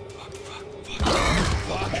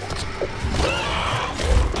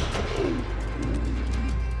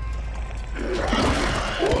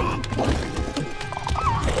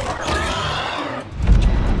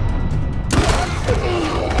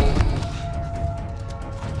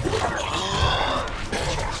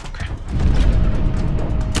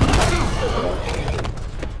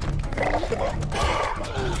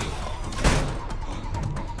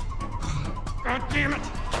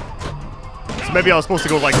 Maybe I was supposed to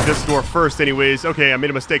go like this door first anyways. Okay, I made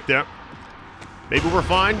a mistake there. Maybe we're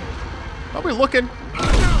fine. Probably looking.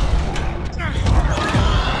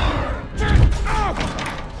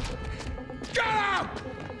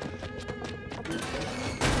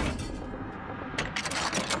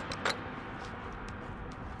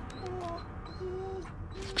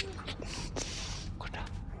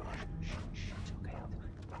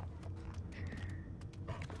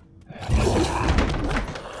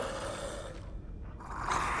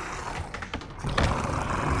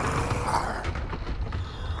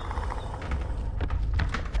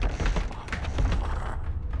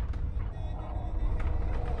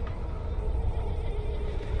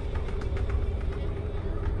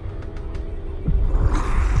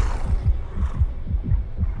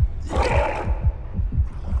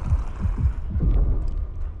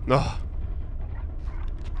 Ugh.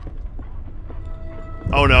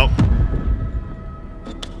 Oh no.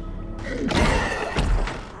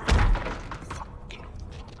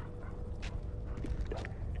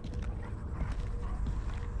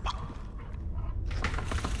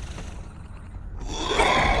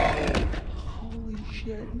 Holy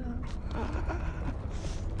shit, no.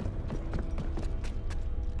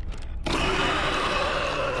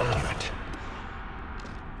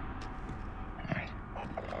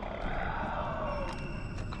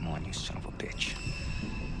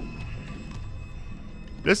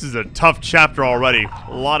 This is a tough chapter already.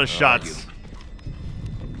 A lot of shots.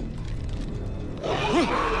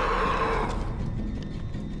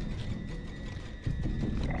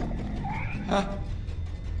 Huh?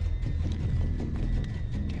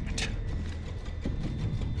 Damn it.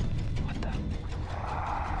 What the?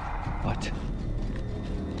 What?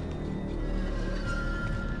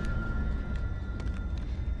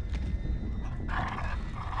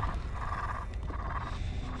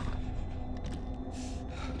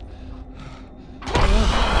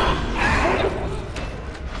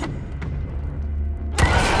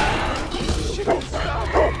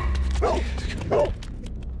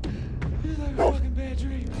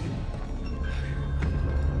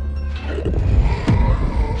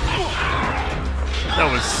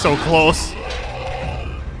 So close.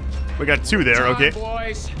 We got 2 there, okay.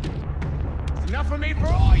 Boys. It's enough for me for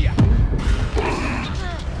all ya.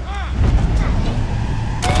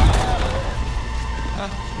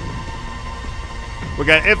 We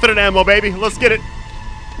got infinite ammo, baby. Let's get it.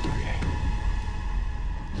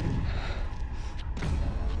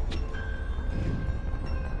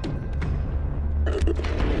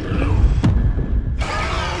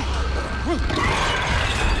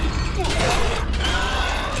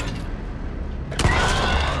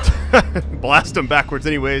 Blast him backwards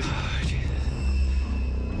anyways.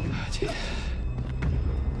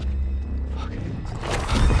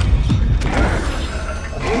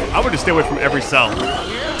 I would just stay away from every cell.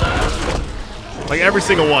 Like every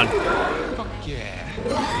single one. Fuck yeah.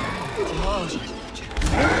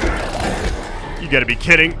 You gotta be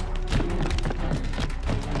kidding.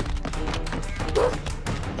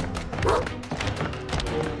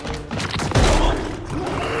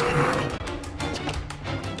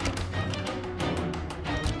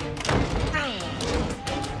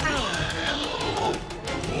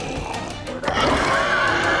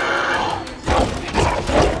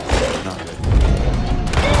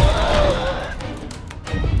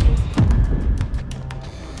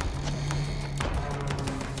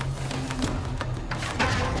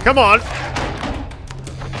 Come on.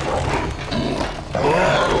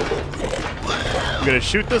 You gonna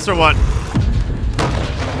shoot this or what?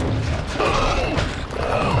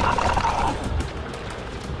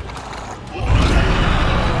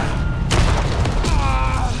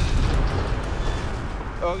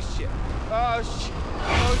 Oh shit. Oh shit.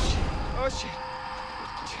 Oh shit. Oh shit.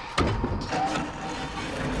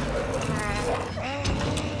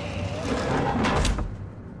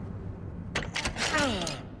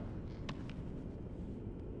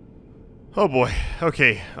 Oh boy.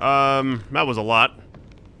 Okay. That was a lot.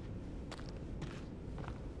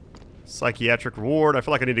 Psychiatric ward. I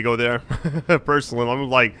feel like I need to go there. Personally, I'm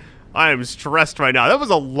like, I am stressed right now. That was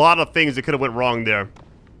a lot of things that could have went wrong there.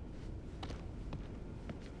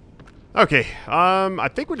 Okay. I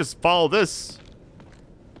think we just follow this.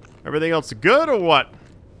 Everything else good or what?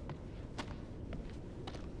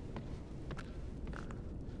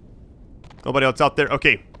 Nobody else out there.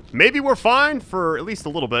 Okay. Maybe we're fine for at least a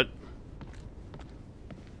little bit.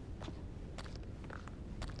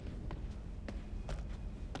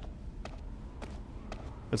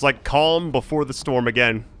 It's like calm before the storm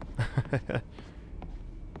again.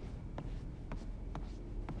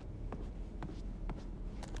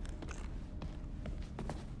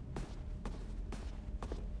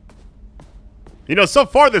 You know, so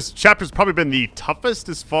far this chapter's probably been the toughest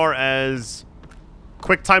as far as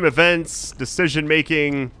quick time events, decision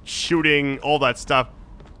making, shooting, all that stuff.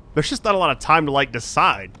 There's just not a lot of time to like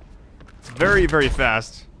decide. It's very, very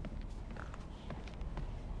fast.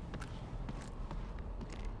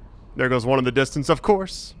 There goes one in the distance, of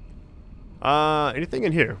course. Anything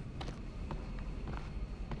in here?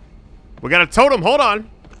 We got a totem. Hold on.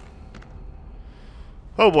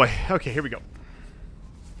 Oh boy. Okay, here we go.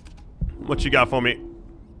 What you got for me?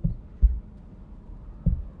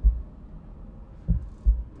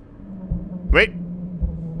 Wait.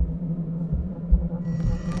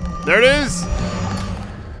 There it is.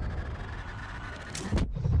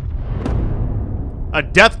 A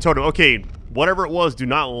death totem. Okay. Whatever it was, do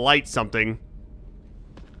not light something.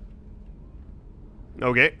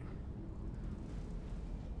 Okay.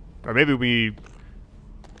 Or maybe we...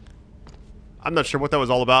 I'm not sure what that was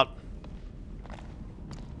all about.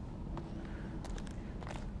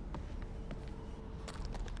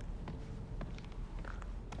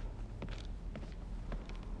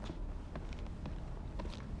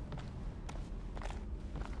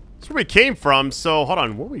 That's where we came from, so hold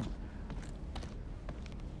on. What we...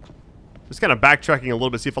 Just kind of backtracking a little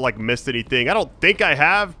bit, see if I like missed anything. I don't think I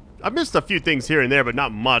have. I've missed a few things here and there, but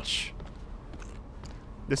not much.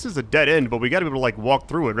 This is a dead end, but we gotta be able to like walk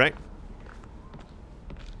through it, right?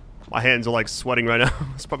 My hands are like sweating right now.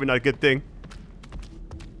 It's probably not a good thing.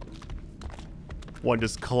 One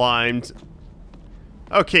just climbed.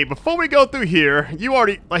 Okay, before we go through here, you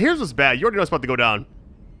already... Like, here's what's bad. You already know it's about to go down.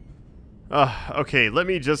 Okay, let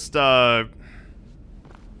me just gather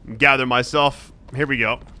myself. Here we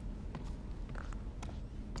go.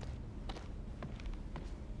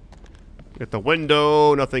 Get the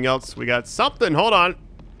window, nothing else. We got something. Hold on.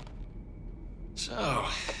 So,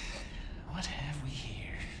 what have we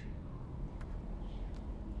here?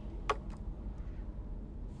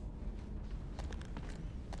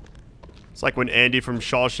 It's like when Andy from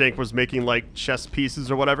Shawshank was making like chess pieces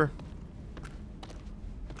or whatever.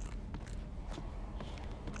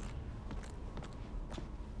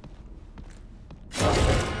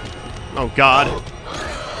 Oh, God.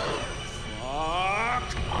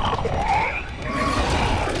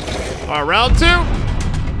 All right, round 2.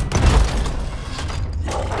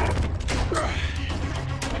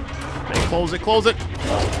 Okay, close it, close it.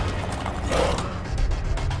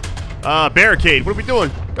 Barricade. What are we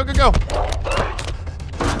doing? Go, go, go.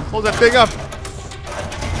 Close that thing up.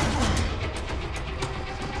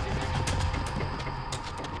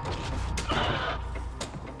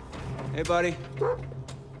 Hey, buddy.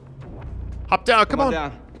 Hop down, come on.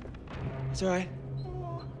 Down. It's all right.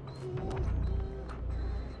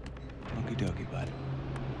 Okie dokie, bud.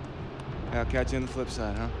 I'll catch you on the flip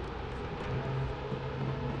side, huh?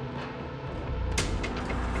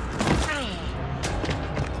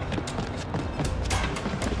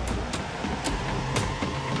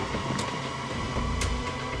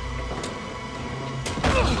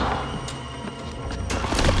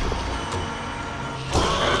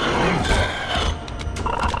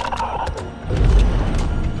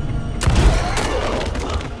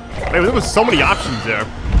 Man, there was so many options there.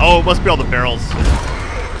 Oh, it must be all the barrels.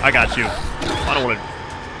 I got you. I don't want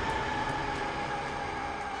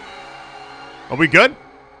to... Are we good?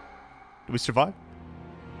 Did we survive?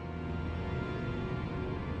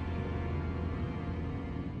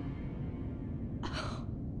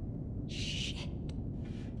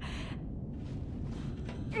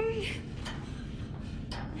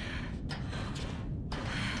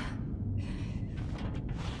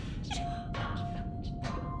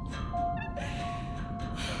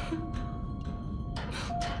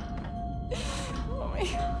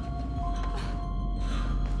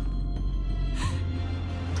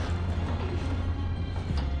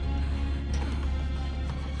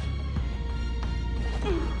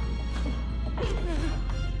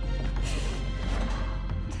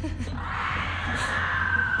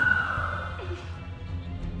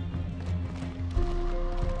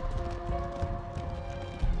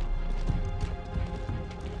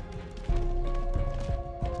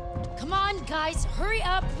 Guys, hurry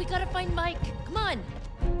up. We gotta find Mike. Come on.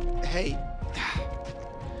 Hey,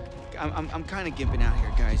 I'm kind of gimping out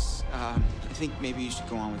here, guys. I think maybe you should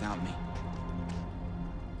go on without me.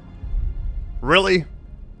 Really?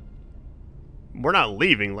 We're not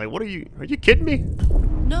leaving. Like, what are you kidding me?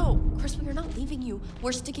 No, Chris, we are not leaving you.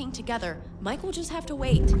 We're sticking together. Mike will just have to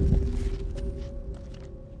wait.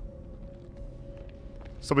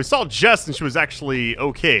 So we saw Jess and she was actually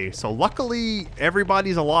okay. So luckily,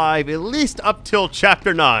 everybody's alive, at least up till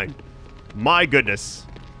chapter 9. My goodness.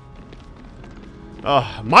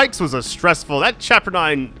 Mike's was a stressful... That chapter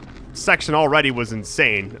 9 section already was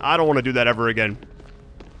insane. I don't want to do that ever again.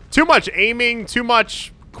 Too much aiming, too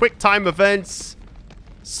much quick time events.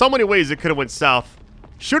 So many ways it could have went south.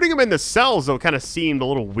 Shooting them in the cells, though, kind of seemed a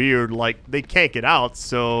little weird. Like, they can't get out,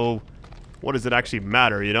 so... What does it actually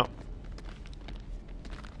matter, you know?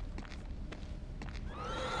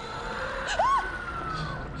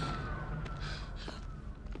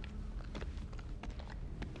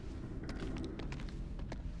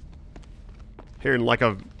 Hearing like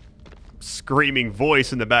a screaming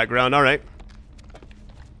voice in the background. All right.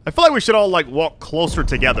 I feel like we should all like walk closer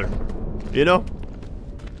together. You know?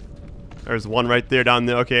 There's one right there down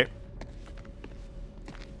there. Okay.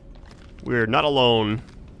 We're not alone.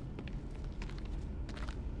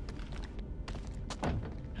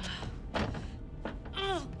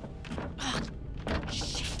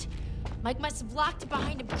 Shit. Mike must have locked it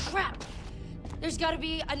behind him. Crap. There's got to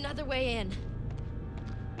be another way in.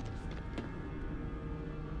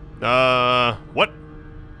 What?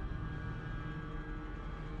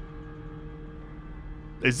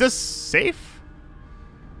 Is this safe?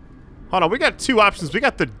 Hold on, we got two options. We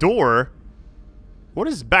got the door. What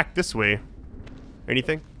is back this way?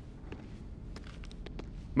 Anything?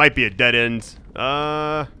 Might be a dead end.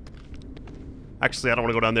 Actually, I don't want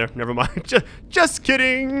to go down there. Never mind. Just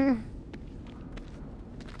kidding.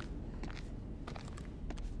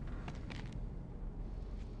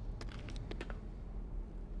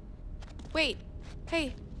 Wait.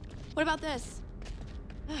 Hey, what about this?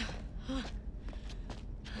 I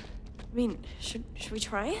mean, should we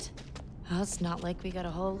try it? Well, it's not like we got a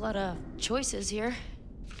whole lot of choices here.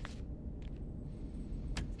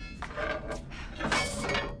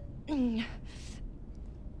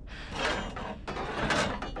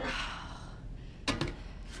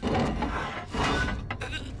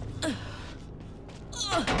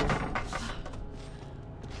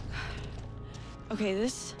 Okay,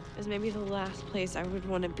 this is maybe the last place I would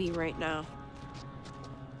want to be right now.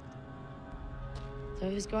 So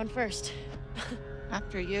who's going first?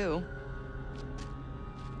 After you.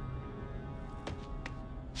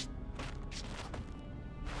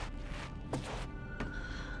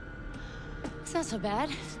 so bad.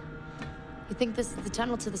 You think this is the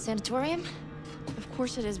tunnel to the sanatorium? Of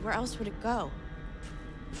course it is. Where else would it go?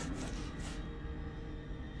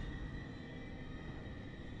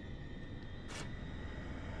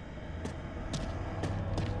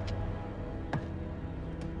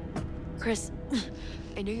 Chris,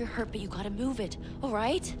 I know you're hurt, but you gotta move it, all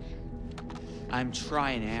right? I'm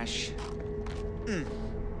trying, Ash.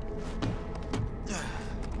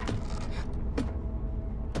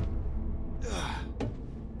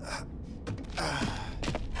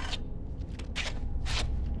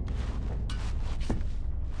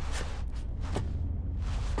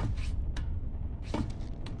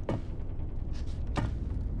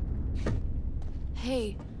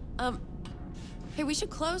 Hey, hey, we should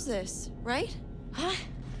close this, right? Huh?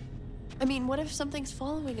 I mean, what if something's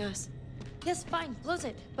following us? Yes, fine, close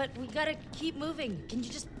it. But we gotta keep moving. Can you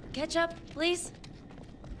just catch up, please?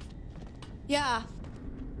 Yeah.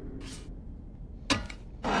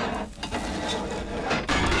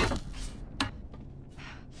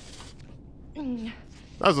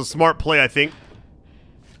 That was a smart play, I think.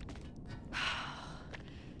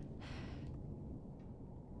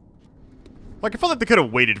 Like, I felt like they could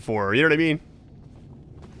have waited for her, you know what I mean?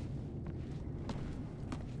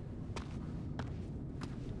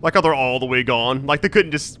 Like how they're all the way gone. Like, they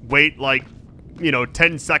couldn't just wait, like, you know,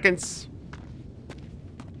 10 seconds.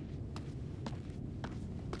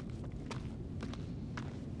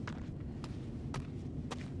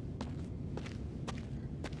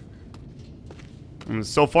 And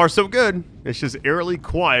so far, so good. It's just eerily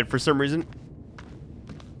quiet for some reason.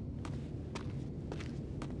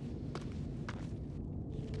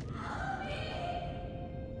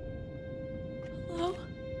 Hello?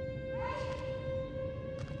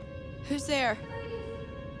 Who's there?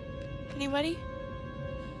 Anybody?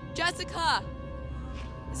 Jessica!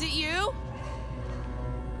 Is it you?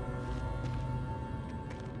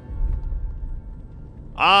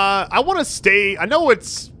 I want to stay. I know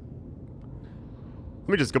it's... Let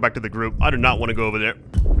me just go back to the group. I do not want to go over there.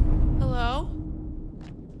 Hello?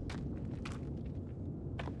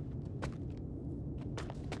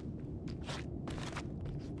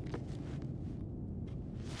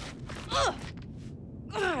 Ugh!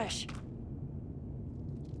 Gosh!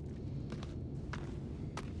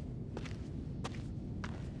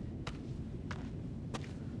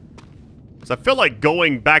 So I feel like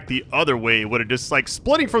going back the other way would have just, like,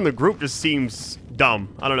 splitting from the group just seems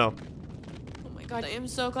dumb. I don't know. Oh my god, I am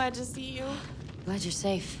so glad to see you. Glad you're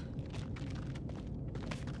safe.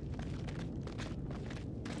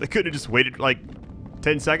 They could have just waited, like,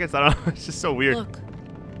 10 seconds. I don't know. It's just so weird. Look.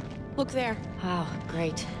 Look there. Wow,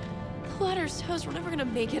 great. The ladder's toast. We're never gonna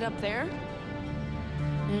make it up there.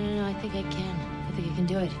 No, I think I can. I think I can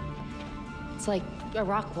do it. It's like a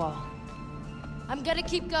rock wall. I'm gonna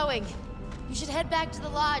keep going. You should head back to the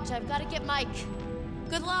lodge. I've got to get Mike.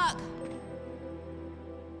 Good luck.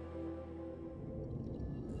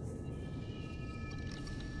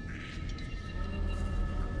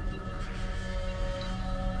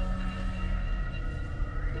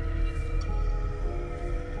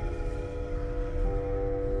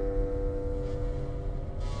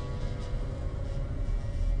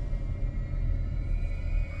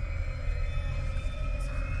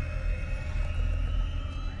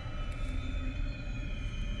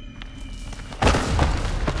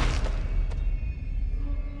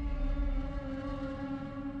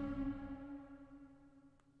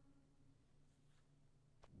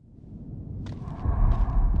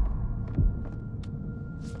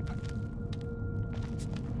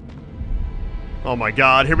 Oh my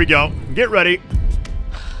god, here we go. Get ready.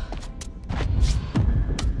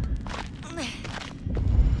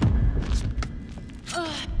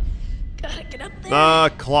 Gotta get up there.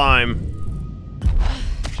 Climb.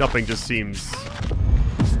 Jumping just seems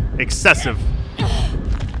excessive.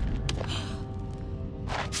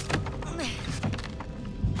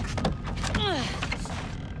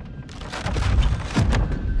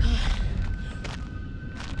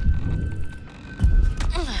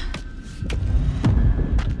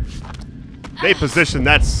 They position,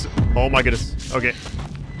 that's... Oh my goodness. Okay.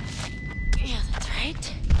 Yeah, that's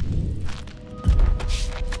right.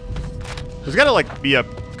 There's gotta, like, be a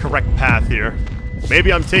correct path here.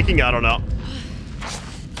 Maybe I'm taking... I don't know.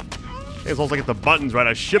 As long as I get the buttons right,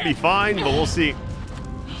 I should be fine, but we'll see.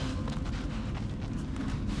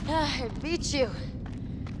 I beat you.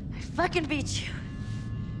 I fucking beat you.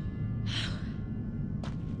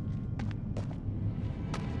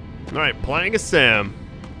 Alright, playing as Sam.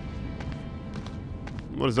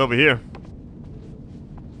 What is over here?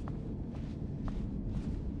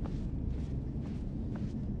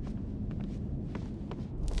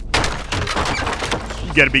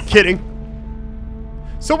 You gotta be kidding.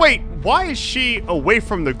 So wait, why is she away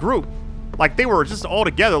from the group? Like, they were just all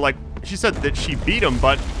together. Like, she said that she beat him,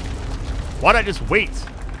 but why'd I just wait?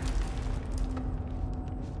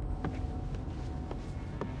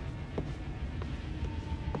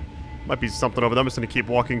 Might be something over there. I'm just gonna keep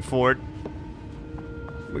walking forward.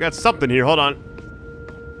 We got something here. Hold on.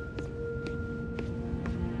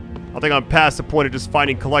 I think I'm past the point of just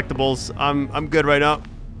finding collectibles. I'm good right now.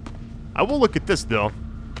 I will look at this though.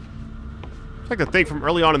 It's like the thing from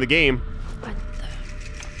early on in the game.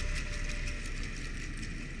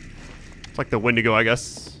 It's like the Wendigo, I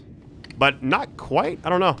guess. But not quite. I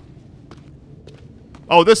don't know.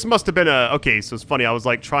 Oh, this must have been a... Okay, so it's funny. I was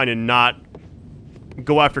like trying to not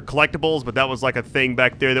go after collectibles, but that was like a thing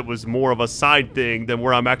back there that was more of a side thing than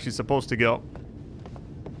where I'm actually supposed to go.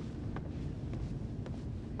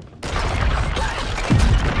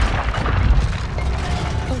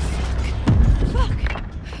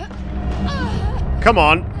 Come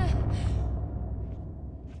on.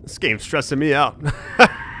 This game's stressing me out.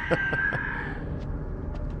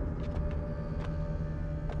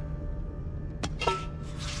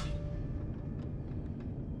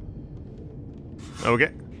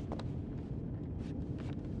 Okay.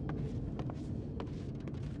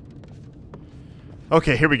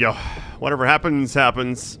 Okay, here we go. Whatever happens,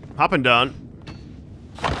 happens. Hopping down.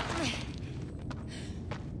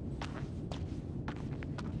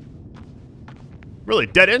 Really?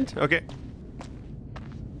 Dead end? Okay.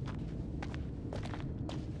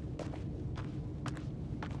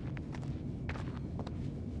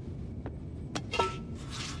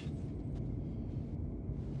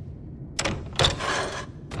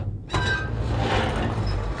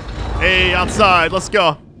 Hey, outside. Let's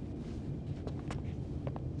go.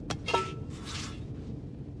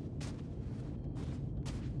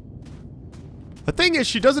 The thing is,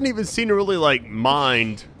 she doesn't even seem to really, like,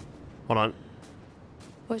 mind. Hold on.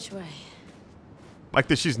 Which way? Like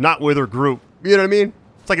that she's not with her group. You know what I mean?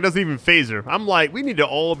 It's like it doesn't even phase her. I'm like, we need to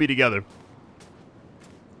all be together.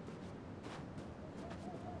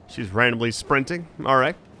 She's randomly sprinting. All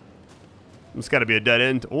right. It's got to be a dead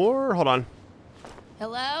end. Or, hold on.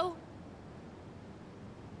 Hello?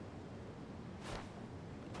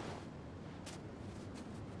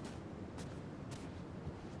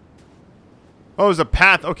 Oh, there's a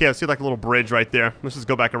path. Okay, I see like a little bridge right there. Let's just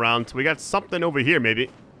go back around. We got something over here, maybe.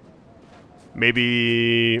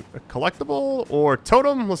 Maybe a collectible or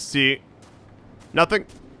totem? Let's see. Nothing.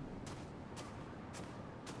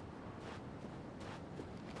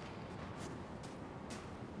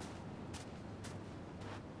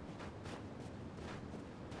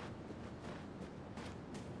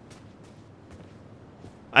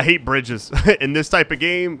 I hate bridges. In this type of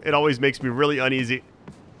game, it always makes me really uneasy.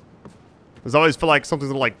 There's always feel like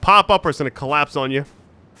something's gonna like pop up or it's gonna collapse on you.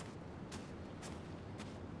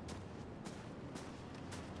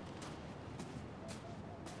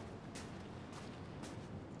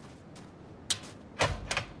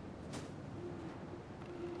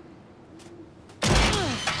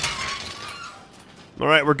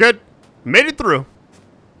 Alright, we're good. Made it through.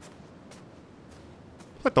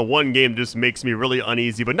 Like the one game just makes me really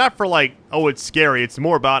uneasy, but not for like, oh, it's scary. It's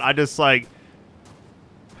more about I just like,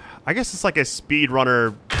 I guess it's like a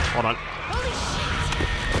speedrunner. Hold on.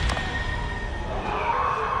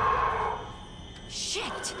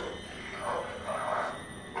 Shit.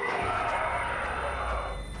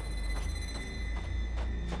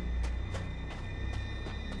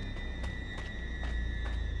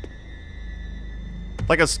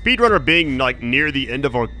 Like a speedrunner being like near the end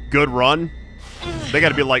of a good run. They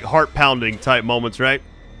gotta be like heart-pounding type moments, right?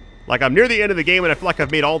 Like I'm near the end of the game and I feel like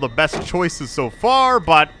I've made all the best choices so far,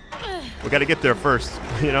 but we gotta get there first,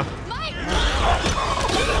 you know?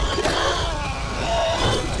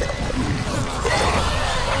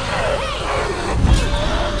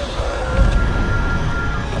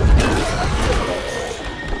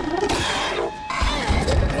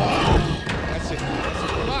 That's it.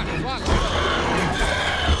 Come on, come on.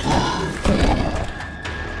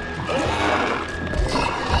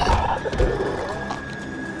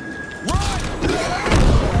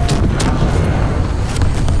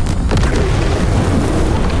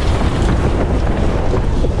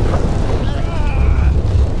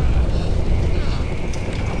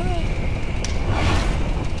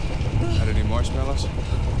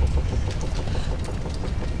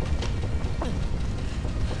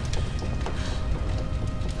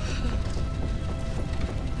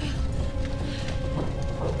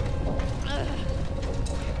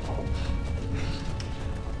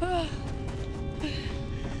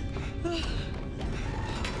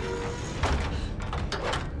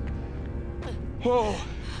 Whoa.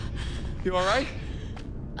 You all right?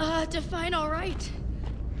 Define all right.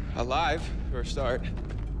 Alive, for a start.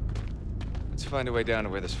 Let's find a way down to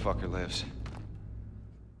where this fucker lives.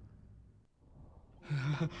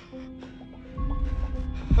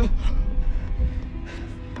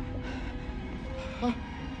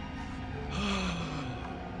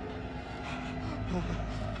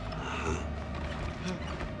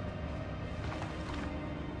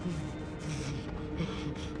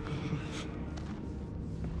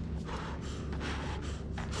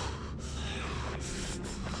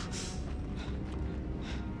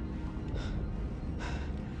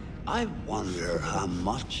 I wonder how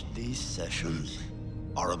much these sessions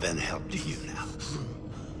are of any help to you now.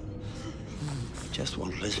 Just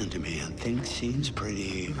won't listen to me, and things seems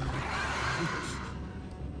pretty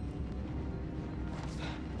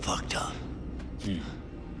fucked up.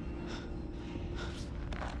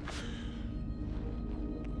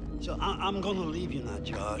 So I'm gonna leave you now,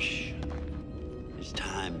 Josh. It's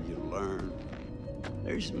time you learn.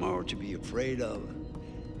 There's more to be afraid of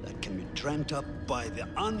that can be dreamt up by the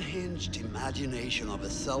unhinged imagination of a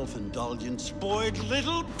self-indulgent, spoiled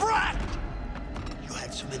little brat. You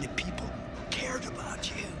had so many people who cared about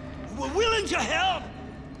you, who were willing to help.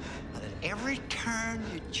 But at every turn,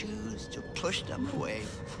 you choose to push them away.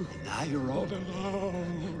 And now you're all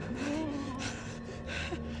alone.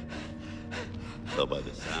 So by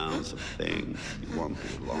the sounds of things, you won't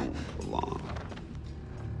be alone for long.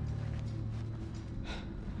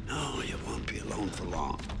 No, you won't be alone for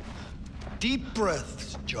long. Deep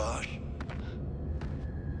breaths, Josh.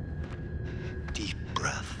 Deep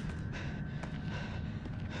breath.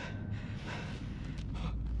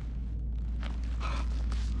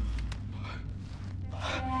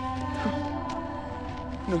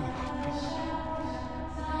 No.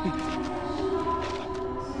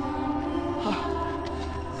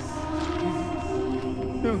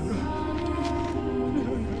 No, no.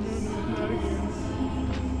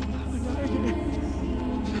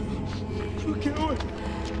 Get away!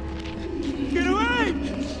 Get away!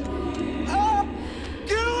 Oh!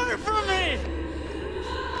 Get away from me!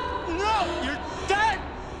 No! You're dead!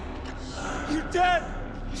 You're dead!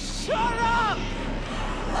 Shut up!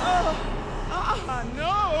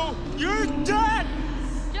 No! You're dead!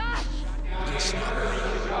 Josh!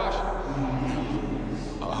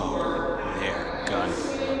 Oh, they're gonna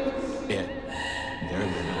it. They're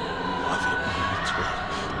gonna love it when it's real.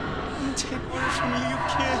 Take orders from me. You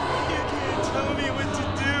can't tell me what to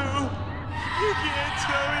do. You can't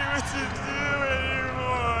tell me what to do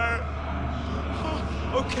anymore.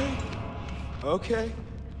 Okay. Okay.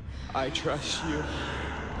 I trust you.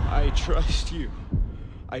 I trust you.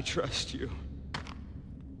 I trust you.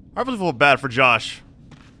 I really feel bad for Josh.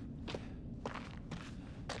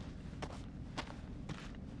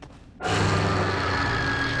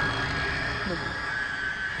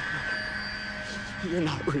 You're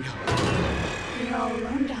not real. You're all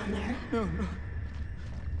alone down there.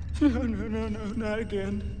 No, not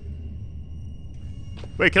again.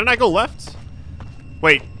 Wait, can I go left?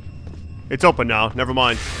 Wait. It's open now. Never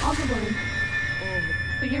mind. I'll go in.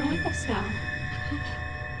 But you're with us now.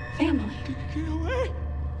 Family. Get away!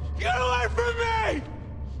 Get away from me!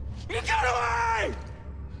 Get away!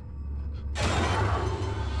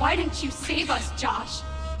 Why didn't you save us, Josh?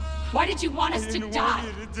 Why did you want us to die? I didn't want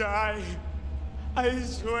you to die. I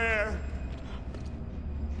swear.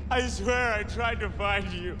 I swear I tried to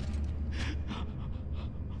find you.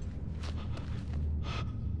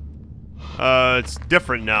 It's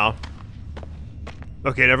different now.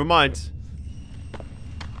 Okay, never mind.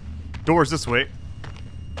 Door's this way.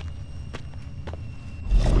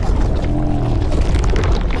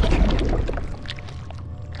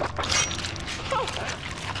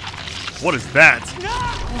 What is that?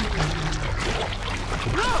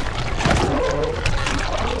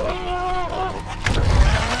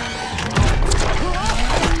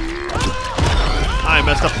 I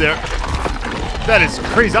messed up there. That is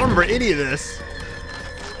crazy. I don't remember any of this.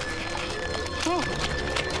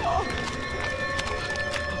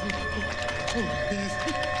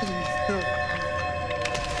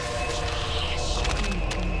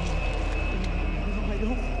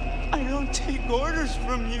 I don't take orders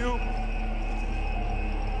from you.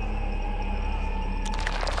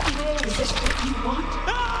 Is this what you want?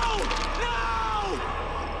 No! No!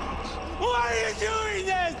 Why are you doing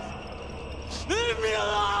this? Leave me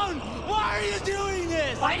alone! Why are you doing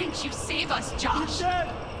this? Why didn't you save us, Josh? You're dead.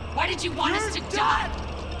 Why did you want us to die?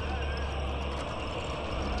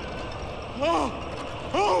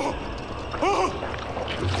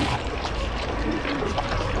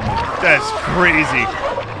 That's crazy.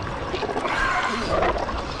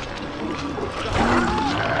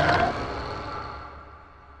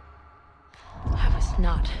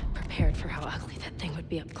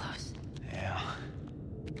 be up close. Yeah.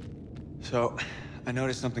 So, I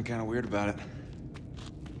noticed something kind of weird about it.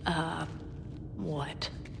 What?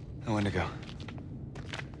 The Wendigo.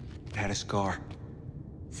 It had a scar.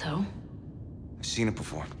 So? I've seen it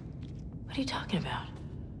before. What are you talking about?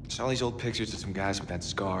 I saw these old pictures of some guys with that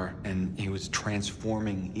scar, and he was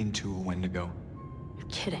transforming into a Wendigo. You're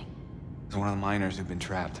kidding. It was one of the miners who'd been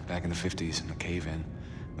trapped back in the 50s in the cave-in,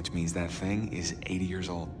 which means that thing is 80 years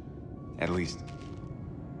old. At least.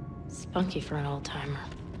 Spunky for an old-timer.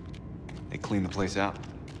 They cleaned the place out.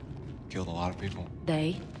 Killed a lot of people.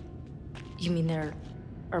 They? You mean there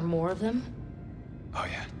are more of them? Oh,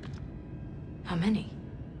 yeah. How many?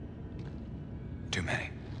 Too many.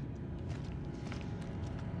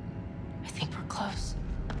 I think we're close.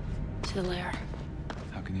 To the lair.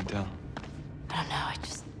 How can you tell? I don't know, I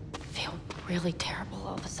just feel really terrible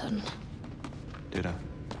all of a sudden. Ditto.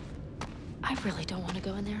 I really don't want to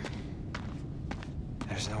go in there.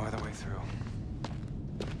 There's no other way through.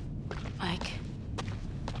 Mike.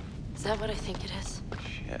 Is that what I think it is?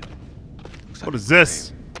 Shit. What is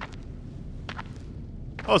this?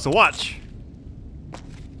 Oh, it's a watch.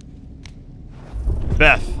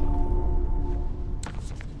 Beth.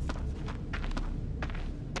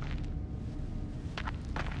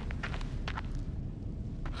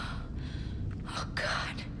 Oh,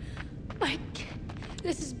 God. Mike,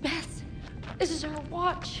 this is Beth. This is her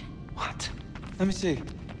watch. What? Let me see.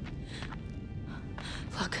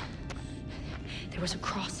 Look. There was a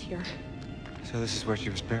cross here. So this is where she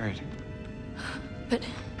was buried. But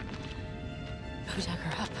who dug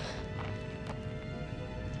her up?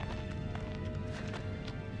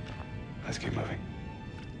 Let's keep moving.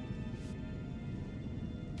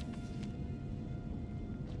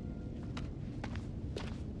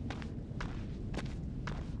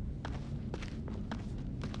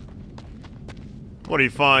 What do you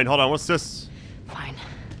find? Hold on, what's this? Fine.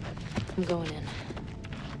 I'm going in.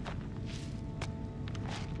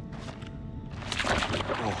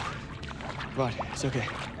 Oh. But it's okay.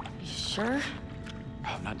 You sure? Oh,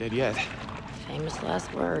 I'm not dead yet. Famous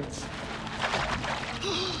last words.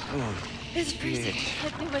 Oh, It's freezing.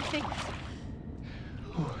 Hit me my face.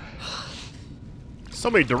 So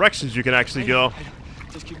many directions you can actually go. I know.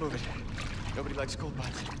 Just keep moving. Nobody likes cold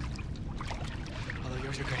butts. Although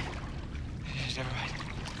yours are great. Never mind.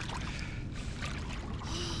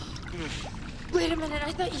 Wait a minute,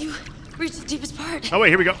 I thought you reached the deepest part. Oh wait,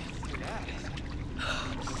 here we go. Okay.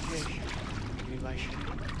 You like,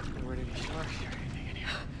 there weren't any sharks or anything in here.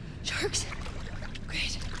 Sharks?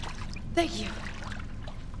 Great. Thank you.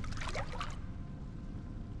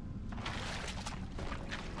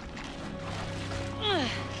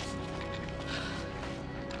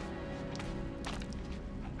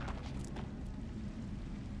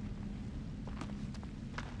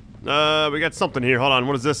 We got something here. Hold on,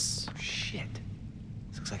 what is this? Shit.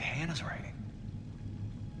 This looks like Hannah's writing.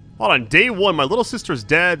 Hold on, day 1, my little sister's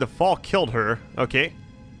dead. The fall killed her. Okay.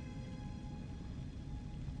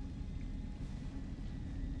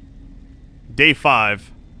 Day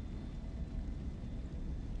 5.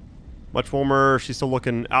 Much warmer. She's still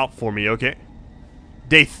looking out for me. Okay.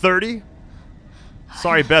 Day 30.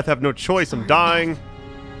 Sorry, Beth. Have no choice. I'm dying.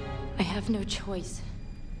 I have no choice.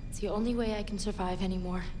 It's the only way I can survive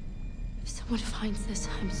anymore. If someone finds this,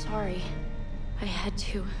 I'm sorry. I had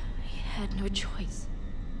to. I had no choice.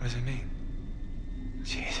 What does it mean?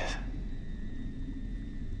 Jesus.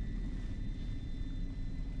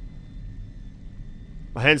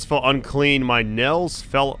 My hands felt unclean. My nails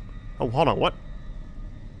fell... Oh, hold on. What?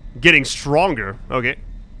 Getting stronger. Okay.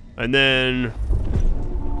 And then...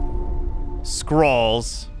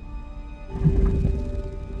 scrawls.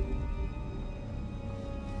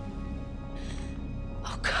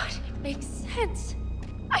 Oh, God. It makes sense.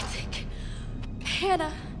 I think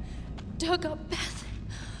Hannah dug up Beth.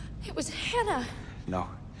 It was Hannah. No.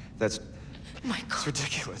 That's Michael. it's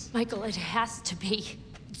ridiculous. Michael, it has to be.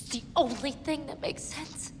 It's the only thing that makes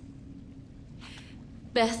sense.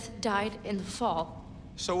 Beth died in the fall.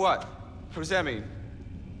 So what? What does that mean?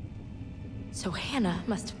 So Hannah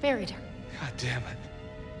must have buried her. God damn it.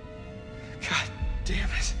 God damn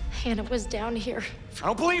it. Hannah was down here. I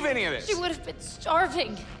don't believe any of this. She would have been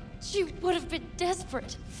starving. She would have been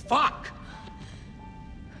desperate. Fuck!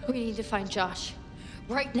 We need to find Josh.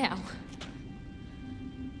 Right now.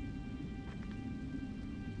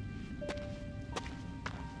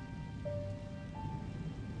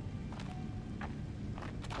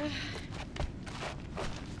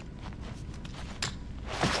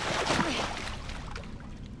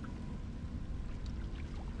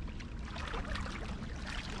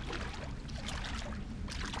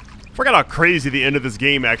 Forgot how crazy the end of this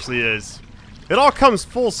game actually is. It all comes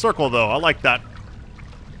full circle, though. I like that.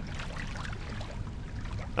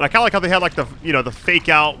 And I kind of like how they had, like, the, you know, the fake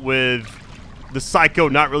out with the psycho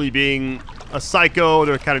not really being a psycho.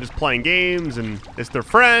 They're kind of just playing games, and it's their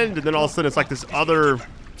friend, and then all of a sudden it's like this other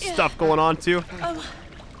stuff going on, too.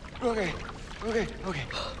 Okay.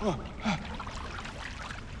 Oh.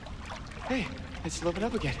 Hey, it's living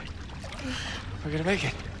up again. We're gonna make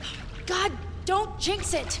it. God, don't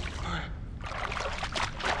jinx it.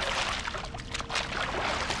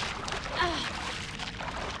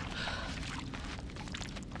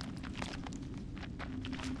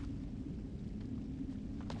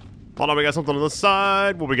 Hold on, we got something on the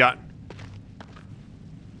side. What we got?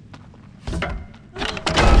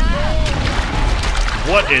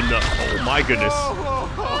 What in the... Oh, my goodness.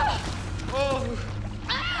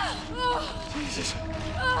 Jesus.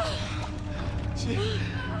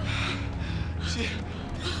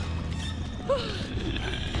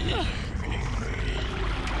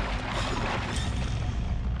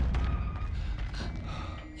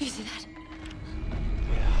 You see that?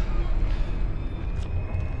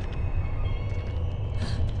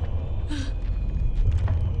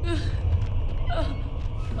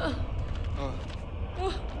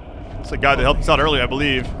 It's the guy that helped us out earlier, I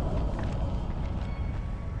believe.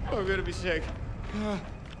 I'm gonna be sick. Wait.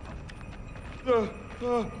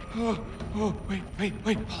 Hold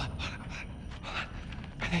on.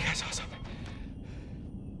 I think I saw something.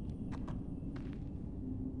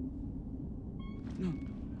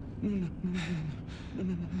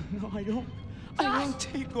 No, I don't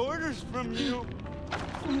take orders from you. I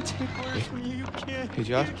don't take orders from you. You can't. Hey,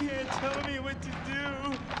 Josh? You can't tell me what to do.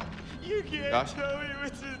 You can't Josh? tell me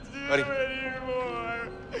what to do Buddy? anymore.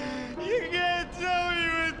 You can't tell me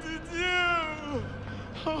what to do.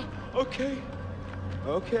 Oh, okay.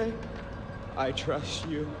 I trust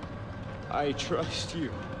you. I trust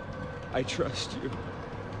you.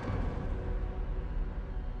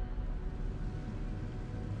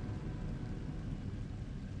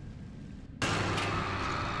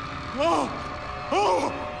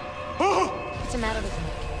 What's the matter with him?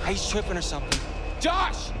 He's tripping or something.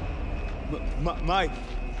 Josh! Mike.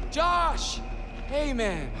 Josh! Hey,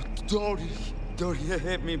 man. Don't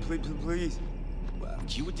hit me, please. Well,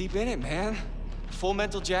 you were deep in it, man. Full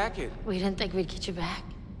mental jacket. We didn't think we'd get you back.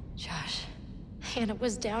 Josh, Hannah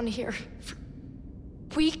was down here for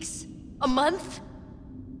weeks, a month.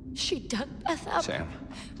 She dug Beth up. Sam.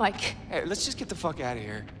 Mike. Hey, let's just get the fuck out of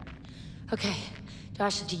here. Okay.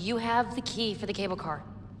 Josh, do you have the key for the cable car?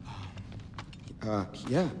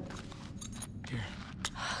 Yeah.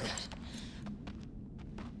 Oh, God.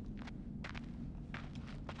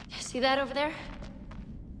 See that over there?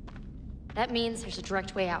 That means there's a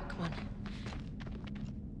direct way out. Come on.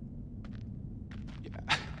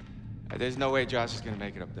 There's no way Josh is gonna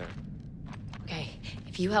make it up there. Okay.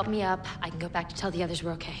 If you help me up, I can go back to tell the others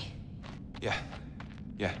we're okay. Yeah,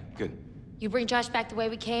 good. You bring Josh back the way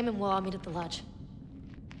we came, and we'll all meet at the lodge.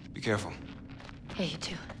 Be careful. Hey, you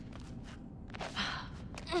too.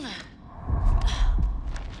 All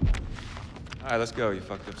right, let's go, you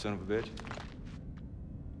fucked up son of a bitch.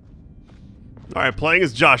 All right, playing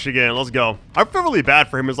as Josh again. Let's go. I feel really bad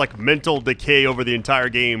for him. His, like, mental decay over the entire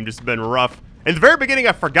game just been rough. In the very beginning,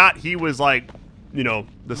 I forgot he was, like, you know,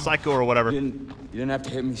 the psycho or whatever. You didn't have to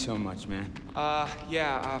hit me so much, man. I'm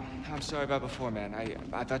sorry about before, man.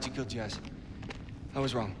 I thought you killed Jess. I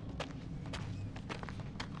was wrong.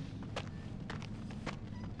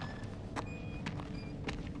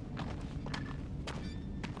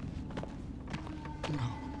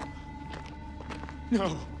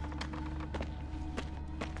 No.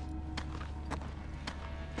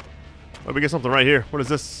 Oh, we get something right here. What is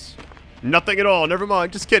this? Nothing at all. Never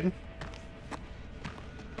mind. Just kidding.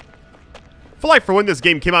 I feel like for when this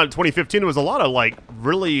game came out in 2015, there was a lot of, like,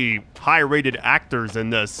 really high-rated actors in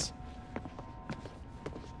this.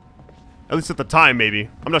 At least at the time, maybe.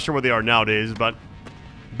 I'm not sure where they are nowadays, but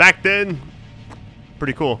back then,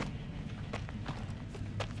 pretty cool.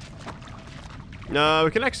 No,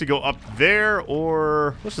 we can actually go up there,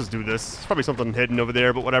 or let's just do this. There's probably something hidden over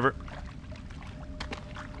there, but whatever.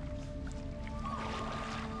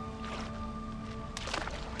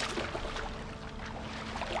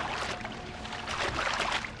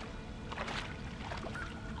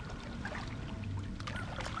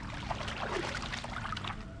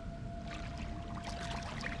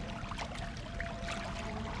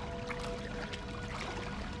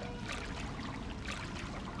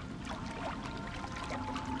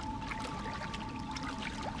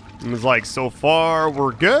 It was like, so far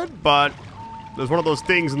we're good, but there's one of those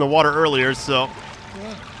things in the water earlier, so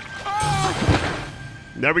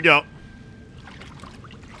there we go.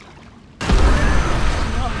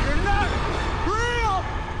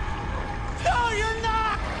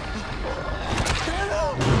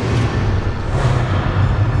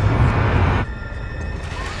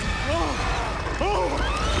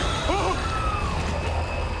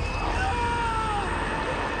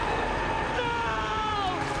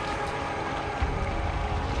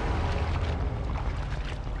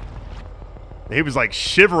 He was like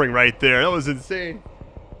shivering right there. That was insane.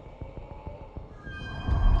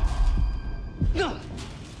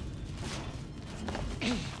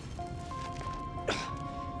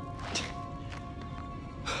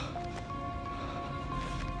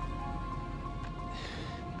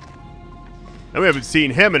 And we haven't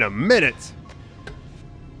seen him in a minute.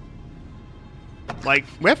 Like,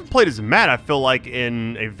 we haven't played as Matt, I feel like,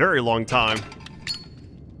 in a very long time.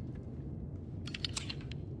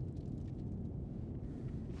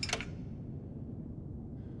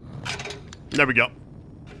 There we go.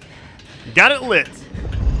 Got it lit.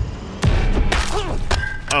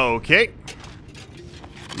 Okay.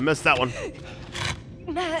 Missed that one.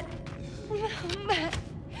 Matt. Matt.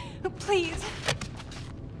 Please.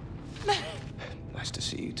 Matt. Nice to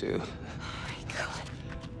see you too. Oh my god.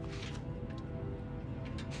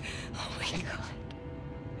 Oh my god.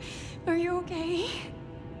 Are you okay?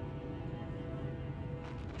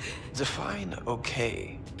 Define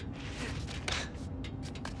okay.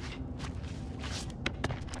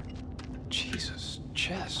 Jesus,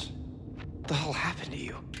 Jess. What the hell happened to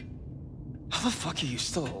you? How the fuck are you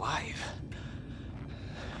still alive?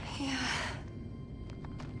 Yeah.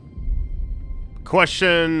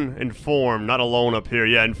 Question, inform. Not alone up here.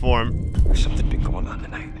 Yeah, inform. There's something big going on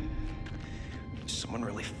tonight. Is someone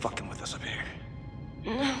really fucking with us up here?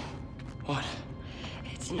 No. What?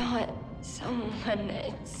 It's not someone,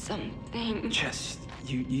 it's something. Jess,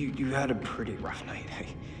 you had a pretty rough night.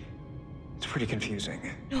 It's pretty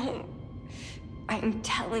confusing. No. I'm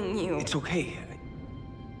telling you. It's okay.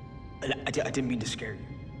 I didn't mean to scare you.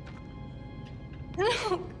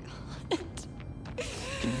 No, God.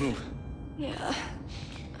 Can you move? Yeah.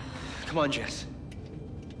 Come on, Jess.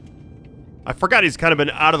 I forgot he's kind of been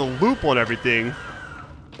out of the loop on everything.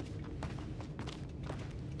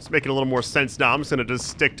 It's making a little more sense now. I'm just going to just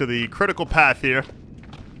stick to the critical path here.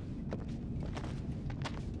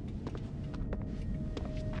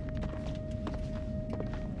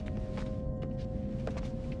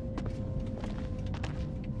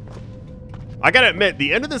 I gotta admit,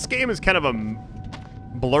 the end of this game is kind of a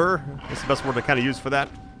blur. That's the best word to kind of use for that.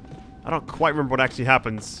 I don't quite remember what actually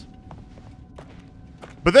happens.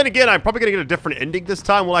 But then again, I'm probably gonna get a different ending this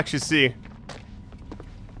time. We'll actually see.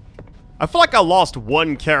 I feel like I lost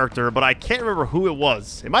one character, but I can't remember who it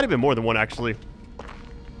was. It might have been more than one, actually.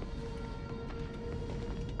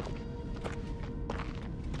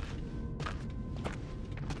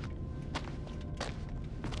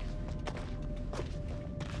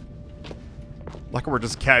 Like we're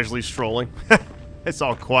just casually strolling. It's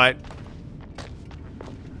all quiet.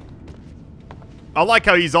 I like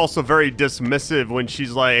how he's also very dismissive when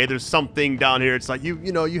she's like, hey, there's something down here. It's like, you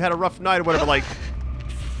know, you had a rough night or whatever. Like,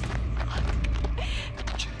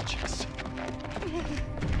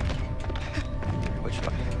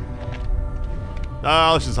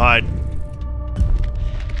 let's just hide.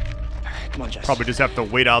 Come on, Jess. Probably just have to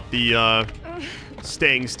wait out the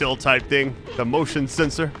staying still type thing. The motion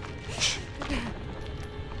sensor.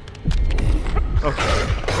 Okay.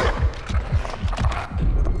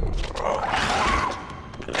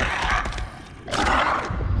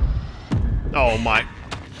 Oh my.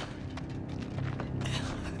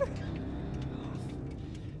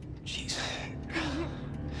 Jeez.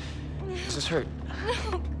 Does this hurt?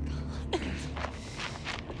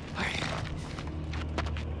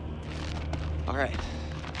 All right.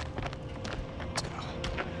 Let's go.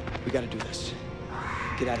 We gotta do this.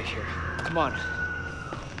 Get out of here. Come on.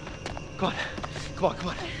 Come on. Come on, come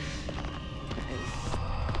on.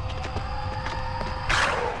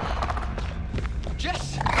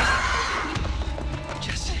 Jess!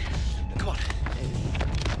 Jess, come on.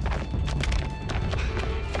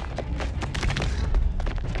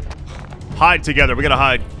 Hide together. We gotta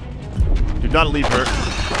hide. Do not leave her.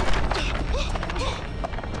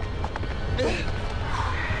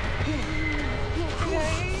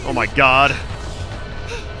 Oh my god.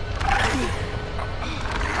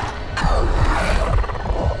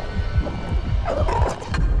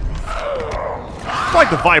 I feel like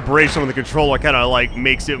the vibration on the controller kind of like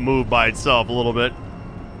makes it move by itself a little bit.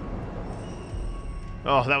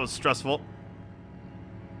 Oh, that was stressful.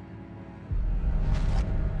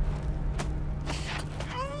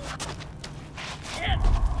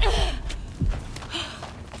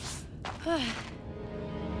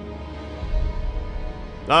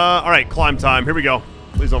 All right, climb time. Here we go.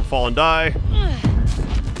 Please don't fall and die.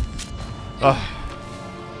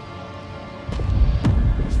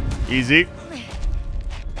 Easy.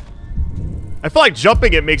 I feel like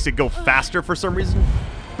jumping it makes it go faster for some reason.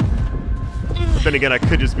 But then again, I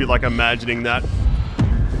could just be like imagining that.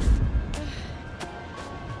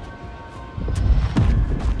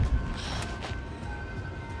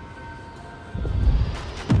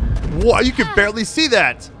 What? You can barely see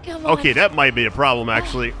that. Come on. Okay, that might be a problem,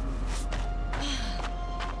 actually.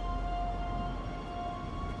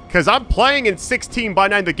 Because I'm playing in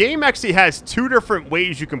 16:9. The game actually has two different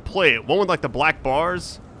ways you can play it. One with like the black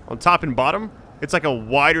bars on top and bottom. It's like a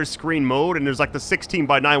wider screen mode, and there's like the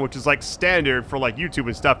 16:9, which is like standard for like YouTube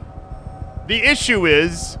and stuff. The issue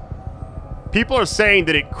is, people are saying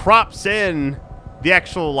that it crops in the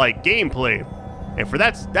actual like gameplay, and for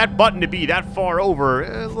that button to be that far over,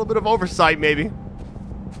 a little bit of oversight maybe.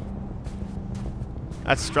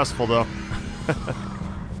 That's stressful though.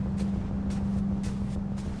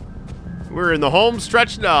 We're in the home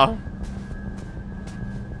stretch now.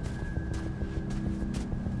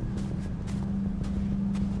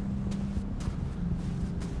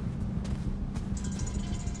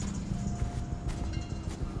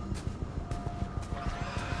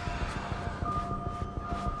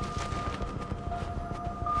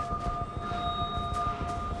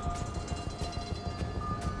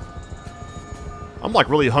 I'm like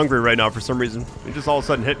really hungry right now for some reason. It just all of a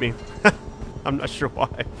sudden hit me. I'm not sure why.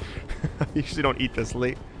 I usually don't eat this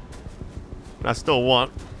late. And I still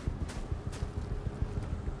want.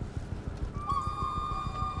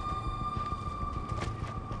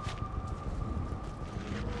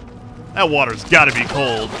 That water's gotta be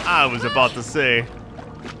cold. I was about to say.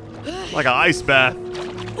 Like an ice bath.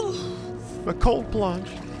 A cold plunge.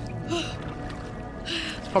 There's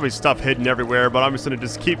probably stuff hidden everywhere, but I'm just gonna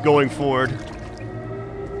just keep going forward.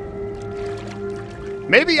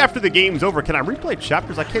 Maybe after the game's over, can I replay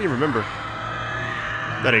chapters? I can't even remember.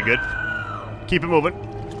 That ain't good. Keep it moving.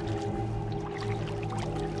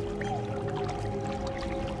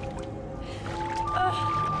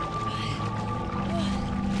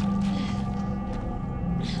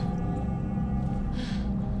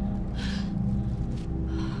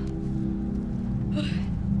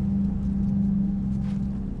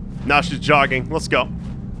 Now she's jogging. Let's go.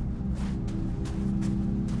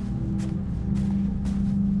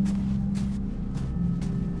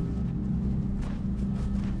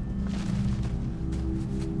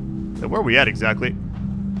 Where are we at exactly?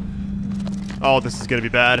 Oh, this is gonna be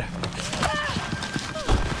bad.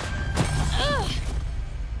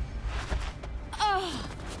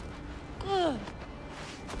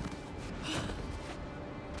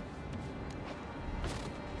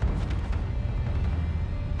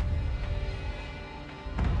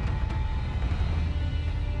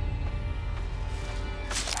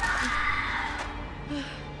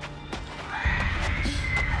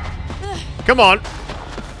 Come on.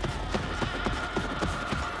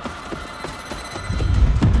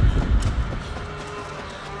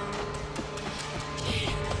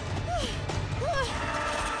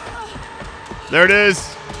 There it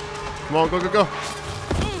is. Come on, go, go, go.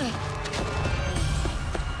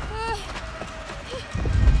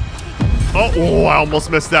 Oh, I almost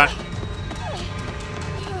missed that.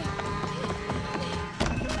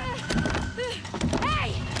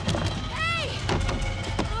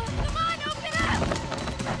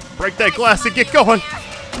 Break that glass and get going.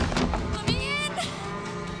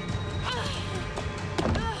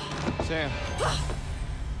 Sam.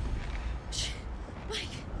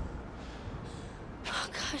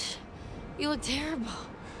 You look terrible.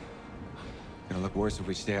 Gonna look worse if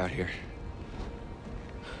we stay out here.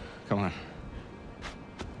 Come on.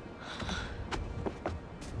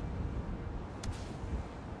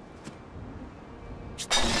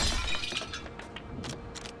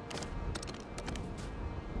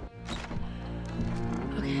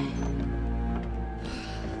 Okay.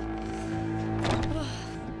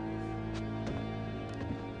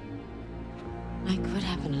 Like, what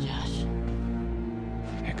happened to Josh?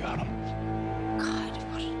 I got him. God,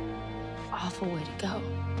 what an awful way to go.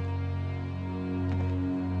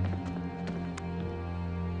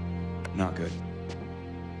 Not good.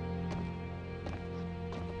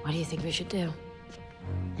 What do you think we should do?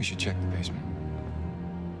 We should check the basement.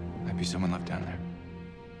 Might be someone left down there.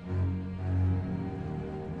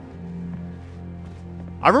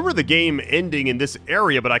 I remember the game ending in this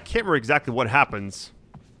area, but I can't remember exactly what happens.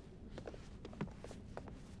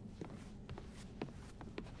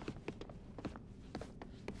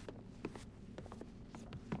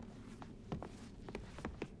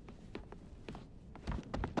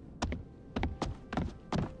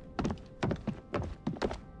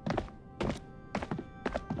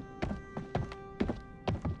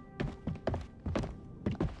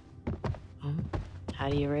 How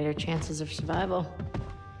do you rate our chances of survival?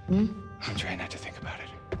 Hmm? I'm trying not to think about it.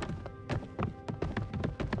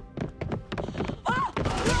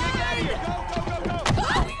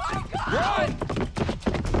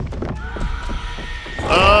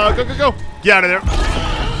 Go, go, go. Get out of there.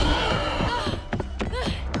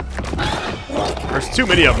 There's too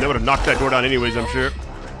many of them. They would have knocked that door down anyways, I'm sure.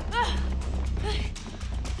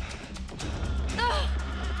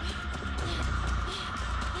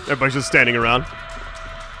 Everybody's just standing around.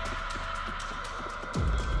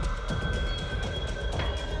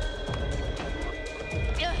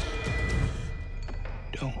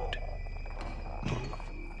 Don't move.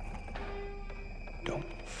 Don't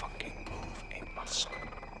fucking move a muscle.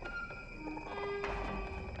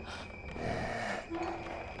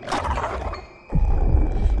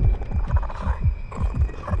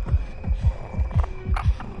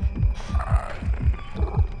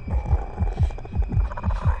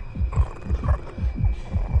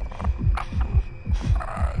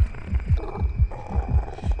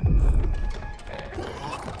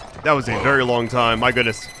 That was a very long time. My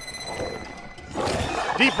goodness.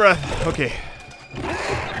 Deep breath. Okay.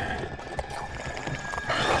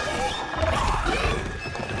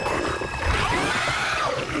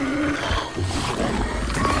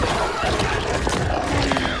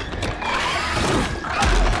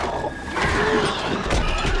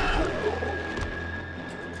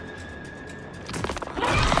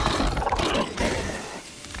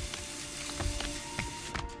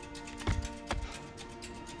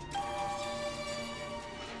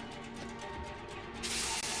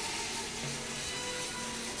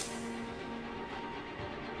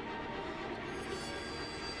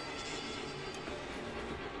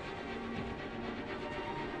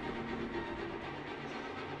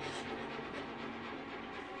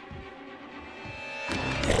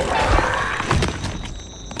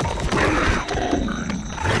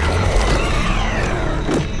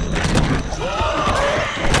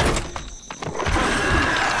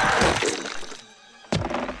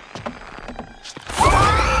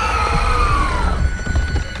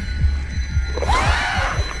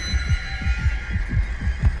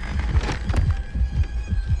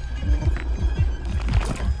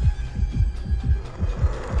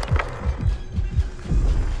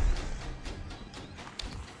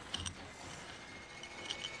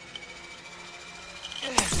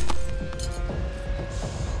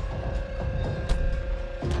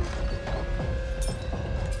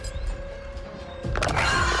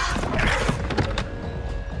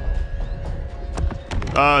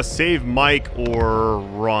 Save Mike or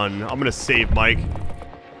run. I'm gonna save Mike.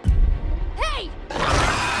 Hey!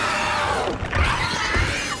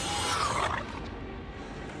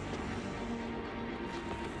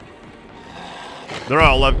 They're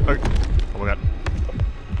all left. Oh my god.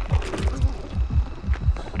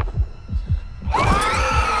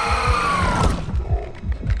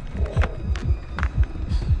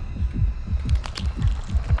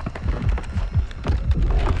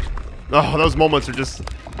 Oh, those moments are just...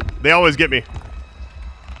 They always get me.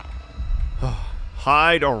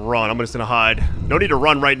 Hide or run? I'm just gonna hide. No need to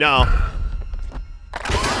run right now.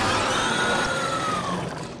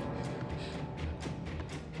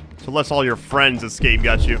 So unless all your friends escape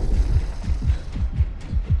got you.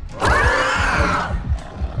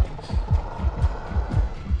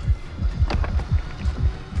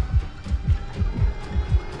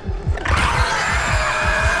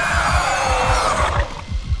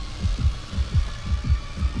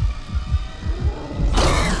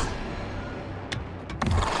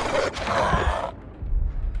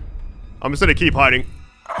 I'm just gonna keep hiding.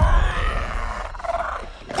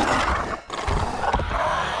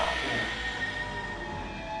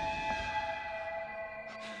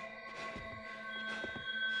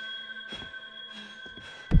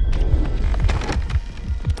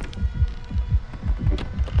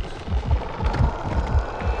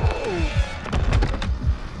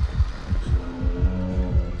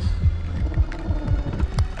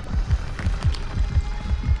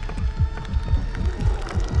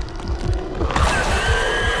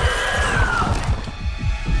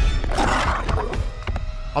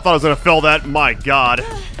 I thought I was gonna fill that. My god.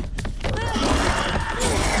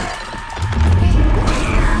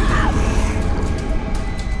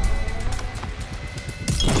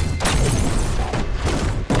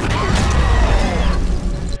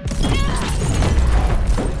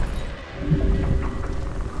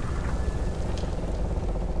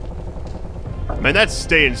 Man, that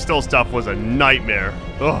staying still stuff was a nightmare.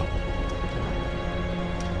 Ugh.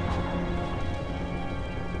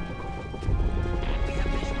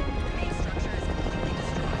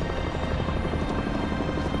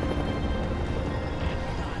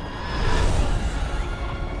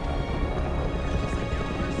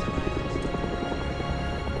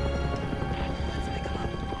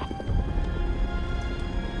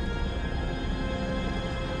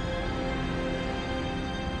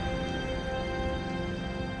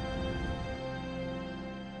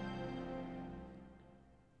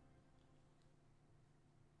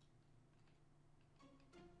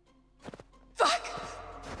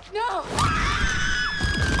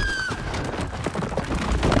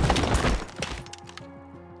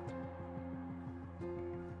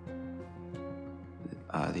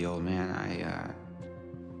 The old man,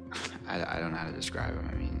 I don't know how to describe him.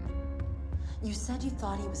 I mean... You said you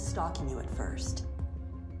thought he was stalking you at first.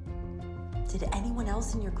 Did anyone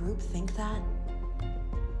else in your group think that?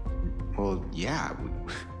 Well, yeah.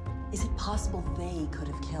 Is it possible they could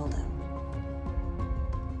have killed him?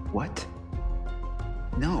 What?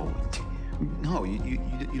 No. No, you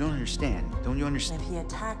don't understand. Don't you understand? If he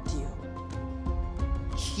attacked you.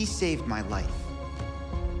 He saved my life.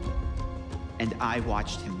 And I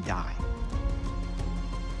watched him die.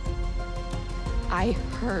 I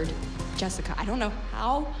heard Jessica. I don't know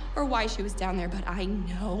how or why she was down there, but I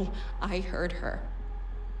know I heard her.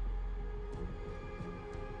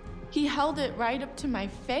 He held it right up to my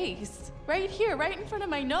face. Right here, right in front of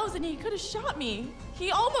my nose, and he could have shot me.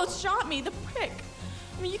 He almost shot me, the prick.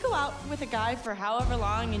 I mean, you go out with a guy for however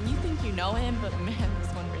long and you think you know him, but man,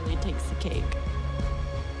 this one really takes the cake.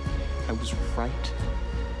 I was right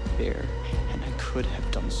there, and I could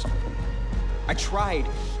have done something. I tried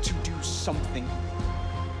to do something.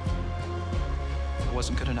 It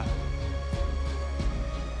wasn't good enough.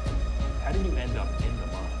 How did you end up in the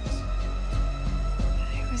mines?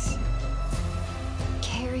 I was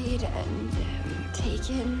carried and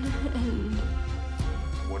taken and...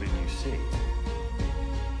 What did you see?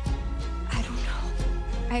 I don't know.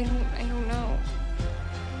 I don't know.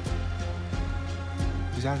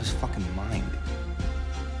 He was out of his fucking mind.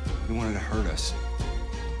 He wanted to hurt us.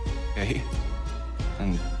 Okay?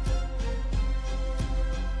 And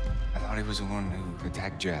I thought he was the one who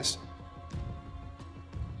attacked Jess.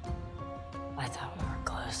 I thought we were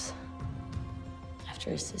close.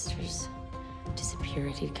 After his sisters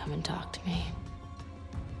disappeared, he'd come and talk to me.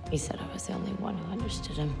 He said I was the only one who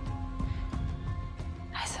understood him.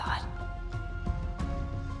 I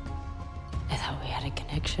thought we had a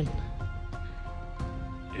connection.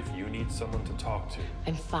 If you need someone to talk to...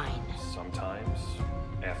 I'm fine. Sometimes,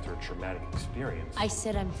 after a traumatic experience... I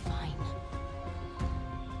said I'm fine.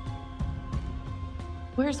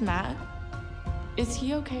 Where's Matt? Is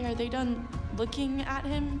he okay? Are they done looking at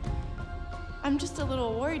him? I'm just a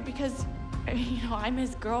little worried because, you know, I'm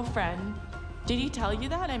his girlfriend. Did he tell you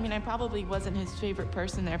that? I mean, I probably wasn't his favorite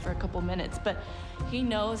person there for a couple minutes, but he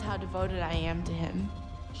knows how devoted I am to him.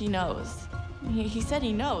 He knows. He said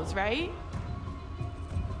he knows, right?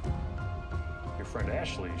 Your friend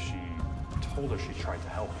Ashley, she told her she tried to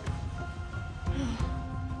help you.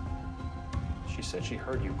 She said she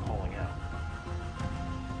heard you calling out.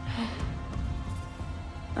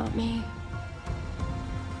 Not me.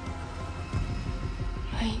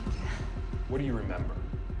 Mike. What do you remember?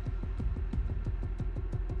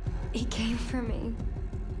 He came for me.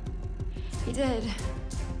 He did.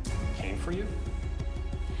 Came for you?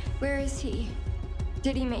 Where is he?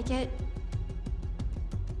 Did he make it?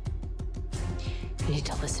 You need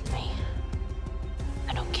to listen to me.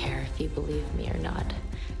 I don't care if you believe me or not.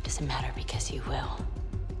 Doesn't matter because you will.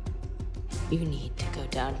 You need to go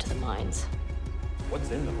down to the mines.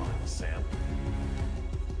 What's in the mines, Sam?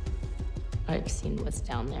 I've seen what's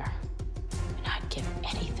down there, and I'd give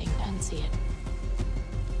anything to unsee it.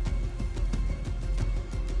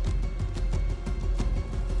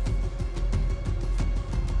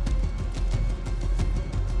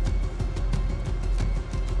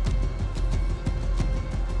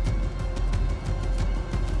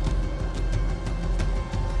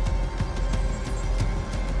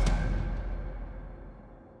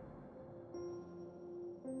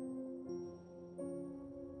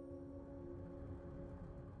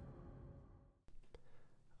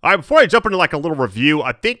 All right, before I jump into like a little review,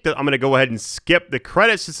 I think that I'm going to go ahead and skip the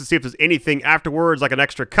credits just to see if there's anything afterwards, like an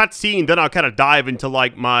extra cutscene. Then I'll kind of dive into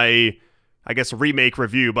like my, I guess, remake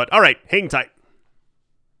review. But all right, hang tight.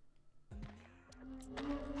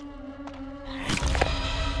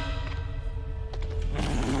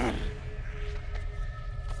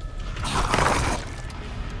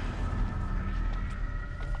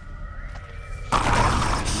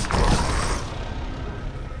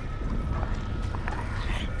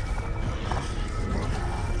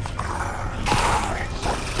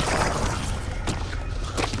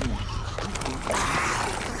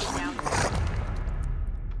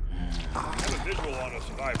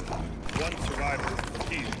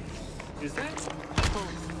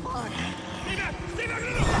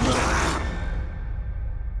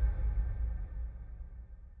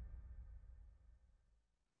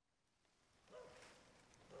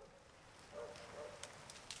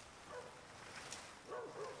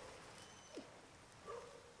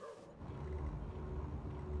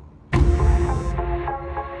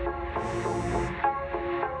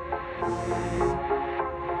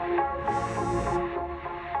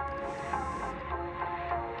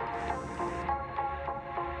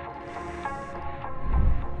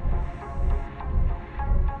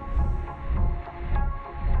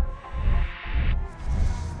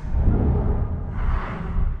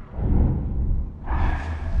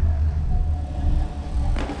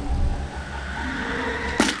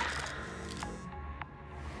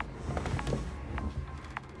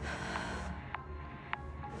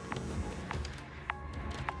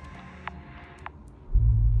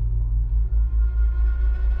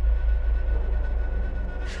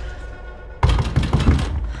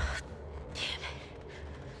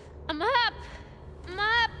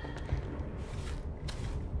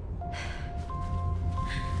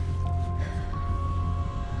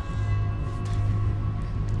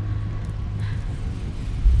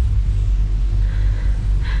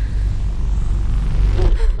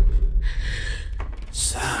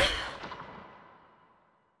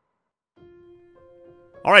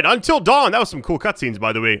 All right, Until Dawn. That was some cool cutscenes,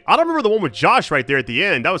 by the way. I don't remember the one with Josh right there at the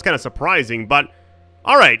end. That was kind of surprising, but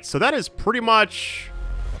all right. So that is pretty much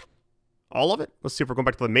all of it. Let's see if we're going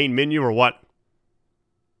back to the main menu or what.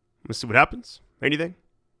 Let's see what happens. Anything?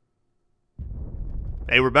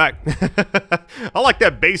 Hey, we're back. I like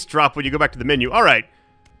that bass drop when you go back to the menu. All right.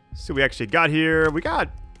 Let's see what we actually got here.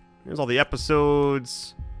 Here's all the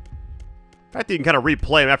episodes. I think you can kind of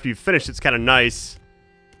replay them after you finish. It's kind of nice.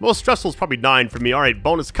 Most stressful is probably 9 for me. All right,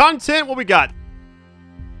 bonus content. What we got?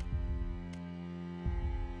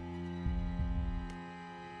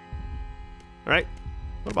 All right.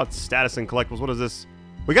 What about status and collectibles? What is this?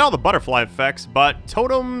 We got all the butterfly effects, but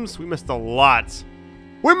totems, we missed a lot.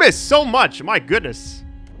 We missed so much. My goodness.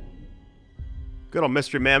 Good old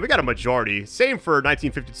Mystery Man. We got a majority. Same for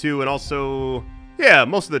 1952 and also, yeah,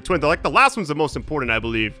 most of the twins. Like the last one's the most important, I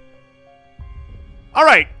believe. All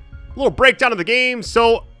right. A little breakdown of the game.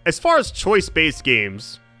 So, as far as choice-based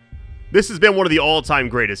games, this has been one of the all-time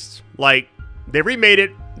greatest. Like, they remade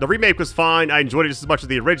it. The remake was fine. I enjoyed it just as much as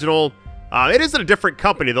the original. It is a different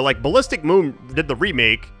company. They're like Ballistic Moon did the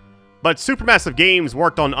remake, but Supermassive Games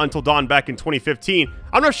worked on Until Dawn back in 2015.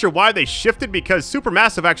 I'm not sure why they shifted because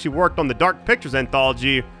Supermassive actually worked on the Dark Pictures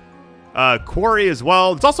anthology, Quarry as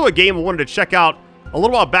well. It's also a game I wanted to check out a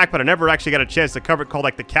little while back, but I never actually got a chance to cover it, called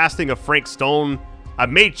like The Casting of Frank Stone. I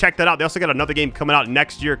may check that out. They also got another game coming out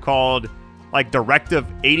next year called like Directive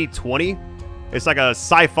 8020. It's like a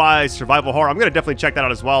sci-fi survival horror. I'm going to definitely check that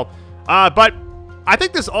out as well. But I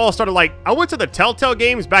think this all started like, I went to the Telltale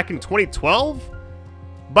games back in 2012,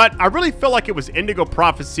 but I really feel like it was Indigo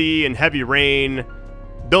Prophecy and Heavy Rain.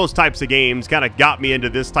 Those types of games kind of got me into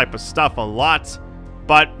this type of stuff a lot,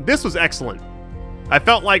 but this was excellent. I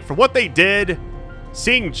felt like for what they did,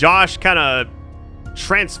 seeing Josh kind of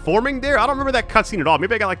transforming there, I don't remember that cutscene at all.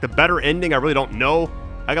 Maybe I got like the better ending. I really don't know.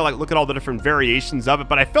 I got like look at all the different variations of it,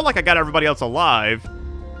 but I feel like I got everybody else alive.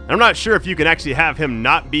 And I'm not sure if you can actually have him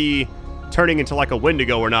not be turning into like a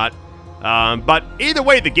Wendigo or not. But either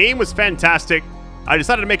way, the game was fantastic. I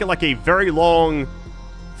decided to make it like a very long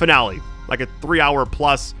finale, like a 3-hour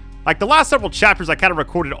plus. Like the last several chapters, I kind of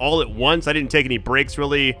recorded all at once. I didn't take any breaks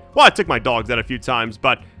really. Well, I took my dogs out a few times,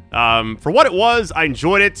 but for what it was, I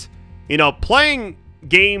enjoyed it. You know, playing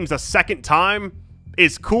games a second time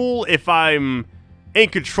is cool if I'm in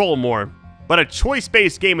control more. But a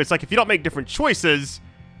choice-based game, it's like if you don't make different choices,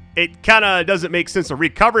 it kind of doesn't make sense to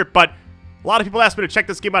recover it. But a lot of people asked me to check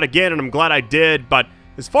this game out again, and I'm glad I did. But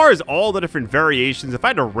as far as all the different variations, if I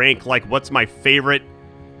had to rank, like, what's my favorite,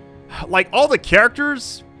 like, all the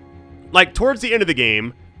characters, like, towards the end of the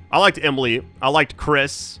game, I liked Emily. I liked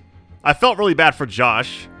Chris. I felt really bad for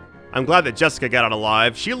Josh. I'm glad that Jessica got out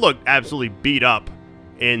alive. She looked absolutely beat up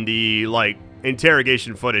in the, like,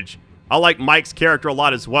 interrogation footage. I like Mike's character a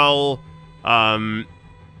lot as well.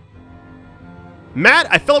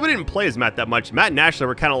 Matt, I feel like we didn't play as Matt that much. Matt and Ashley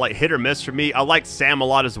were kind of like hit or miss for me. I liked Sam a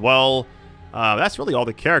lot as well. That's really all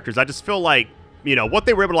the characters. I just feel like, you know, what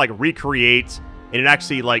they were able to like recreate and it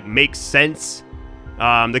actually like makes sense.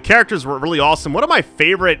 The characters were really awesome. One of my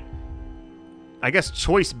favorite, I guess,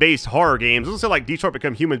 choice-based horror games. Let's say like Detroit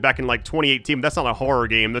Become Human back in like 2018. But that's not a horror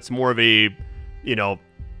game. That's more of a, you know,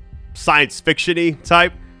 science fiction-y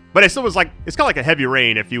type. But it still was like, it's kind of like a Heavy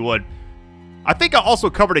Rain, if you would. I think I also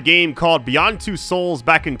covered a game called Beyond Two Souls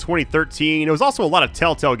back in 2013. It was also a lot of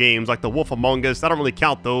Telltale games, like The Wolf Among Us. I don't really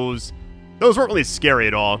count those. Those weren't really scary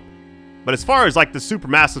at all. But as far as like the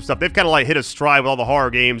Supermassive stuff, they've kind of like hit a stride with all the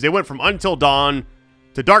horror games. They went from Until Dawn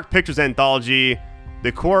to Dark Pictures Anthology,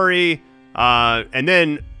 The Quarry, and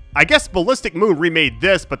then I guess Ballistic Moon remade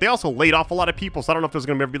this, but they also laid off a lot of people, so I don't know if there's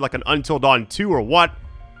going to be like an Until Dawn 2 or what.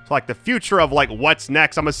 So like the future of like what's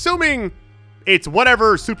next. I'm assuming it's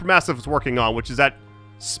whatever Supermassive is working on, which is that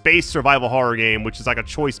space survival horror game, which is like a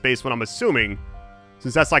choice-based one, I'm assuming,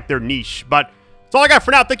 since that's like their niche. But that's all I got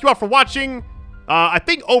for now. Thank you all for watching. I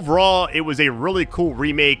think overall it was a really cool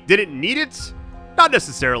remake. Didn't need it? Not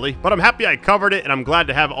necessarily, but I'm happy I covered it, and I'm glad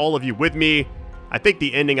to have all of you with me. I think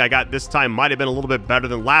the ending I got this time might have been a little bit better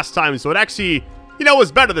than last time, so it actually, you know,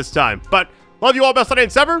 was better this time. But love you all, best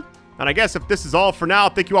audience ever. And I guess if this is all for now,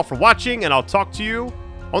 thank you all for watching, and I'll talk to you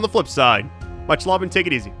on the flip side. Much love and take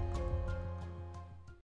it easy.